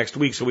Monday next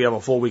week, so we have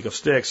a full week of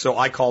sticks. So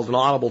I called an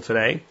audible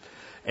today.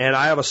 And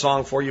I have a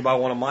song for you by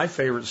one of my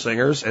favorite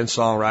singers and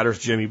songwriters,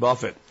 Jimmy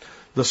Buffett.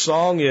 The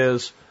song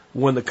is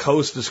When the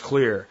Coast is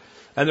Clear.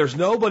 And there's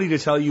nobody to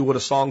tell you what a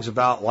song's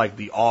about like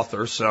the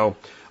author, so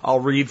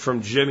I'll read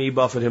from Jimmy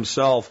Buffett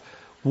himself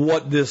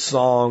what this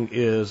song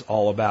is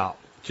all about.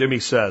 Jimmy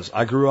says,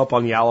 I grew up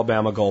on the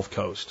Alabama Gulf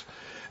Coast,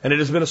 and it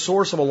has been a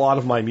source of a lot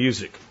of my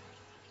music.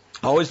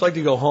 I always like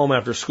to go home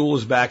after school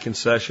is back in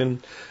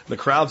session. The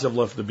crowds have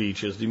left the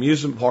beaches, the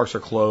amusement parks are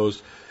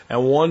closed,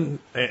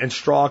 and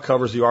straw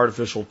covers the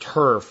artificial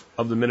turf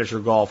of the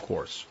miniature golf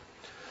course.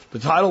 The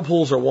tidal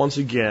pools are once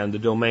again the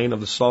domain of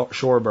the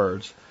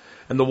shorebirds,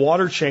 and the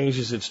water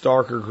changes its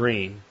darker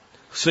green,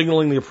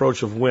 signaling the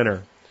approach of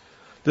winter.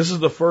 This is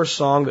the first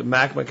song that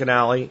Mac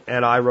McAnally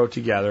and I wrote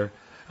together,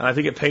 and I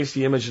think it paints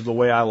the image of the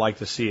way I like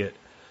to see it.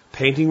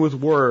 Painting with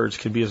words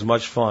can be as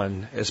much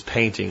fun as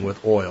painting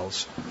with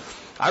oils.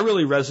 I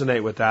really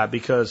resonate with that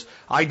because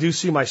I do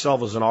see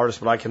myself as an artist,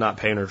 but I cannot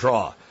paint or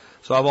draw.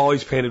 So I've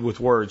always painted with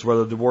words,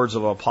 whether the words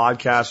of a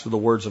podcast or the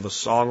words of a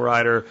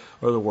songwriter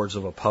or the words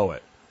of a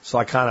poet. So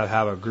I kind of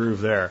have a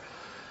groove there.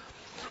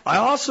 I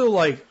also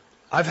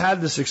I've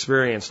had this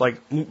experience.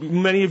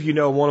 Many of you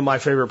know, one of my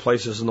favorite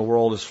places in the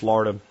world is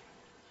Florida.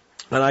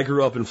 And I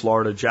grew up in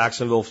Florida,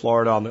 Jacksonville,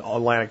 Florida, on the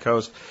Atlantic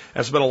coast.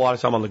 And I spent a lot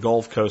of time on the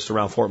Gulf Coast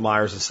around Fort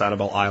Myers and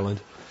Sanibel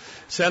Island.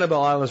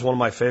 Sanibel Island is one of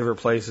my favorite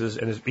places,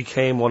 and it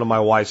became one of my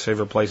wife's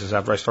favorite places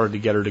after I started to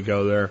get her to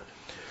go there.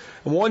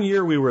 And one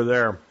year we were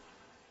there,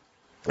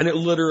 and it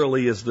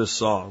literally is this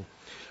song.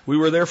 We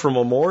were there for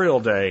Memorial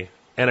Day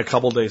and a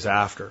couple days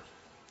after.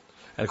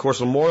 And, of course,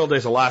 Memorial Day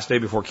is the last day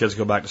before kids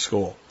go back to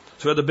school.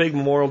 So we had the big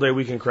Memorial Day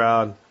weekend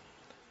crowd,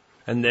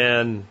 and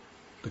then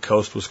the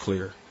coast was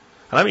clear.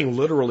 And I mean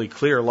literally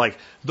clear, like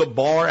the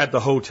bar at the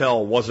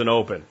hotel wasn't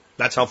open.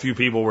 That's how few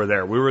people were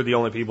there. We were the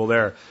only people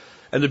there.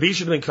 And the beach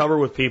had been covered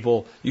with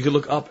people. You could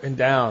look up and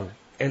down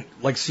and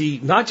see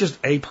not just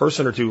a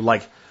person or two,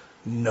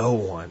 no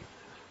one.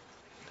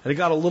 And it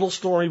got a little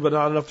stormy, but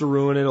not enough to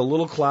ruin it. A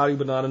little cloudy,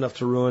 but not enough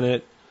to ruin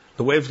it.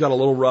 The waves got a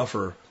little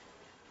rougher.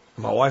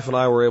 My wife and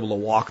I were able to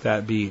walk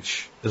that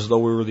beach as though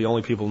we were the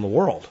only people in the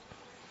world.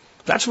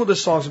 That's what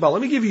this song's about.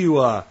 Let me give you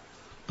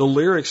the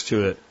lyrics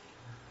to it.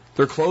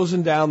 They're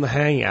closing down the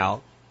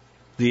hangout.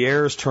 The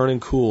air is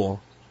turning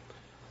cool.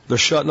 They're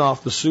shutting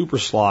off the super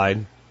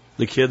slide.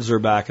 The kids are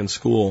back in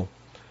school.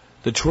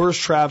 The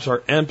tourist traps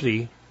are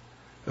empty.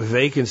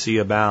 Vacancy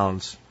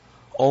abounds.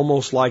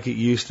 Almost like it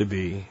used to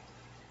be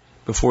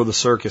before the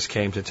circus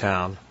came to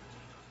town.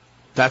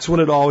 That's when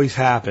it always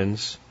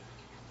happens.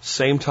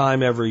 Same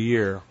time every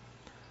year.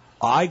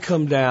 I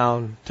come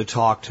down to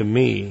talk to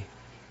me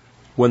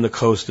when the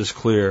coast is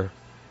clear.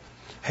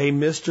 Hey,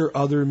 Mr.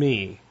 Other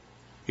Me,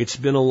 it's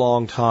been a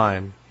long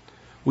time.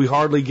 We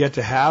hardly get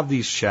to have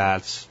these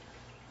chats.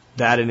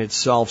 That in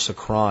itself's a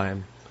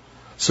crime.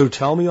 So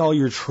tell me all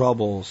your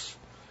troubles.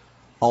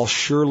 I'll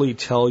surely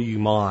tell you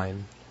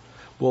mine.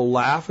 We'll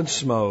laugh and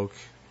smoke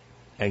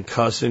and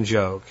cuss and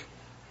joke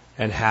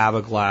and have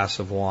a glass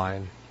of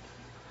wine.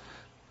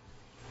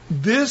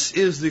 This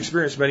is the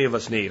experience many of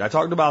us need. I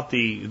talked about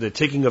the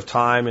ticking of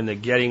time and the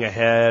getting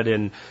ahead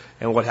and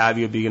what have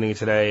you, beginning of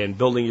today, and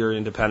building your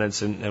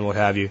independence and what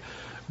have you.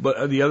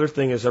 But the other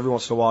thing is, every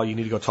once in a while, you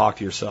need to go talk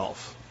to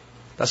yourself.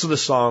 That's what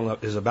this song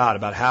is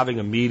about having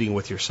a meeting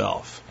with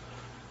yourself.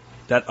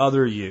 That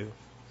other you,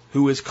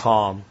 who is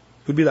calm,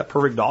 who'd be that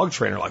perfect dog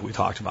trainer like we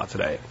talked about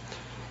today,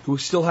 who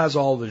still has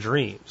all the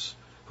dreams,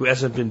 who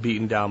hasn't been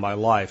beaten down by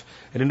life,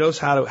 and who knows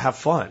how to have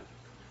fun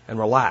and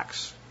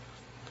relax.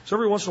 So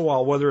every once in a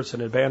while, whether it's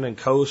an abandoned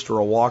coast or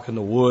a walk in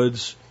the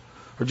woods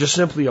or just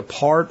simply a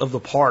part of the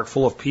park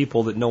full of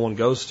people that no one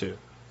goes to,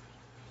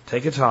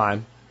 take a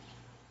time,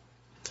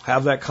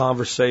 have that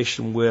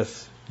conversation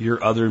with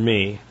your other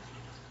me,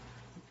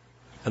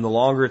 and the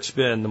longer it's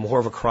been, the more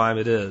of a crime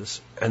it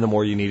is, and the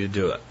more you need to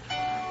do it.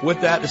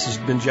 With that, this has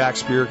been Jack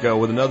Spirko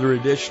with another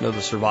edition of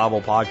the Survival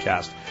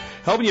Podcast,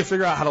 helping you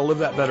figure out how to live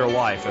that better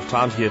life if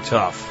times get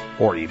tough,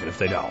 or even if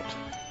they don't.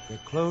 They're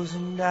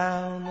closing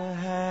down the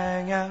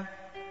hangout.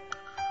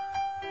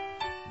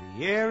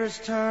 The air is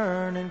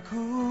turning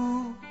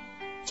cool.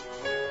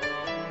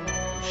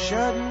 They're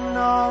shutting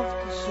off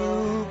the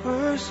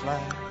super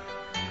slide.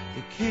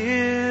 The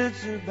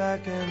kids are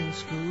back in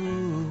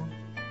school.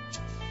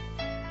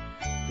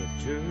 The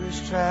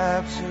tourist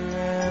traps are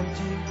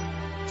empty.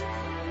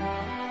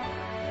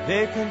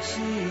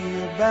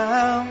 Vacancy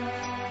abound.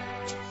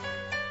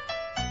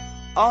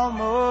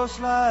 Almost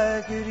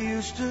like it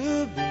used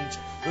to be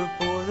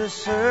before the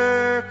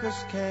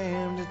circus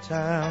came to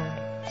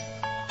town.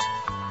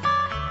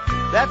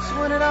 That's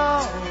when it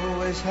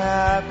always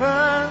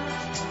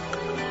happens,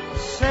 the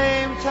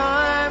same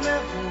time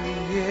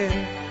every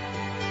year.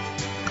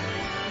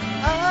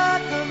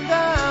 I come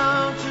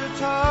down to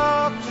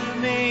talk to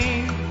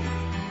me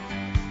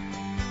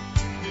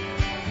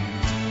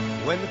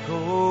when the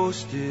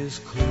coast is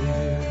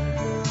clear.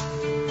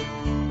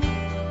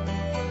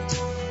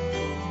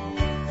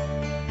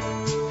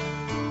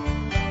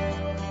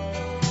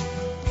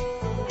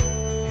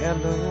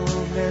 Hello,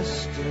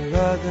 Mr.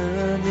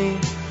 Other Me.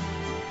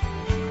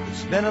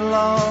 It's been a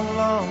long,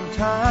 long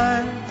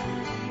time.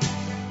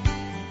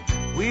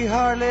 We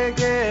hardly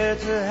get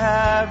to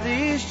have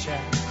these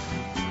chats.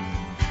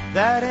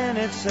 That in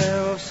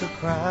itself's a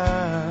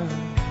crime.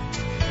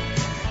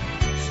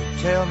 So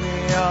tell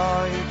me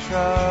all your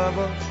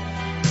trouble.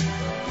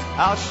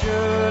 I'll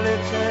surely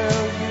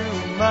tell you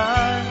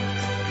mine.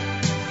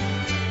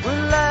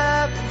 We'll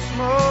laugh and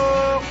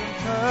smoke and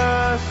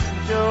cuss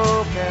and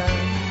joke and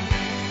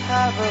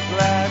have a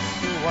glass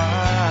of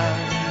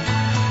wine.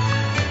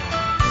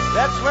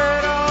 That's where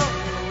it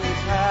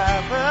always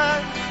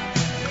happens.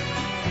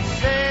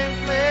 Same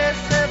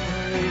place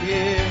every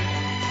year.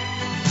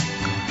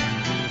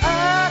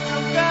 I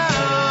come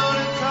down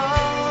and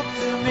talk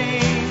to me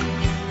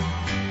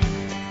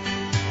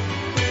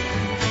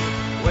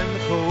when the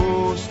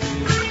coast is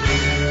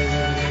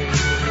clear.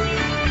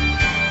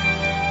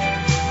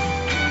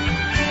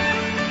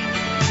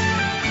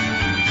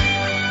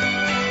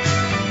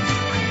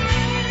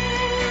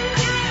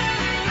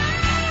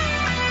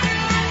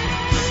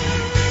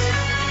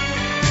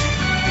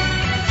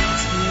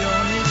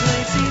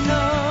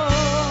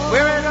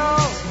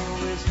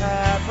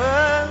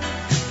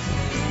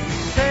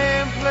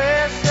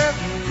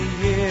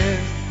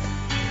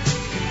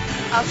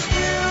 I'll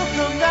still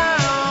come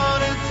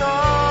down and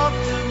talk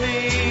to me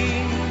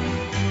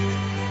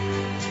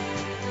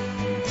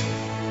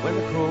when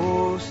the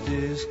coast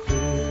is clear.